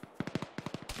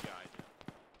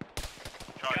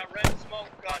 Got red smoke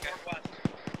on northwest.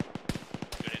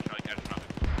 Good in, Charlie,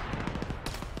 catastrophic.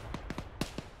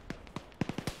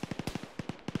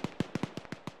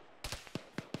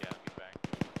 Yeah, get back.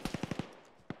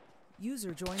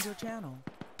 User joined your channel.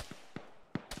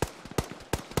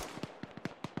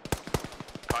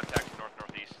 Contact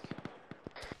northeast.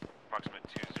 Approximate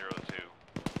 202.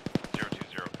 020,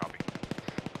 copy.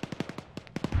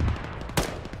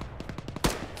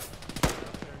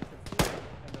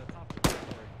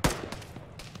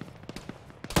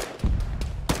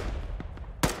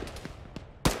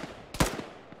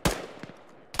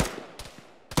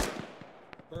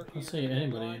 Berkey, I don't see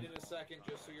anybody. in a second,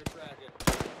 just so you're tracking.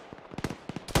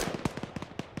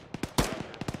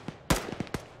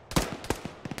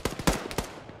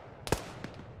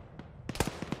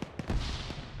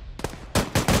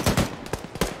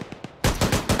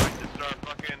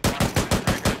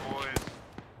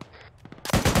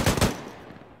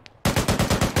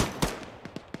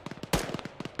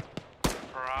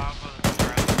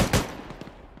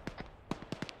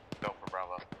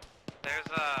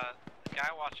 a guy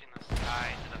watching the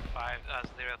sky to the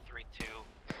 032 on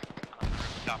the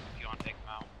rooftop if you want to take him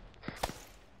out.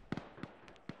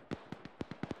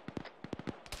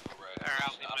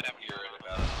 Alright, I'm here in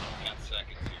about 10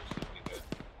 seconds here, so we good.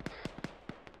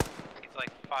 He's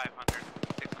like 500,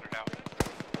 600 out.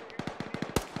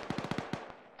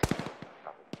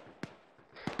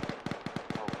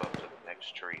 Move up to the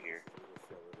next tree here.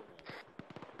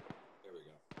 There we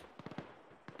go.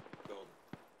 Golden.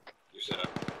 You're set up.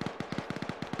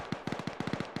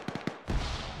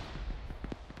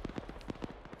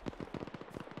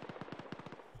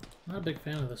 I'm not a big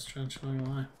fan of this trench, I'm not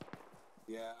gonna lie.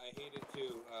 Yeah, I hate it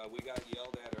too. We got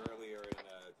yelled at earlier in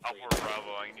Alpha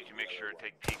Bravo, I need you to make sure to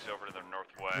take peeks over to the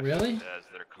northwest. Really? As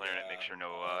they're clearing it, make sure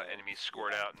no enemies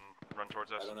squirt out and run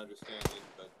towards us. I don't understand it,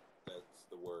 but that's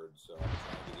the word, so I'm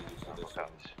trying to get used to this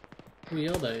one. Who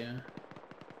yelled at you?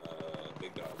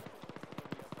 Big dog.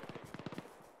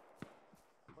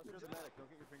 You're the medic, don't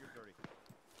get your fingers dirty.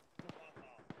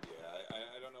 Yeah,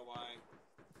 I don't know why.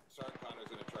 Sergeant Connor's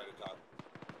gonna try to talk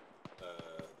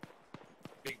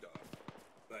Big Dog,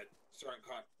 but Sergeant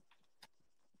Con.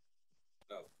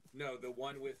 Oh no, the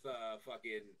one with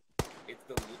fucking.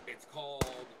 It's called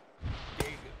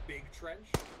Big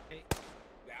Trench. Hey.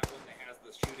 That one that has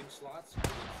the shooting slots, but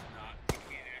it's not. You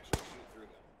can't actually shoot through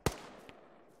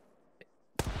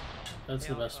them. That's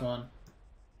the best one.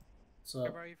 What's Can I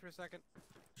up? borrow you for a second?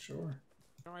 Sure.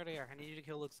 Come right here. I need you to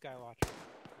kill Luke Skywatcher.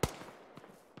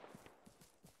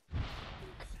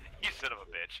 You son of a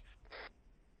bitch.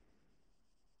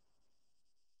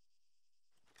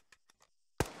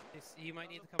 You might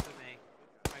need to come to me.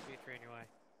 Might be a tree in your way.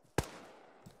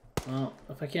 Well,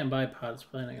 if I can't buy pot, it's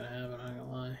probably not gonna happen, I'm not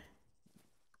gonna lie.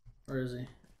 Where is he?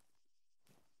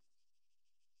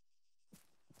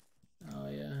 Oh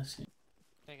yeah, I see.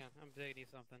 Hang on, I'm digging you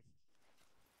something.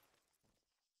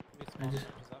 I Is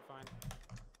just that fine?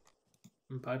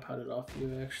 I'm bipotted off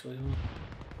you actually.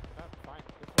 Oh, fine.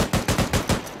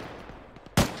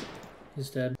 He's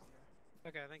dead.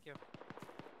 Okay, thank you.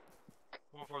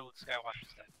 One for Luke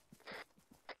Skywatcher's dead.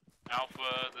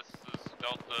 Alpha, this is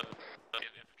Delta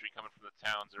infantry coming from the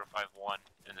town, 051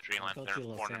 in the tree line. They're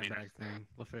 400 meters. Thing.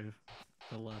 Lefave.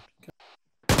 To the left.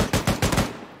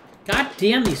 God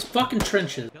damn these fucking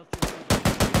trenches.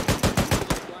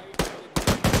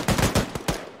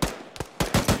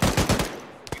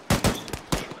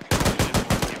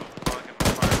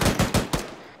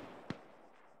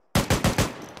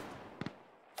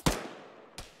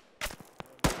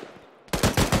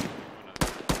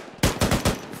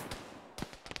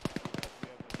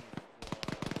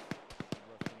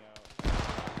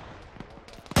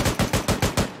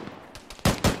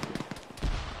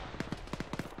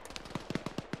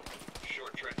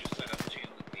 Short trench is set up to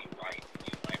the right.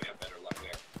 You might have better luck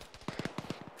there.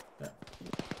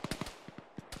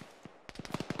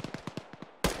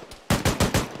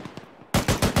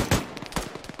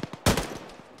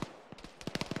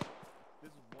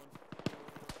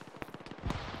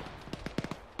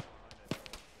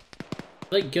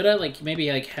 Like good at like maybe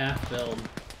like half build.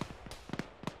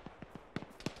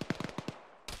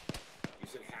 You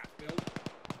said half build?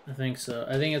 I think so.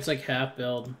 I think it's like half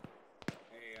build.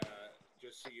 Hey,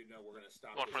 just so you know, we're gonna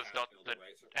stop. Going for the stealth.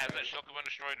 Has that shelter been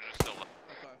destroyed or just still left?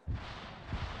 Okay.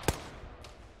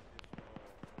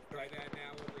 Try that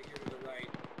now over here to the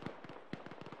right.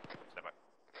 Stand by.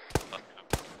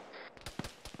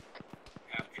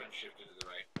 Half trench shifted to the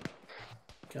right.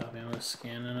 Copy, I'm just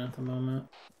scanning at the moment.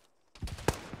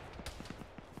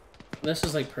 This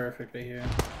is like perfect right here.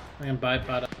 I can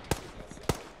bipod.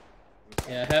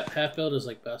 Yeah, half build is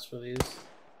like best for these.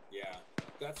 Yeah,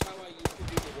 that's how I used to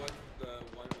do the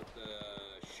one with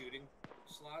the shooting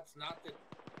slots. Not that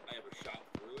I ever shot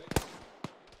through it,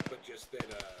 but just that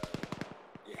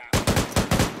you have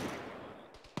to.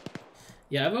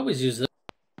 Yeah, I've always used it.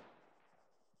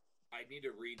 I need to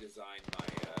redesign my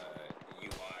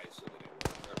UI so that it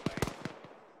works, or my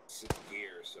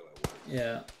gear so it works.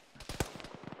 Yeah.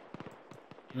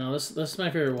 No, this is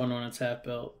my favorite one when it's half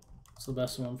built. It's the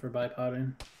best one for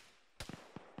bipoding.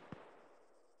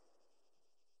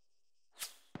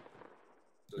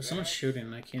 There's someone shooting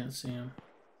and I can't see him.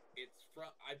 It's from.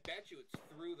 I bet you it's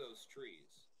through those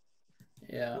trees.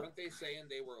 Yeah. Weren't they saying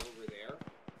they were over there?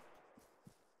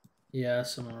 Yeah,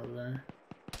 someone over there.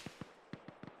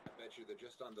 I bet you they're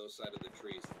just on those side of the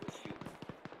trees and they're shooting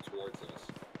towards us.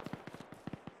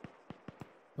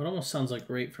 It almost sounds like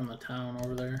right from the town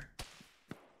over there.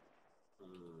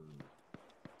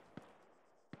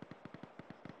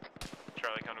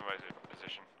 Charlie, come to my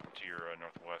position to your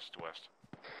northwest.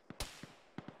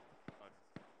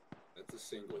 That's a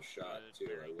single shot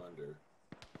too. I wonder.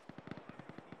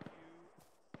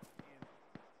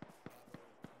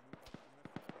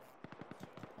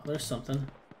 Oh, there's something.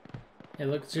 Hey,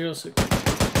 look, 06.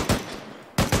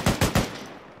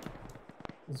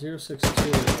 062 is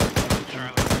like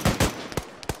Charlie.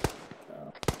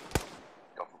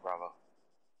 Go for Bravo.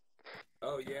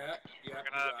 Oh, yeah? Yeah, We're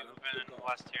gonna be moving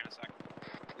west here in a second.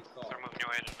 Start moving your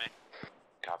way to me.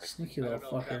 Copy. Sneaky I little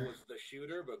don't know if that fucker. was the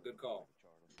shooter, but good call.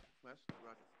 West,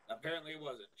 roger. Apparently it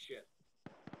wasn't. Shit.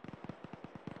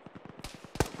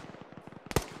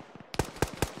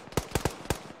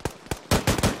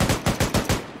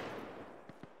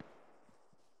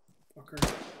 Fucker.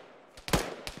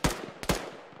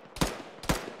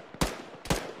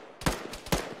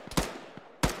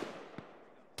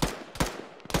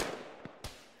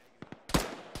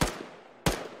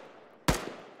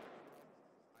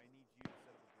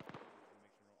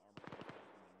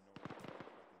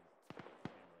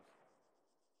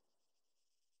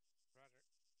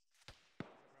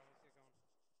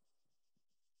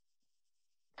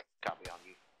 Copy on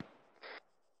you.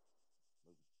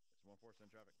 It's 1-4,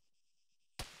 send traffic.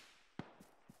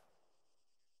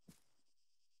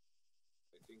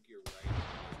 I think you're right.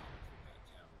 That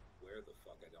town. Where the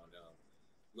fuck? I don't know.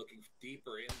 Looking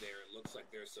deeper in there, it looks like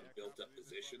there's some built-up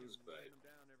positions, but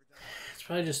It's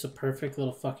probably just the perfect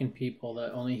little fucking people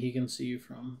that only he can see you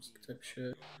from. Type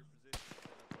shit.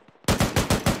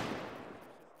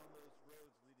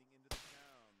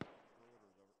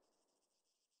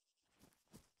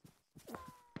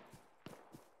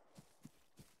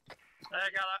 Hey,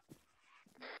 I got a.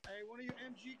 Hey, one of you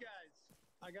MG guys.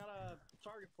 I got a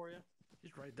target for you.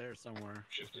 He's right there somewhere.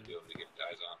 shifted to him to get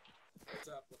eyes on. What's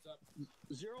up? What's up?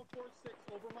 046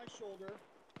 over my shoulder.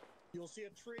 You'll see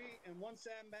a tree and one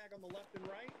sandbag on the left and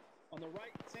right. On the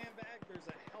right sandbag, there's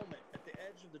a helmet at the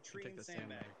edge of the tree Take and the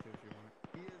sandbag. too if you want.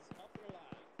 He is up and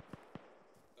alive.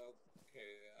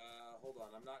 Okay, hold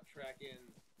on. I'm not tracking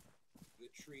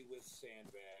the tree with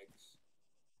sandbags.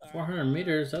 400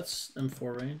 meters, that's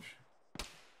M4 range.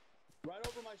 Right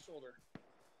over my shoulder.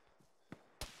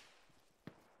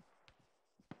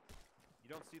 You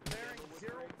don't see the Bearing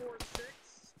 046.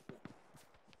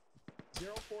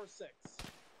 046.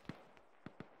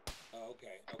 Oh,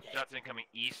 okay, okay. Shots incoming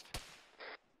east.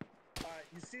 Alright,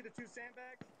 you see the two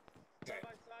sandbags? Okay. Side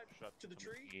by side to the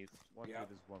tree? East. 1-4,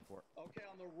 this is 1-4. Okay,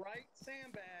 on the right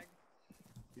sandbag.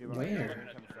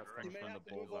 Where? You may have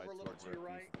to move over a little to your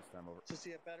right to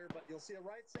see it better, but you'll see a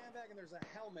right sandbag and there's a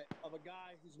helmet of a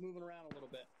guy who's moving around a little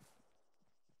bit.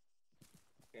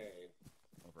 Okay.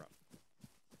 Over up.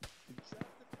 Just at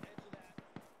the edge of that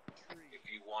tree. If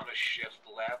you want to shift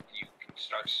left, you can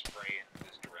start spraying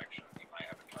this direction. You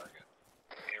might have a target.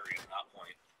 Area, not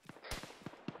point.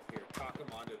 Here, cock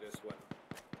him onto this one.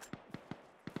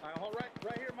 Alright, hold right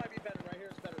here might be better. Right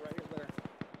here is better. Right here is better.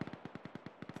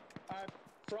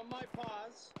 From my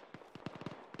pause,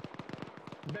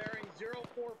 bearing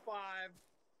 045.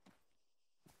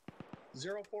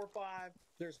 045.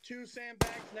 There's two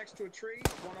sandbags next to a tree,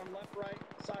 one on left, right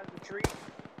side of the tree.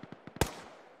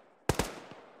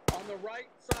 On the right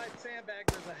side sandbag,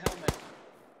 there's a helmet.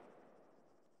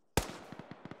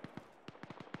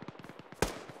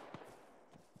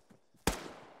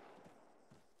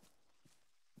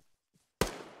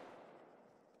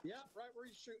 Yeah, right where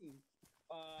he's shooting.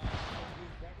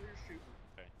 Right where you're shooting.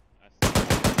 Okay, I see.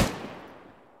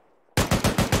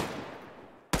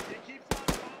 He keeps on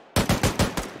top.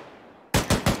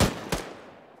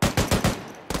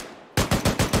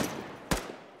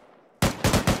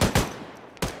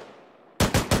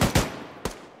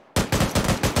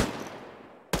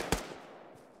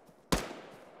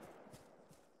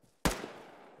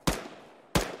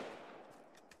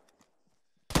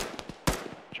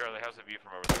 Charlie, how's the view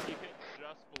from over there? Keep it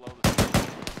just below the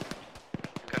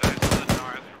Good eyes to the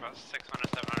north for about 600,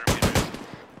 700 meters.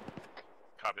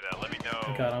 Copy that. Let me know.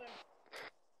 I got him.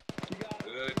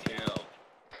 Good kill.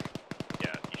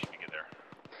 Yeah, you should be good there.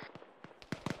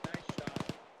 Nice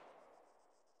shot.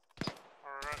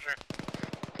 Roger.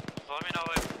 So let me know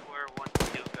where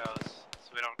 1-2 goes, so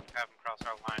we don't have him cross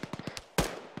our line.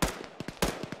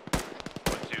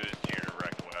 1-2 is to your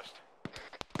direct west.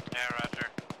 Yeah, roger.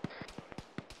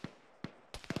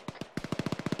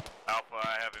 Alpha,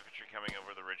 I have infantry coming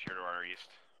over the ridge here to our east.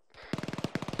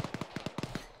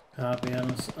 Copy. I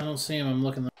don't see him. I'm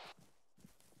looking.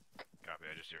 Copy,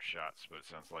 I just hear shots, but it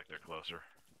sounds like they're closer.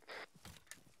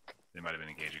 They might have been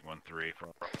engaging 1-3 for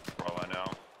all I know.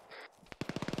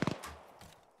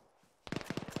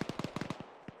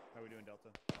 How are we doing, Delta?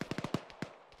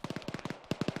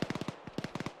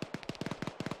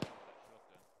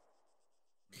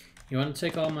 You want to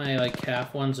take all my like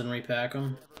calf ones and repack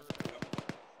them? I'm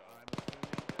assuming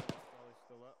that it's probably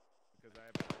still up because I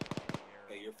have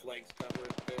Hey, you're your flanks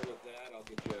covered there with that, I'll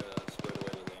get you squared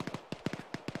away with ammo.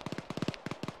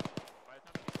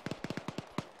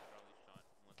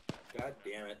 God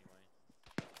damn it.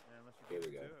 Here we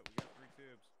go. We got 3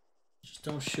 tubes. Just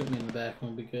don't shoot me in the back,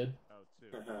 we'll be good. Oh,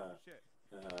 2. Shit.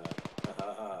 I tried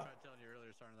telling you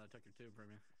earlier, Sergeant, that I took your tube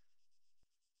from you.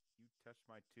 You touched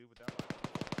my tube with that one?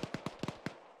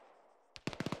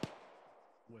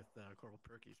 With Corporal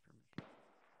Perky's permission.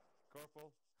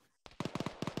 Corporal.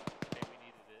 Hey, we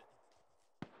needed it.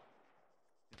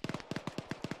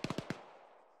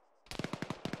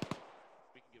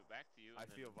 We can give it back to you. I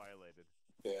feel violated.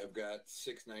 Okay, I've got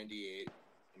 698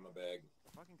 in my bag.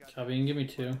 Copy, you can give me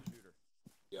 2.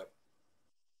 Yep.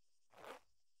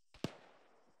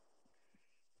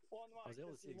 I was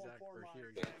able to see exactly where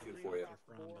here Two for you.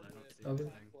 from, but I don't see Okay.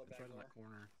 anything. It's right in that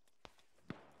corner.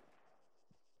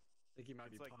 I think he might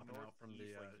be It's like popping out from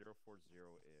the. like 040-ish.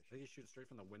 I think he shoots straight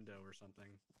from the window or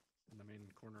something in the main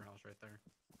corner house right there.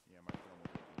 Yeah, my phone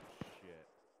is taking shit.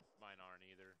 Mine aren't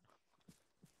either.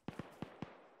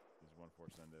 There's 1-4,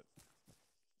 send it.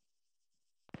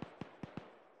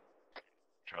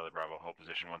 Charlie Bravo, hold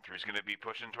position 1-3 is going to be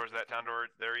pushing towards that town door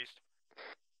there east.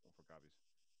 1-4 copies.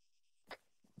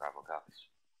 Bravo copies.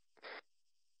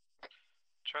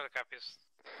 Charlie copies.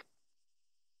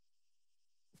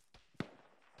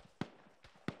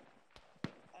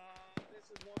 This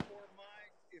is 1-4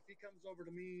 Mike. If he comes over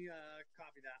to me,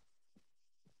 copy that.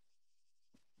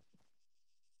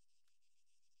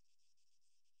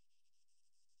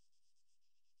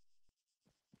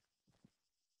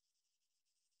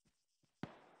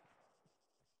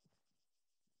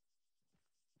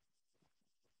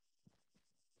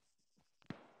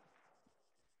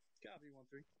 Copy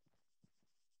 1-3.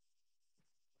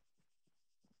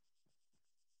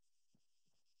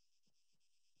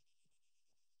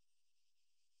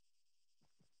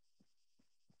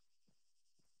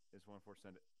 It's 1-4,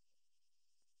 send it.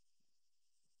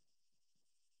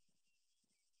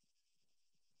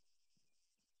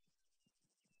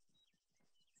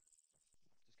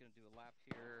 Just gonna do a lap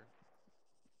here.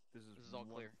 This is all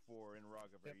clear. 1-4 in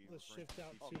Raga. Yep, let's shift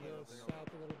out to clear,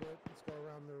 south a little bit. Let's go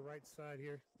around the right side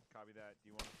here. Copy that. Do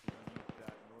you want us to use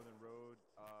that northern road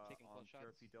Taking on close shots.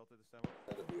 Cherokee Delta to December?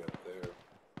 That'll be up there.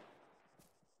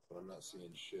 But I'm not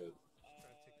seeing shit. Try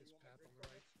to take this path on the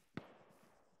right.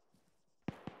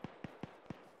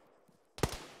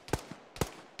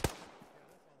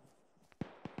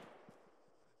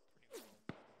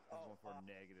 That's 1-4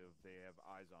 negative. They have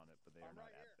eyes on it, but they are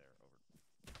not at there. Over.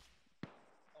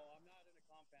 Oh, I'm not in a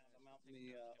compound. I'm out in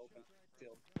the open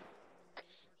field.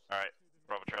 Alright,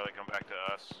 Bravo Charlie, come back to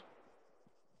us.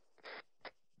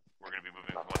 We're going to be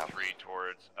moving 1-3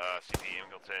 towards CP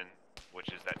Ingleton,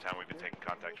 which is that town we've been taking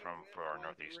contact from for our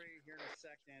northeast. Here in a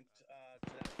second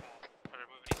to that top. Better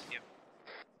move east, yep.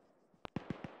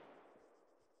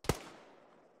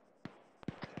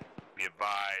 Be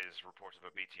advised, reports of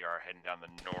a BTR heading down the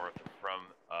north from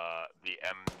the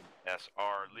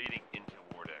MSR leading into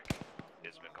Wardeck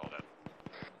has been called out.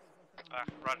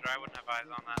 Roger, I wouldn't have eyes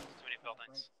on that. There's too many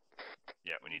buildings.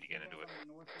 Yeah, we need to get into it. On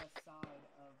the northwest side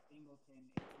of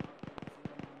Ingleton, it's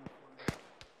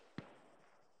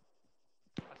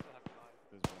I still have 5.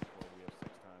 This is 1-4. We have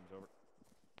 6 times. Over.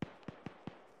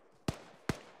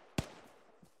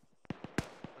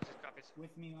 Let's just copies.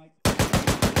 with me, Mike.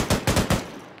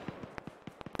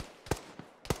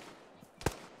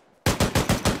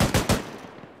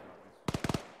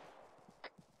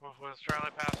 Was Charlie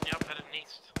passing you up, heading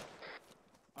east?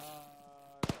 Hey,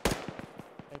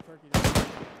 Perky.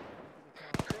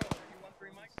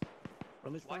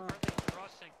 Release Why fire. are they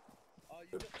crossing?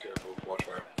 Careful, watch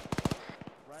fire.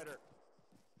 Ryder,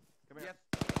 come here.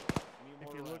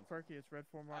 If you look, Perky, it's red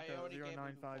 4 mark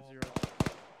 0950.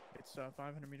 It's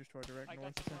 500 meters to our direct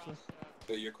north, essentially.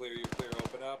 Okay, you're clear,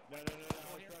 open up. No.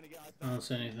 I don't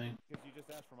see anything. Because you just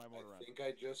asked for my mortar round. I think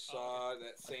I just saw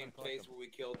that same place where we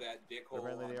killed that dickhole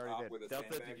Apparently they on top already with a did.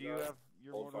 Delta, sandbag did you guard. have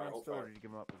your Hold mortar fire, round hold still, or fire. did you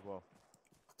give them up as well?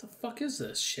 What the fuck is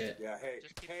this shit? Yeah, hey,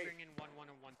 Just keep bringing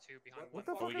 1-1 and 1-2 behind What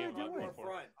the fuck are you doing? out to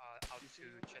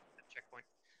check the checkpoint.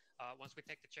 Once we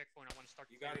take the checkpoint, I want to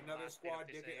start. You got another squad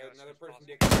dicking, another person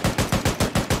possible. dicking.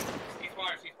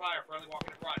 Cease fire, friendly walking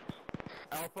in front.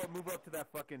 Alpha, move up to that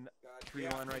fucking tree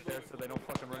line right there so they don't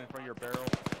fucking run in front of your barrel.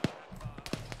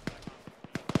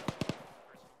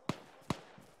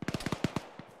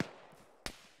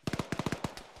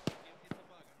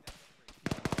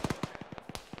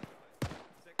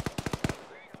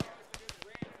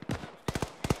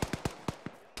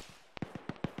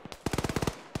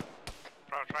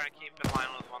 Bro, try and keep in line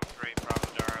with 1-3, Bravo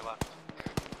to our left.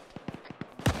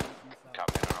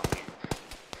 Copy,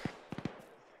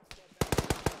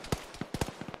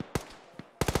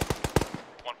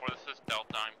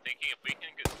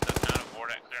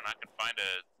 find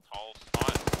a tall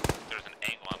spot. There's an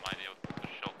angle I might be able to put the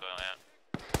Shilka at.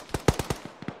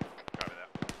 Copy that.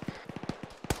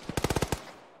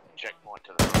 Checkpoint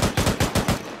to the north. I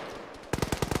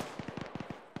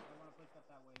want to push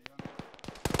that way. You're on the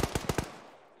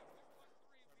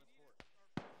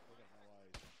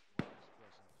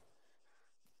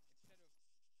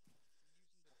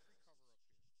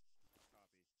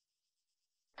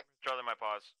Charlie, my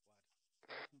pause.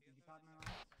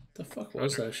 The fuck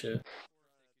was that shit?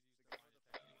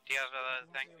 Do you have a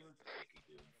thing?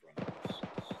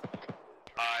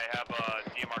 I have a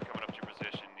DMR coming up to your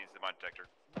position. Needs the mine detector.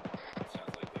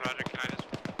 Roger, can I just...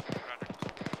 Roger.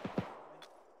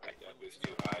 That was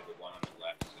too high. The one on the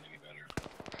left is going to be better.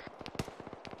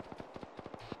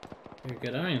 You're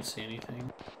good. I didn't see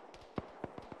anything.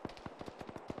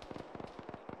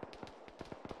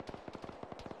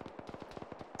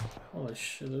 Holy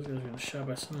shit, those guys are getting shot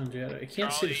by some jet. I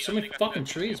can't see. There's so many fucking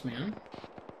trees, man.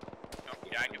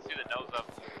 Yeah, I can see the nose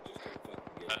up.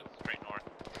 Straight north.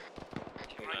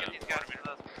 I'm gonna get these guys to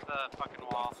the fucking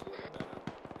wall.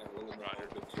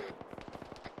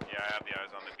 Yeah, I have the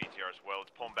eyes on the BTR as well.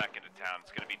 It's pulling back into town.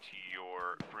 It's going to be to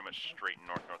your pretty much straight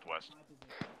north-northwest.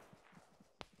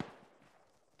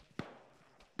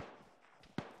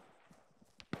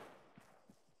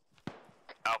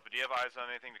 Alpha, do you have eyes on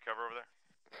anything to cover over there?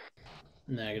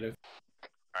 Negative.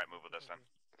 Alright, move with us then.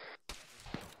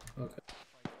 Okay.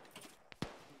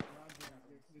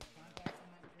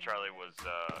 Charlie was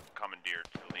commandeered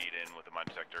to lead in with a mine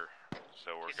detector,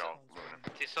 so we're moving him.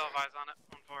 Do you still have eyes on it?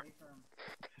 1-4.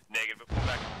 Negative, but pull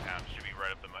back into town. Should be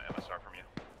right up the MSR from you.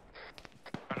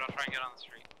 Alright, I'll try and get on the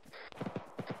street.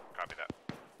 Copy that.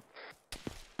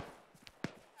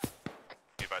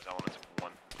 Be advised, elements of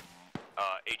 1.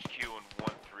 HQ and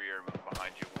 1-3 are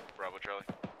behind you. Bravo, Charlie.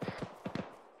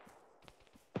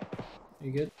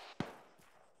 You good?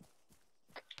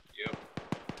 Yep.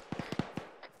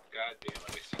 God damn, I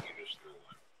see you just threw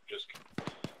one.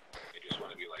 I just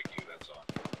want to be like you, that's all.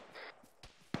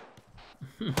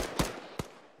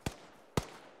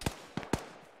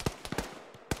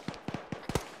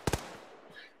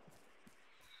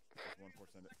 1-4,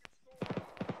 send it.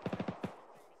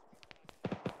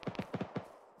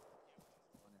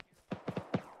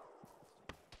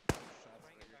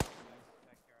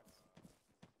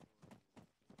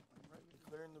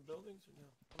 Clearing the buildings or no?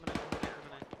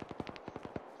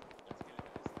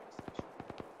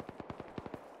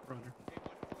 Roger.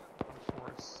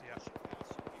 Yeah.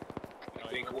 I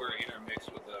think we're intermixed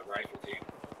with the rifle team.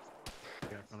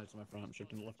 Yeah, front to my front. I'm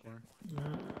shifting to the left corner.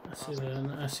 I see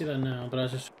that. I see that now, but I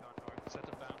was just.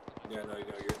 Yeah, no, you're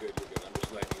good. You're good. I'm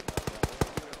just letting you know.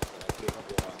 That I think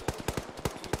we're on the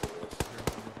team for this.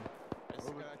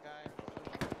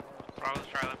 Bravo's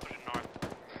Charlie, pushing north.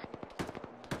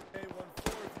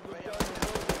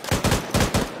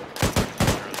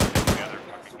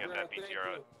 Get that BTR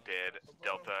dead.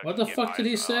 Delta. What the fuck did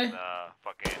he say?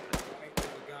 Fucking.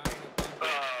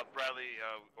 Bradley,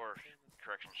 or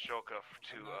correction, Shilka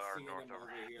to our north over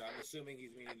here. I'm assuming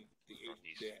he's meaning the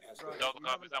east. Delta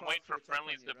copies. I'm waiting for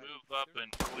friendlies to move up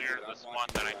and clear the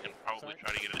spot that I can probably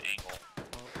try to get an angle.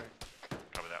 Okay.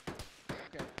 Cover that.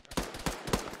 Okay.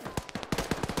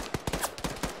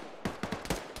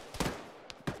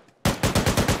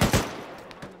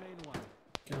 Behind the main one.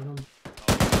 Got him.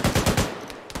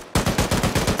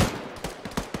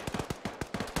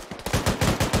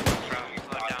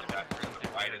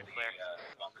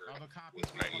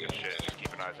 Good shit.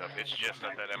 Keep an eyes up. It's just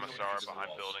at that MSR behind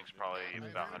buildings, probably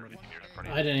about 100 meters in front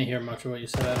of you. I didn't hear much of what you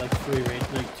said. I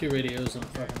had like two radios on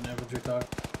fucking average talk.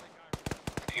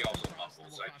 He also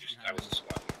muffles. I was a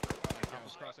squad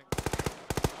Crossing.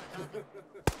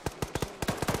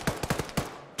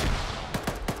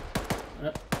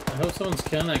 I hope someone's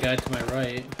killing that guy to my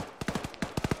right.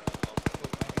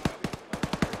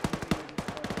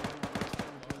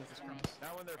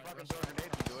 Now when they're fucking throwing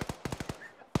grenades into it.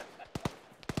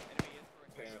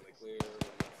 apparently clear.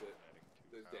 That's it.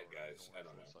 There's dead guys. I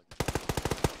don't know.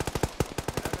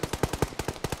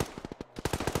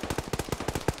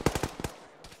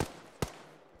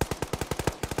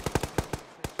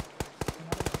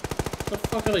 What the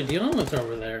fuck are they dealing with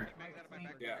over there?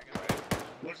 Yeah, right.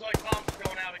 Looks like bombs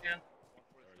going out again.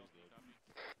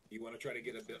 You want to try to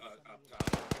get a bit up top?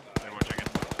 Everyone check it.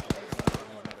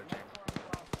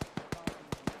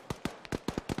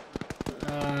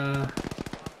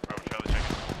 Bravo, Charlie, check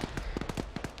it.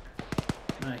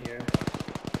 Not here.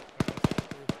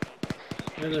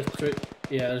 There's a three.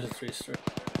 Yeah, there's a 3 straight.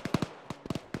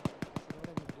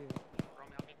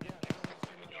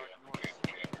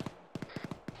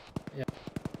 Yeah.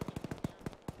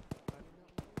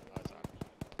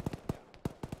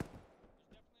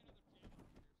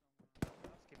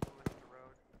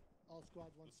 squad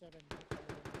 17.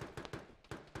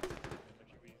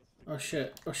 Oh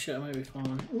shit, I might be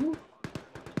falling. Ooh.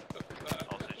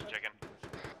 All station chicken.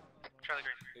 Charlie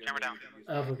Green, camera down.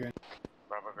 Alpha green.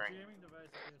 Bravo green.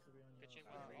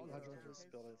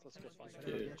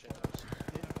 Dude.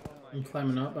 I'm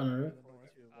climbing up on the roof.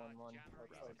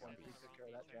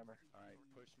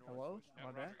 Hello? Am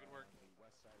I back?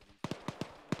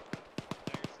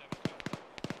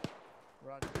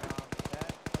 Roger.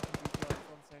 That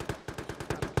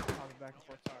I'll be back and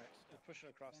forth. Alright, we're pushing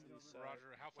across to these.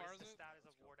 Roger, how far What's is the it? status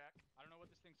of war deck? I don't know what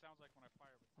this thing sounds like when I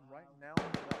fire. Right now,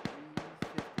 about 350.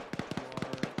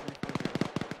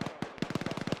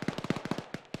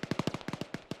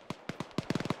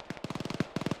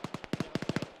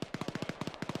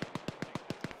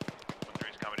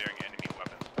 Commandeering enemy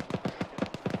weapons.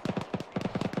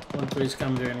 1-3's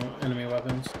commandeering enemy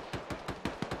weapons.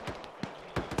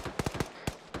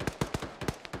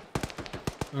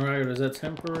 Alright, is that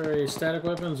temporary static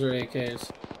weapons or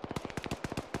AKs?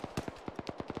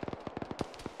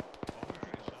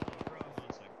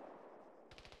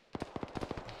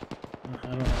 I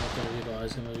don't know what they're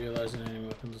utilizing. They're utilizing enemy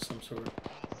weapons of some sort.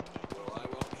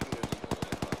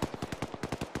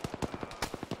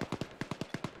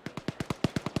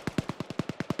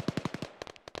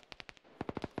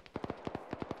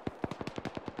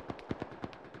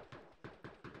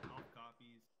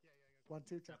 One,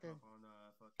 two, check in.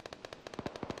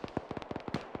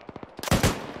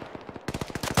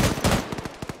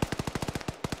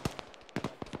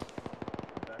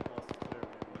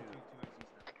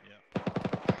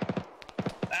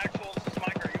 Actual, this is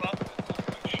Mike. Are you up?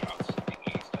 Shots to the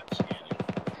east. I'm scanning.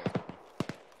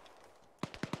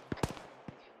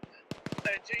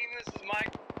 Hey, team, this is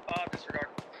Mike. Disregard.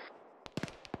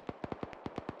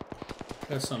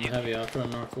 Got something heavy out from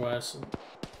northwest.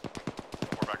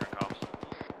 We're back on comms.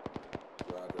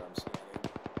 Roger, I'm scanning.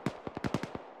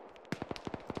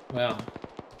 Wow.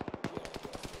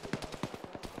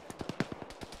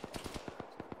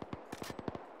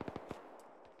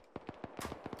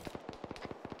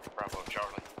 Bravo,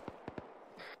 Charlie.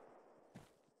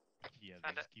 Yeah,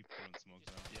 they just keep throwing smoke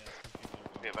around.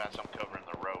 Yeah, We have had some covering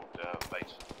the road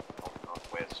face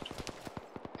northwest.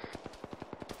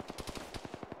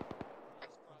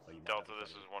 Delta,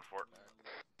 this is 1-4.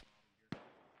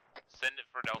 Send it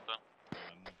for Delta.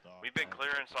 We've been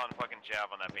clearance on fucking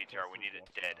Jav on that BTR. We need it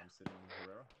dead.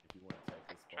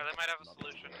 Charlie might have a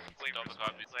solution. Just wait for Delta,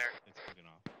 it to be clear. It's cooking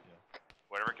off. Yeah.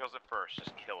 Whatever kills it first,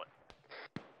 just kill it.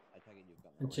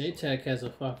 JTech has a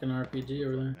fucking RPG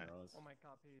over there. Oh my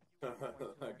copy.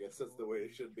 I guess that's the way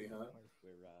it should be, huh?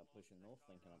 We're pushing north,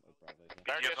 linking up with Bravo.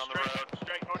 BTS on the road.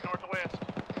 Straight northwest.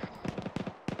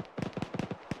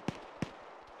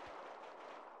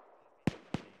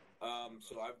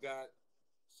 So I've got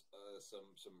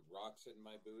some rocks in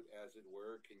my boot, as it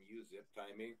were. Can you zip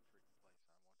timing?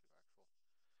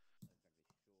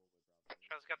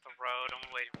 Charlie's got the road. I'm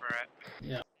waiting for it.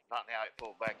 Yeah. Not now. It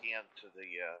pulled back in to the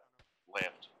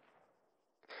left.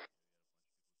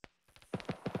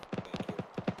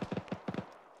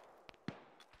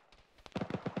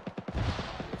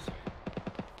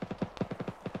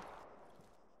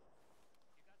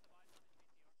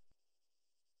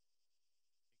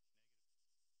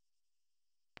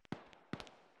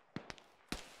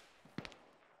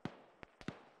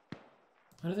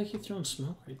 Why do they keep throwing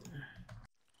smoke right there?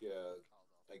 Yeah,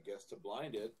 I guess to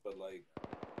blind it, but like...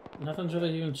 Nothing's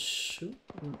really even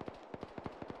shooting.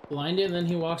 Blind it and then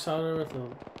he walks out of it with a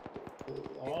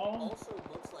It wall? also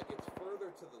looks like it's further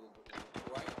to the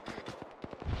right.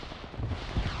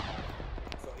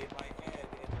 So in my head,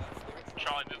 unless they're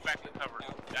Charlie, move back to cover.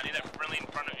 I need that friendly in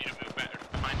front of you to move back, or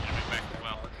behind you to move back as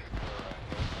well.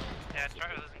 Yeah,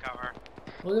 Charlie doesn't cover.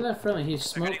 Look at that friendly. He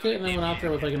smoked it and then went out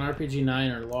there with like an RPG 9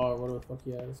 or law or whatever the fuck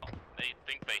he has. They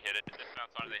think they hit it. This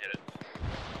mounts on, they hit it.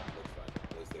 Looks fine.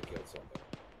 At least they killed something.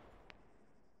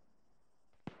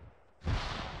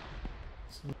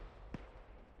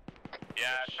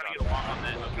 Yeah, trying to get a walk on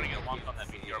that. I'm trying to get a walk on that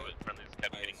BTR, but friendly just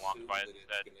kept getting walked by it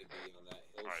instead.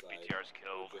 Alright, BTR's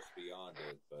killed. Just beyond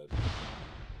it, but...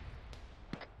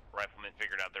 Rifleman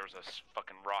figured out there was a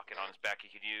fucking rocket on his back he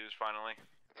could use, finally.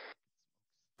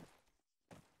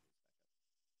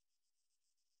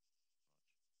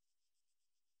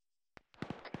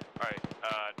 Alright,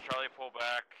 Charlie, pull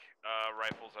back.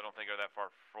 Rifles, I don't think are that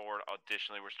far forward.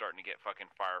 Additionally, we're starting to get fucking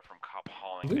fire from cop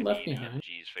hauling. Who left behind?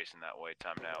 G's facing that way.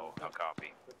 Time now. I'll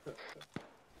copy.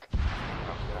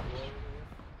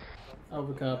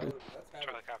 Alpha copy.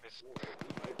 Charlie copies.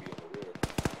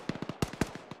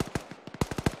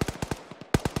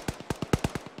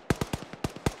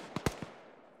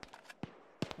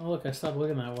 Oh look, I stopped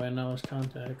looking that way and now there's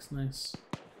contacts. Nice.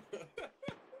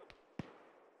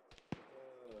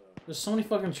 There's so many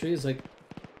fucking trees, like,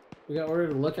 we got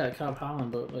ordered to look at Cop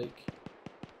Holland, but like,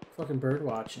 fucking bird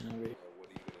watching and we... What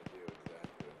are you gonna do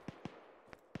exactly?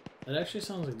 That actually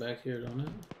sounds like back here, don't it?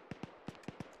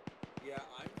 Yeah,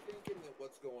 I'm thinking that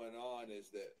what's going on is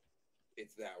that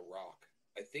it's that rock.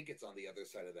 I think it's on the other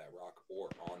side of that rock or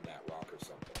on that rock or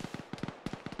something.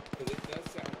 Because it does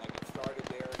sound like it started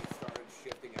there and it started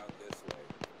shifting out this way.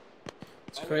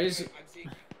 It's crazy. Wait, I'm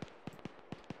seeing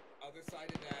other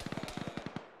side of that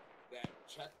that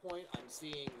checkpoint. I'm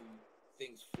seeing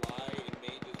things fly. It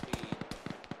may just be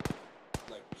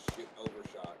like shit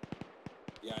overshot.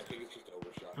 Yeah, I think it's just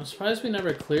overshot. I'm surprised we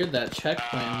never cleared that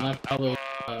checkpoint and left all those,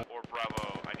 or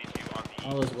Bravo, I need you on the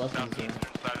all those weapons there.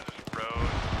 southeastern side of this road.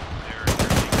 There are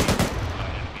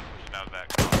enemies pushing out of that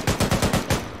car.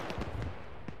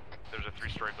 There's a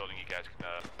 3-story building you guys can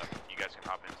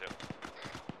hop into.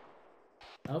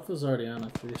 Alpha's already on a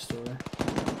 3-story.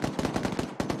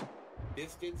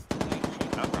 Distance to night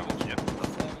shift. No problem. Yep. 70.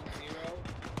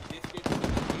 Distance to the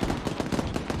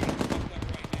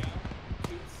right now.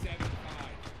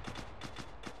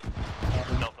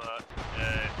 275. Delta,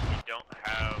 if you don't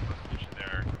have a solution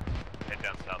there, head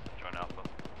down south and join Alpha.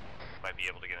 Might be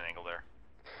able to get an angle there.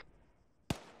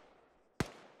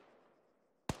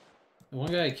 The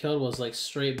one guy I killed was like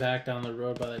straight back down the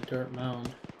road by that dirt mound.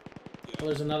 Oh,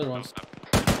 there's another one.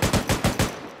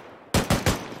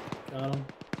 Got him.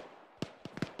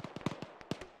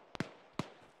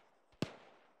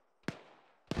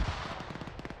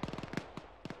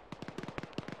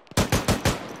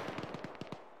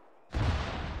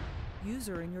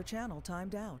 User in your channel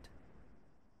timed out.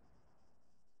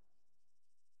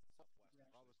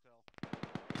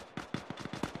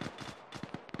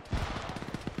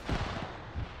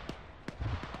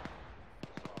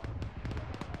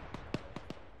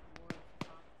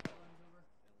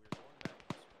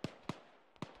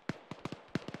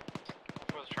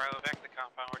 Was Charlie back to the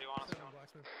compound? Where do you want us to go?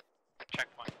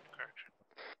 Checkpoint, correction.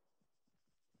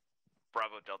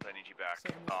 Bravo Delta, I need you back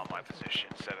on my position.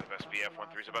 7th SBF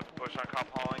 13's about to push on Cop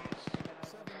Hollings.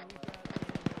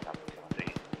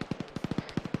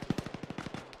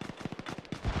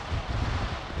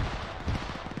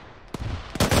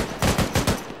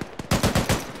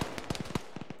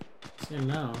 See him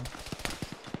now.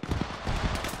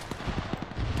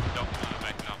 Delta,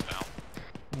 back up now.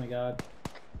 Oh my god.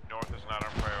 North is not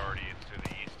our priority, it's to the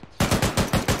east and south.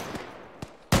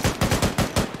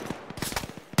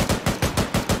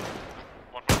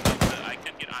 One from Delta, I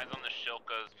could get eyes on the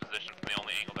Shilka's position from the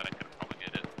only angle that I could probably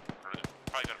get it. Probably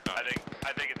could have got it.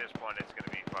 I think at this point it's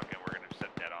gonna be fucking, we're gonna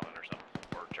set dead on it or something.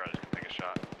 Or Charlie's gonna take a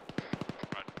shot.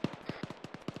 Right.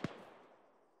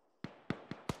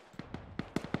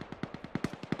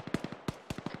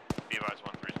 Be advised,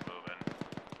 13's moving.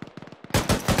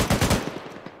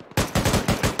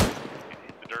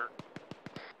 Hit the dirt.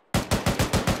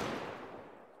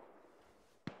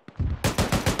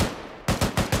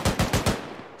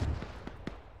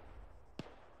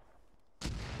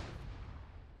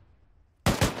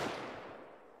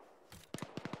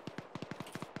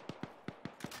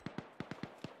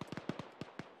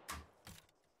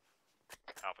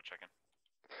 Alpha checking.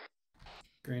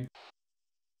 Green.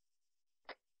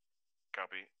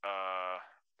 Copy.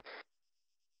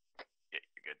 Yeah,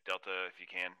 you're good. Delta, if you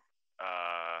can,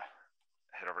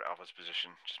 head over to Alpha's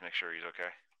position. Just make sure he's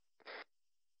okay.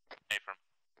 Affirm.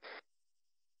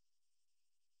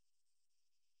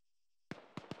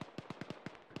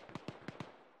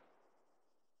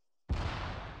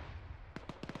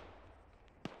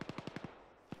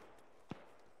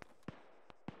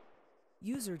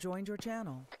 User joined your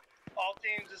channel. All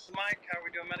teams, this is Mike. How are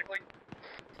we doing medically?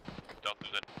 Delta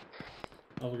good.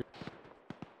 Over.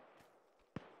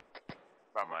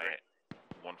 About my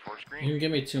 1-4 screen. You can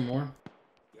give me 2 more.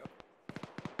 Yep.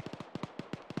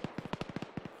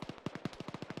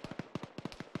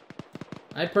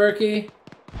 Hi, Perky.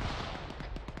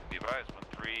 Be advised,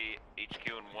 1-3, HQ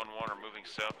and 1-1 are moving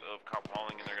south of Cop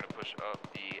Hauling, and they're going to push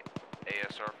up the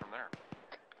ASR from there.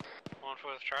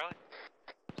 1-4 with Charlie.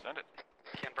 Send it.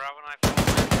 Can Bravo and I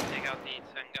take out the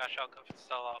Shelka if it's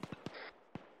still up?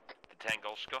 The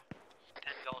Tangolshka?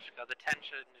 Tangolshka, the 10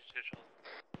 individual.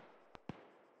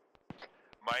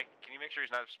 Mike, can you make sure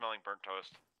he's not smelling burnt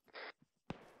toast?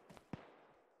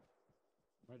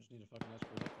 I just need a fucking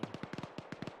escort that phone.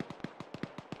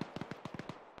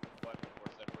 What?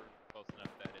 Before said we're close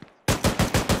enough that it's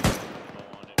low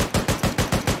on it.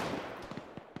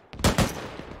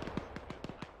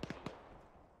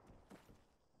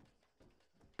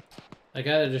 That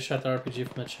guy that just shot the RPG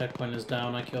from the checkpoint is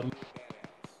down. I killed him.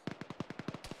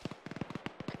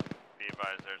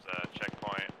 advised, there's a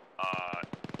checkpoint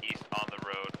east on the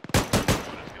road.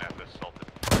 One is gonna have to assault it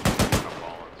from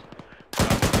Collins. Try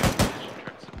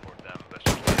to support them, but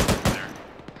you can't there.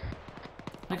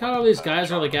 Like how all these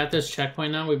guys are like at this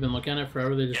checkpoint now. We've been looking at it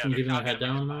forever. They just been keeping their head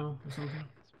down now or something.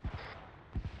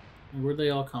 And where'd they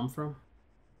all come from?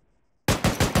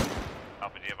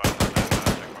 Alpha, do you have eyes on that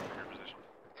checkpoint from your position?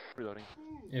 Reloading.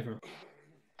 Yeah, from. Good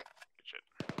shit.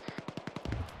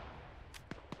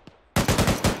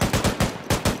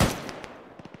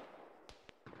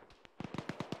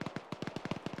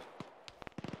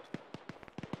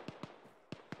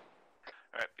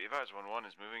 Alright, be advised, 1-1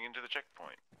 is moving into the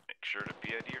checkpoint. Make sure to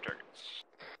PID your targets.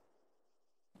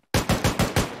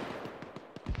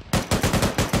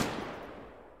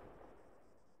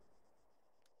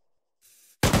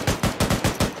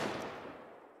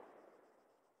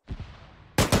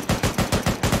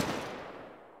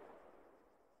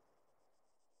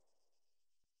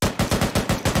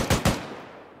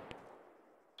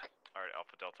 Alright,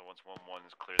 Alpha Delta, once 1-1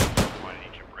 is clear, the checkpoint, I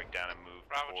need you to break down and move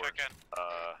Bravo, towards, check in.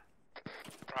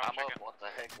 I'm up. What the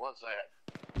heck was that?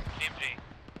 TMG.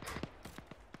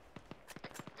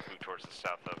 move towards the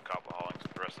south of Copper Hollings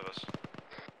with the rest of us.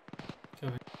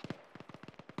 Okay.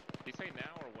 Did he say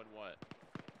now or when what?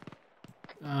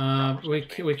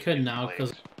 We could now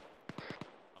because. Okay.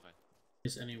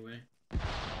 Is anyway.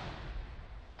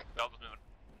 Delta's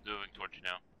moving towards you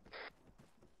now.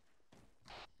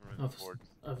 We're moving towards.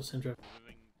 AlphaTeamleader. We're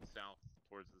moving south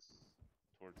towards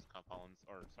Cop Hollins,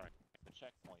 or sorry, the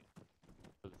checkpoint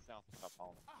to the south of Cop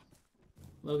Hollins.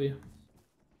 Love you.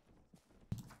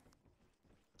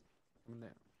 Coming down.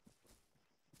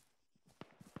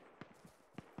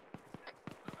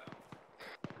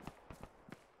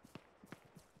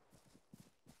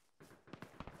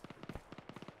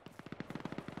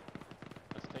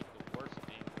 Let's take the worst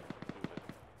angle to do it.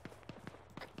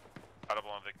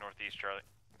 Audible on Vic Northeast, Charlie.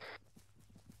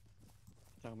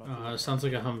 Sounds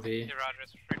like a Humvee. Hey, Roger,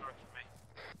 it's straight north from me.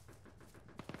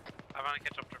 I want to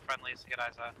catch up to friendlies to get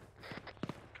eyes on.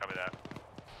 Copy that.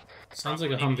 Sounds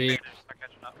like a Humvee. Start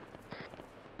catching up.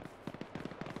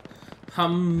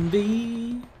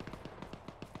 Humvee.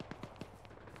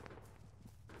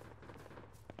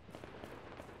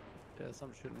 Yeah,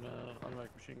 some shooting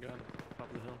automatic machine gun top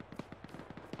of the hill.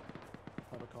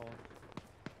 Have a call.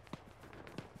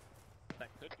 That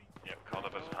could be. Yep, called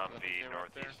up as a Humvee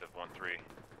northeast of 1-3.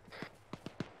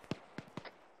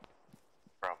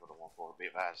 Bravo to 1-4. Be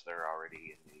advised, they're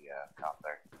already in the cop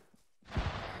there.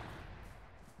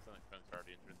 Sounds like friends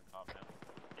already entered the cop now.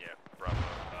 Yeah, Bravo.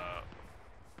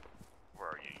 Where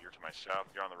are you? You're to my south.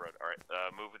 You're on the road. All right,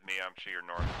 move with me. I'm to your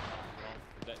north. Well,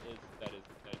 that is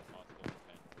possible.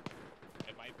 Okay.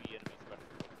 It might be enemies, but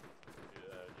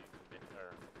using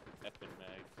or FN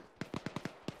mags.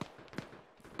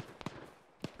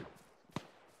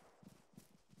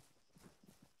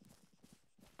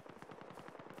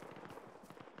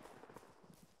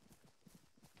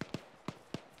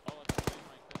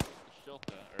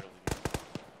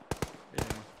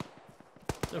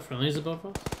 Is there friendlies above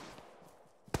us?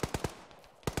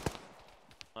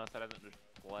 Unless that hasn't just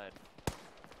fled.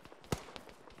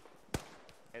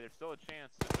 Hey, there's still a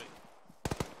chance if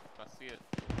I see it.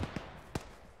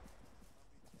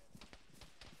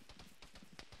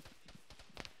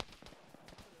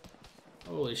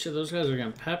 Holy shit, those guys are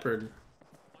getting peppered.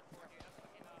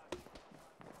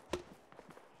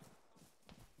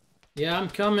 Yeah, I'm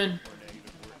coming.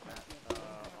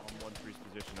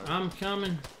 I'm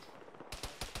coming.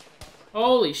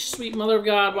 Holy sweet mother of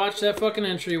God, watch that fucking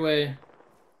entryway.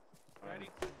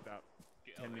 About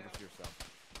 10 meters to yourself.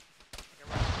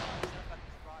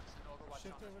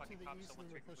 Shift over to the east and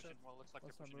we'll push up. Well, looks like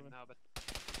Let's they're start pushing moving. in now, but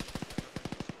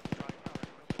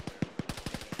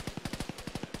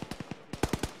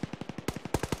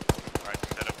Alright,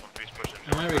 set up 1-3's pushing. I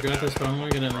might regret this, but I'm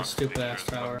gonna get in this stupid ass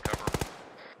tower.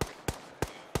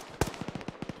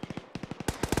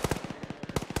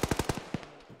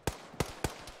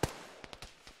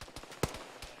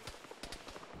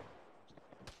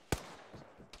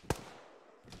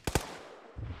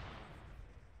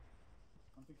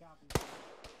 Copy.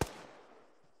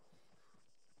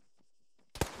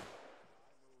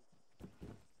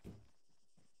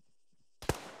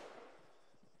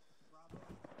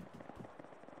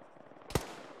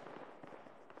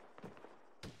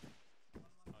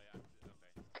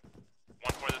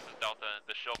 One for this is Delta.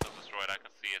 The shield is destroyed. I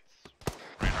can see its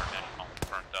radar net all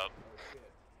burnt up.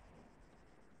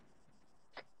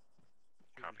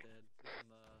 Copy.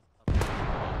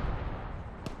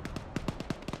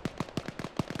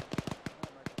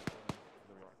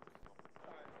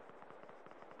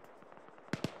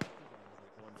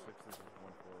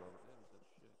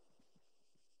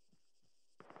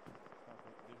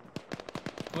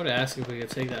 would ask if we could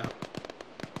take that.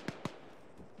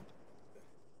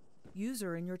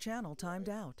 User in your channel timed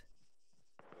out.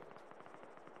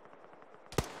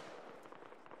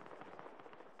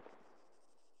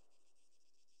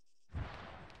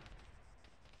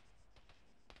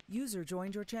 User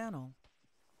joined your channel.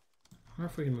 I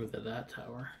wonder if we can move to that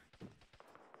tower.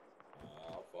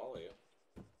 I'll follow you.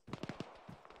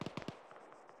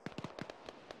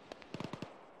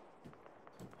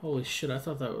 Holy shit, I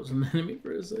thought that was an enemy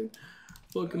for a second.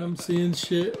 Fucking, I'm seeing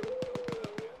shit.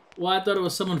 Well, I thought it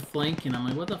was someone flanking. I'm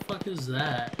like, what the fuck is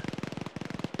that?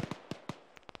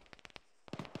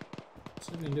 Let's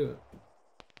see if we can do it.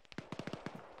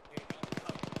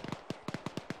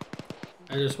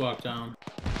 I just walked down.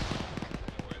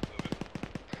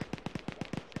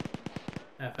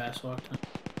 Half-ass walked down.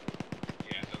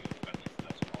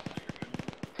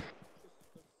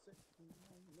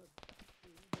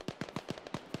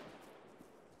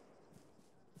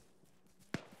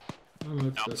 I'm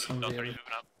moving to this Humvee.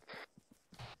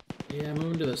 Yeah,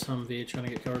 moving to this Humvee, trying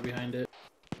to get cover behind it.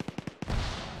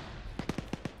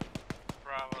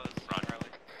 Bravo, this is Charlie.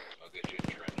 I'll get you a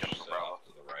trench set off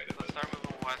to the right of Let's it. start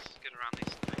moving west, get around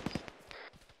these things.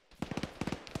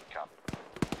 Copy.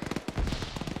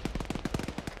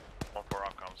 1-4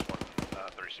 off comms,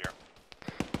 130 Sierra.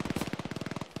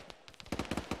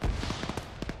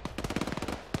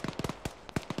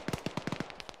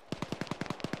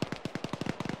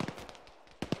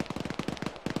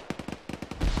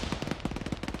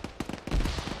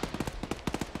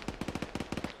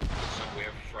 Looks like we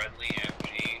have friendly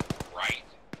MG right,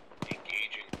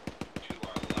 engaging to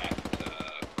our left,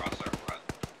 across our front.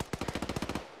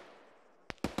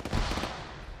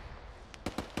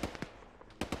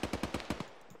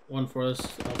 One for us,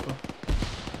 Alpha.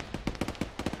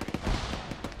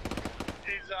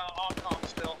 He's on comm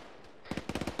still.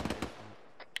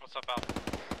 What's up, Alpha?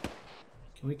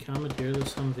 Can we commandeer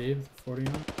this Humvee with a 40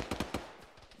 on?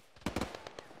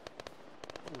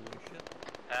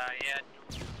 Yeah,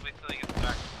 wait till he gets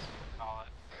back. Call it.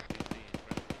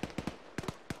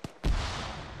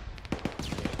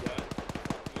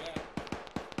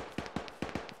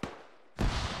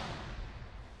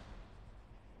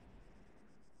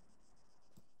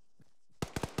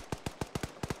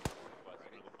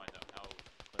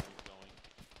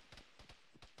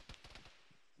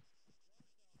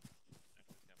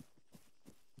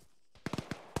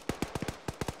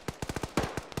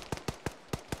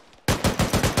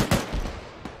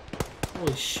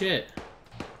 Holy shit.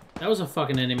 That was a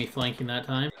fucking enemy flanking that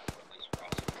time.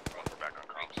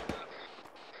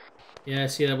 Yeah, I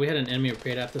see that. We had an enemy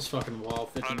right at this fucking wall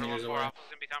 50 meters away. Alpha's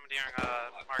gonna be commandeering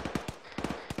Mark.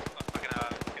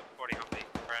 Fucking 40 Humvee,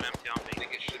 or an empty Humvee. I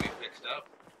think it should be fixed up.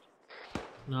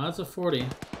 No, that's a 40. Yeah,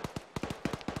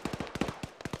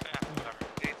 whatever.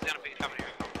 He's gonna be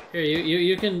commandeering Humvee. Here,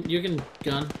 you can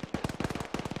gun.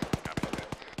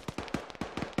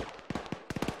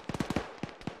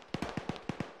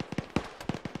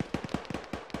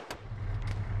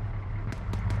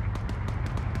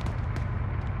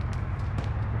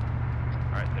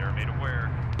 Alright, they're made aware.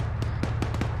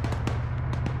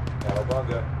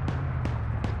 Calabunga.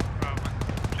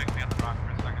 Check me on the rock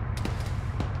for a second.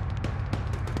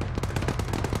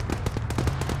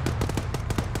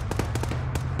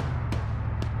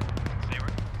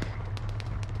 Saber.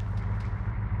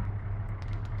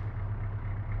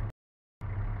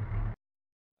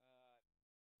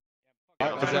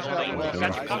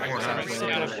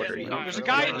 There's a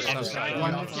guy in the side.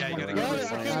 Yeah, you gotta go.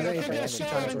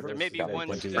 There may be one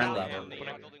friendly on the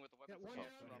building with the weapons.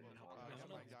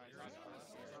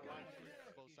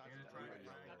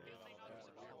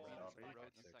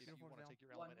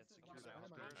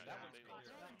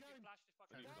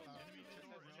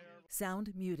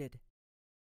 Sound muted.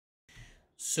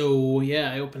 So,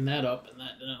 yeah, I opened that up and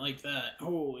that didn't like that.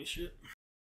 Holy shit.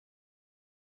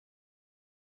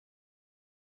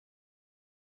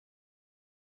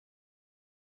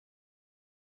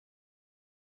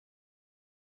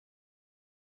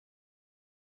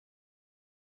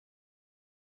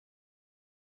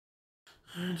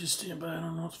 Just stand by. I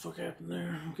don't know what the fuck happened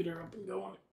there. I'll get her up and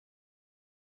going.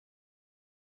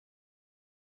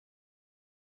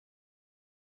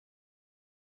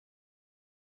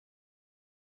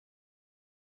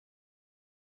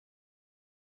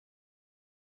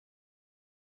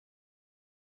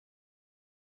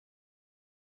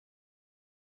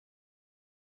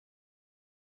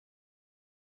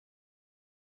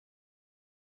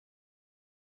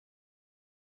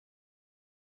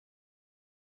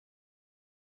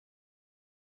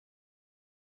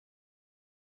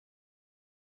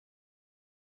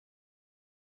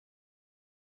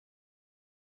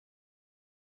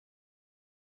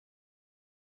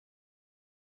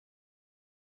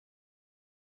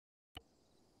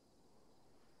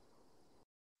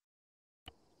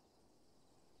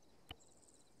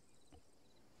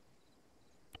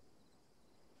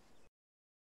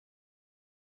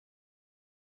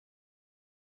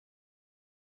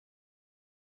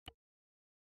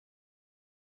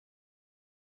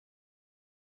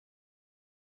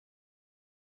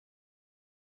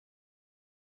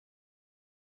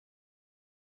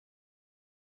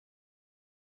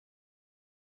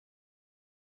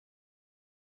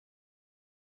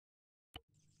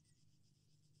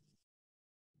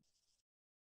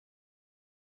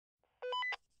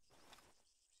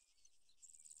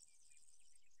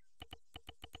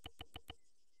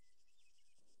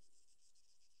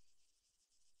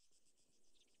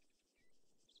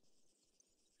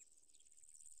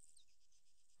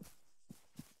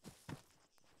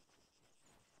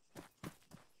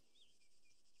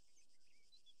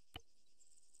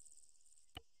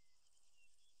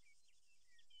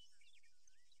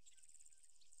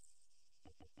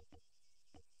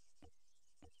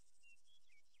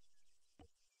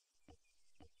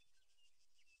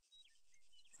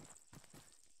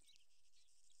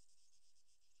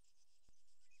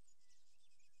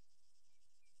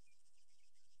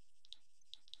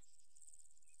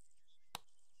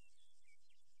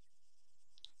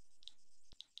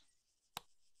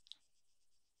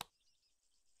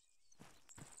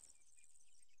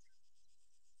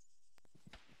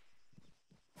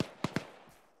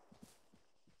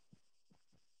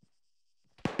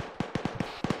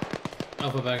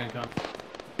 Alpha back and comp.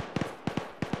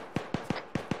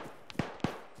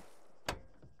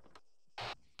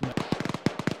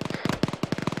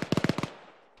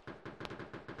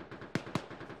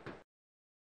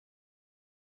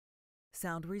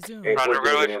 Sound resumed. Hey, we're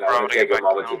digging in. I'm going to take a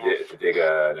moment to dig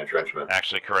an entrenchment.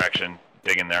 Actually, correction.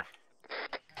 Dig in there.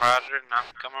 Roger, I'm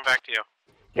coming back to you.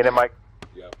 Get in, Mike.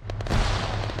 Yep.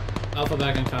 Alpha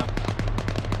back and comp.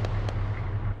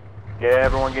 Yeah,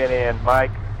 everyone get in.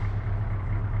 Mike.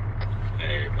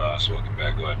 Hey, boss, welcome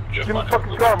back. Go ahead and jump Get in on the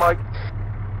fucking car, Mike.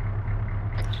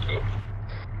 Let's go.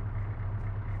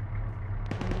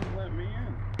 Let me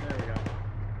in. There we go.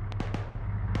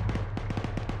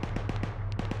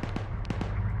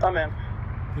 I'm in.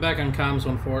 Back on comms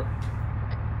 1-4.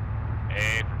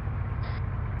 Hey.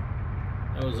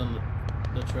 That was in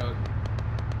the truck.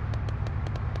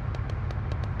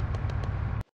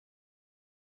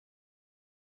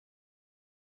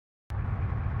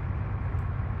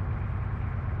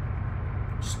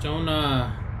 Just don't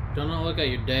not look at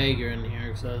your dagger in here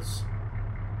because that's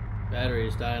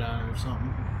batteries died on it or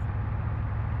something.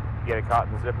 You get a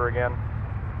cotton zipper again?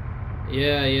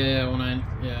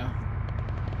 Yeah.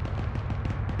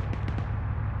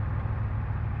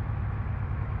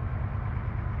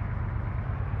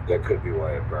 That could be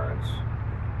why it burns.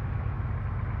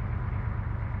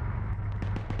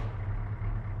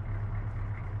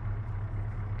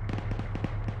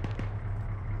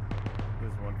 This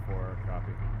is 1-4,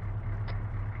 copy.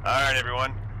 Alright,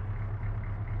 everyone.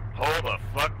 Hold the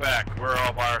fuck back. We're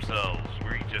all by ourselves.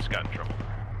 We just got in trouble.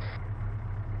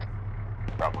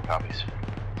 Bravo copies.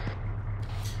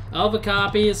 Alpha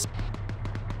copies.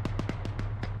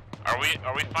 Are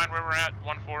we fine where we're at?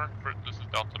 1-4. This is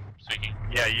Delta speaking.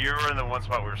 Yeah, you were in the one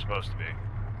spot we were supposed to be.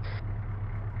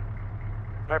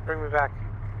 Alright, bring me back.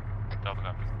 Delta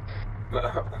copies.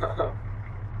 Alright,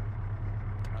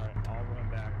 I'll run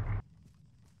back.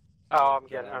 Oh, I'm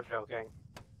joking.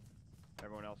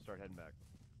 Everyone else start heading back.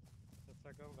 Let's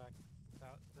start going back.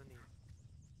 Without the need.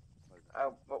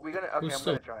 But we're gonna. Okay, Who's I'm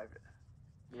still- gonna drive it.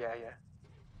 Yeah.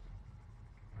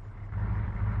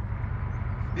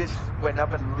 This went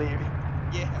up and leave.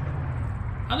 Yeah.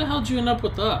 How the hell did you end up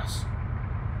with us?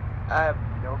 I have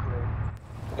no clue.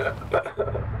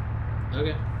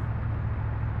 Okay.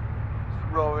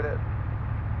 Roll with it.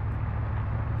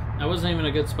 That wasn't even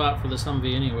a good spot for the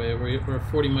Humvee anyway. We're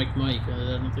 40 Mike. I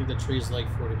don't think the tree's like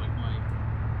 40 Mike.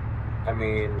 I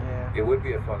mean, it would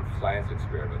be a fun science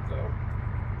experiment, though.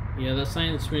 Yeah, that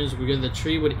science experience would be good. The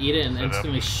tree would eat it and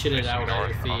instantly shit it out at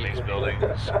your feet. On these buildings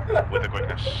with a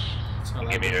quickness.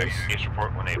 Give me a case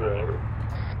report when able.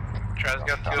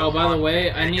 Oh, by the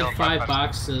way, I need 5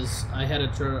 boxes. I had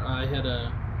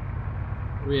to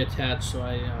reattach, so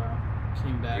I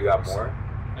came back. You got more?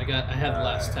 I had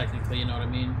less technically. You know what I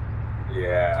mean?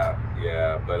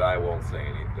 Yeah, but I won't say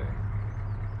anything.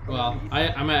 Well,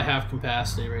 I'm at half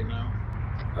capacity right now.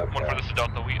 Okay. One for this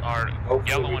Delta, we are Hopefully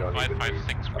Yellow we don't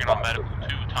 1556, even we're need on a medical,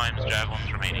 box 2 times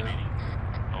javelins remaining.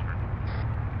 Over.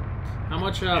 How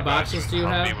much boxes do you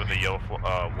have? With the yellow,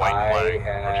 white flag. I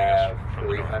have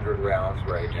 300 rounds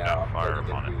right now. Fire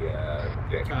upon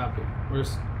it. Copy. We're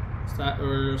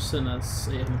sitting at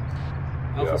 800.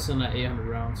 Alpha's sitting at 800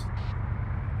 rounds.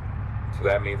 So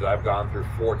that means I've gone through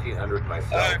 1,400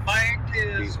 myself. Alright, Mike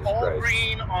is Jesus all Christ.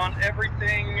 green on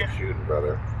everything. Good shooting,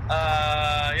 brother.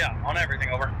 Yeah, on everything,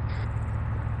 over.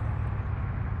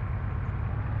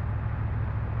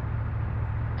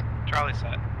 Charlie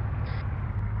set.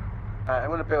 I'm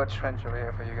gonna build a trench over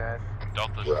here for you guys.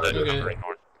 Delta's Right. set, Okay. covering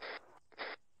north.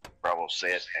 Bravo's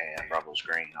set and Bravo's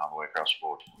green all the way across the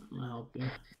board. I'll help you.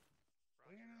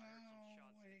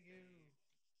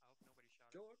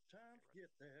 Short time to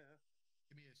get there.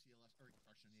 Give me a CLS or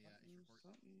correction, a issue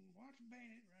report. Watch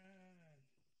Bandit ride.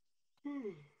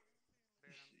 Giving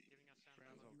us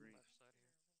sound on the left side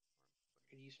here.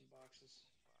 Could use some boxes.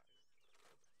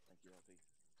 Thank you, LT.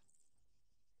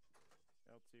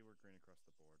 LT, we're green across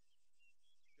the board.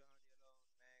 John, yellow,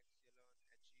 Max, yellow,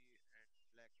 Etchy, and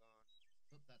black on.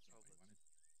 Oh, that's what I wanted.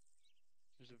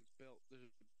 There's a belt. There's a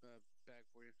bag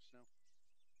for you. Snow.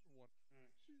 One.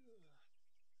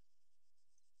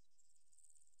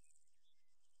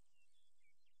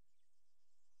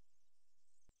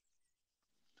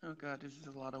 Oh god, this is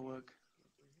a lot of work.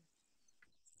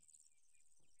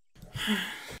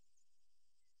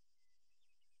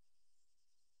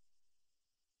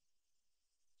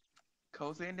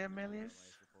 Cozy in there,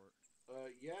 Melius?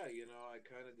 Yeah, you know, I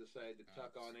kind of decided to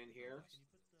tuck on in here.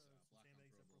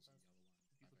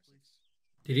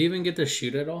 Did you even get to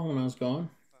shoot at all when I was gone?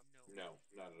 No,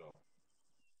 not at all.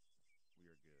 We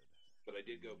are good. But I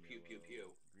did go pew pew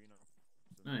pew.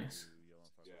 Nice.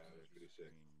 Yep. Yeah, they're pretty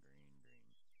sick.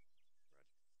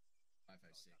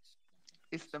 556.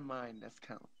 It's the mind that's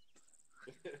count.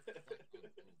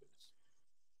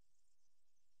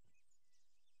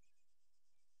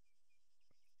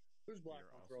 Who's black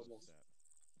on throwables?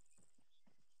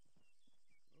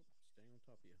 Staying on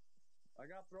top of you. I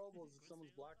got throwables if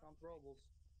someone's black on throwables.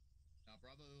 Now,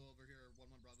 Bravo over here, 1-1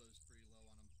 Bravo is pretty low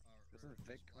on him. There's a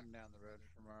Vic coming down the road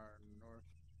from our north.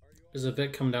 There's a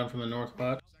Vic coming down from the north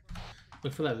bot.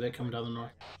 Look for that Vic coming down the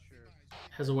north.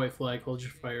 Has a white flag. Hold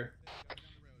your fire.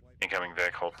 Incoming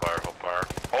Vic. Hold fire. Hold fire.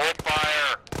 Hold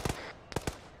fire!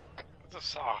 It's a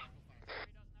saw.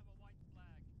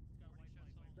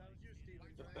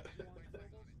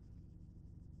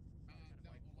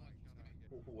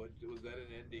 What was that? An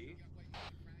ND?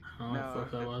 I don't know what the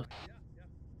fuck that was.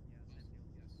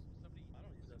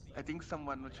 I think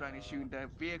someone was trying to shoot the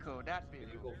vehicle. That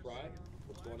vehicle. Fry?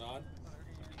 What's going on?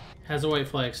 Has a white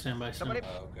flag. Stand by. Stand by.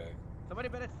 Okay. Somebody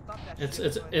better stop that.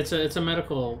 It's a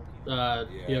medical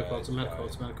vehicle. It's a medical.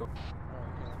 It's medical.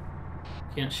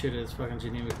 Can't shoot it. It's fucking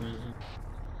Geneva Convention.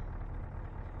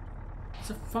 It's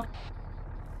a fuck.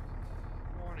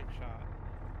 Warning shot.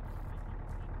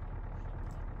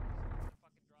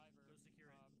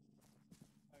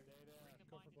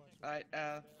 Alright,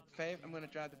 Fave, I'm gonna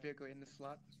drive the vehicle in the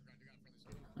slot.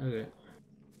 Okay.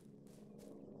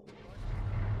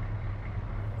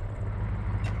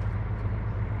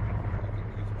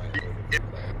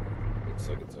 Looks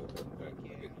like it's open.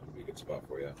 Okay. Be a good spot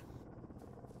for you.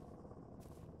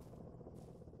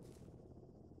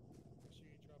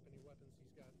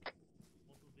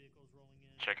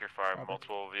 Check your fire.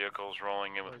 Multiple vehicles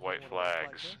rolling in with white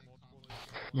flags.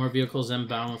 More vehicles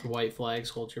inbound with white flags.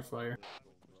 Hold your fire.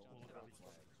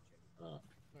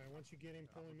 Once you get him,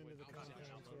 pull him into the compound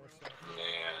to our side.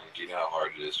 Man, do you know how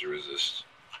hard it is to resist?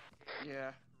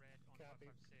 Yeah.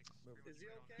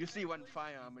 You see one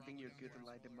firearm, I think you're good to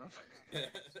light them up.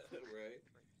 Right.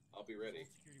 I'll be ready.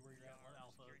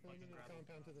 Pull him into the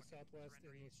compound to the southwest,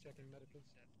 and he's checking medicals.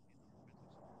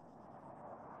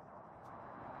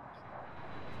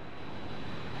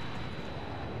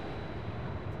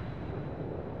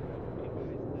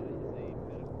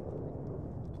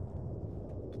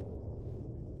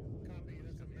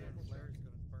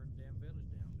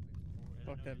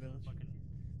 Fuck that village.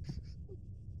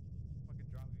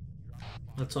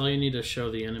 That's all you need to show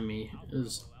the enemy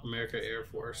is America Air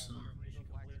Force and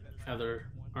have their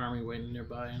army waiting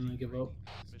nearby and they give up.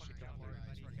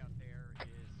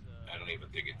 I don't even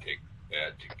think it'd take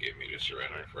that to get me to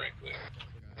surrender, frankly.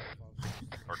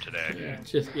 Or today.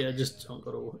 Just don't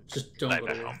go to war. Just don't go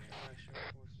to war.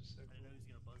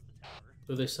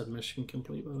 So they said mission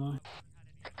complete, by the way.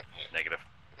 Negative.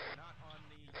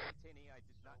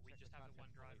 We just have the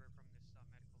one driver from this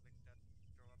medical Vic that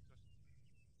drove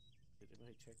up to us. Did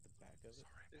anybody check the back of it?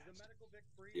 Is the medical Vic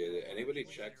free? Yeah, did anybody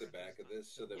check the back of this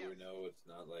so that we know it's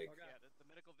not like... Yeah, the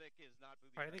medical Vic is not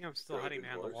moving. I think I'm still hiding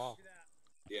behind the wall.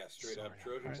 Yeah, straight up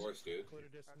Trojan horse, dude. Sorry,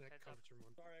 I crossed in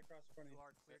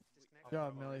front of you. Good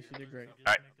job, Millie. She did great.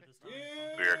 Alright.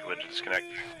 Vehicle collision disconnect.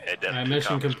 Head down. Alright,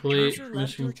 mission complete.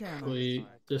 Mission complete.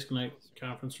 Disconnect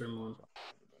conference room 1.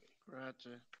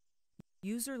 Roger.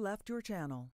 User left your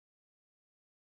channel.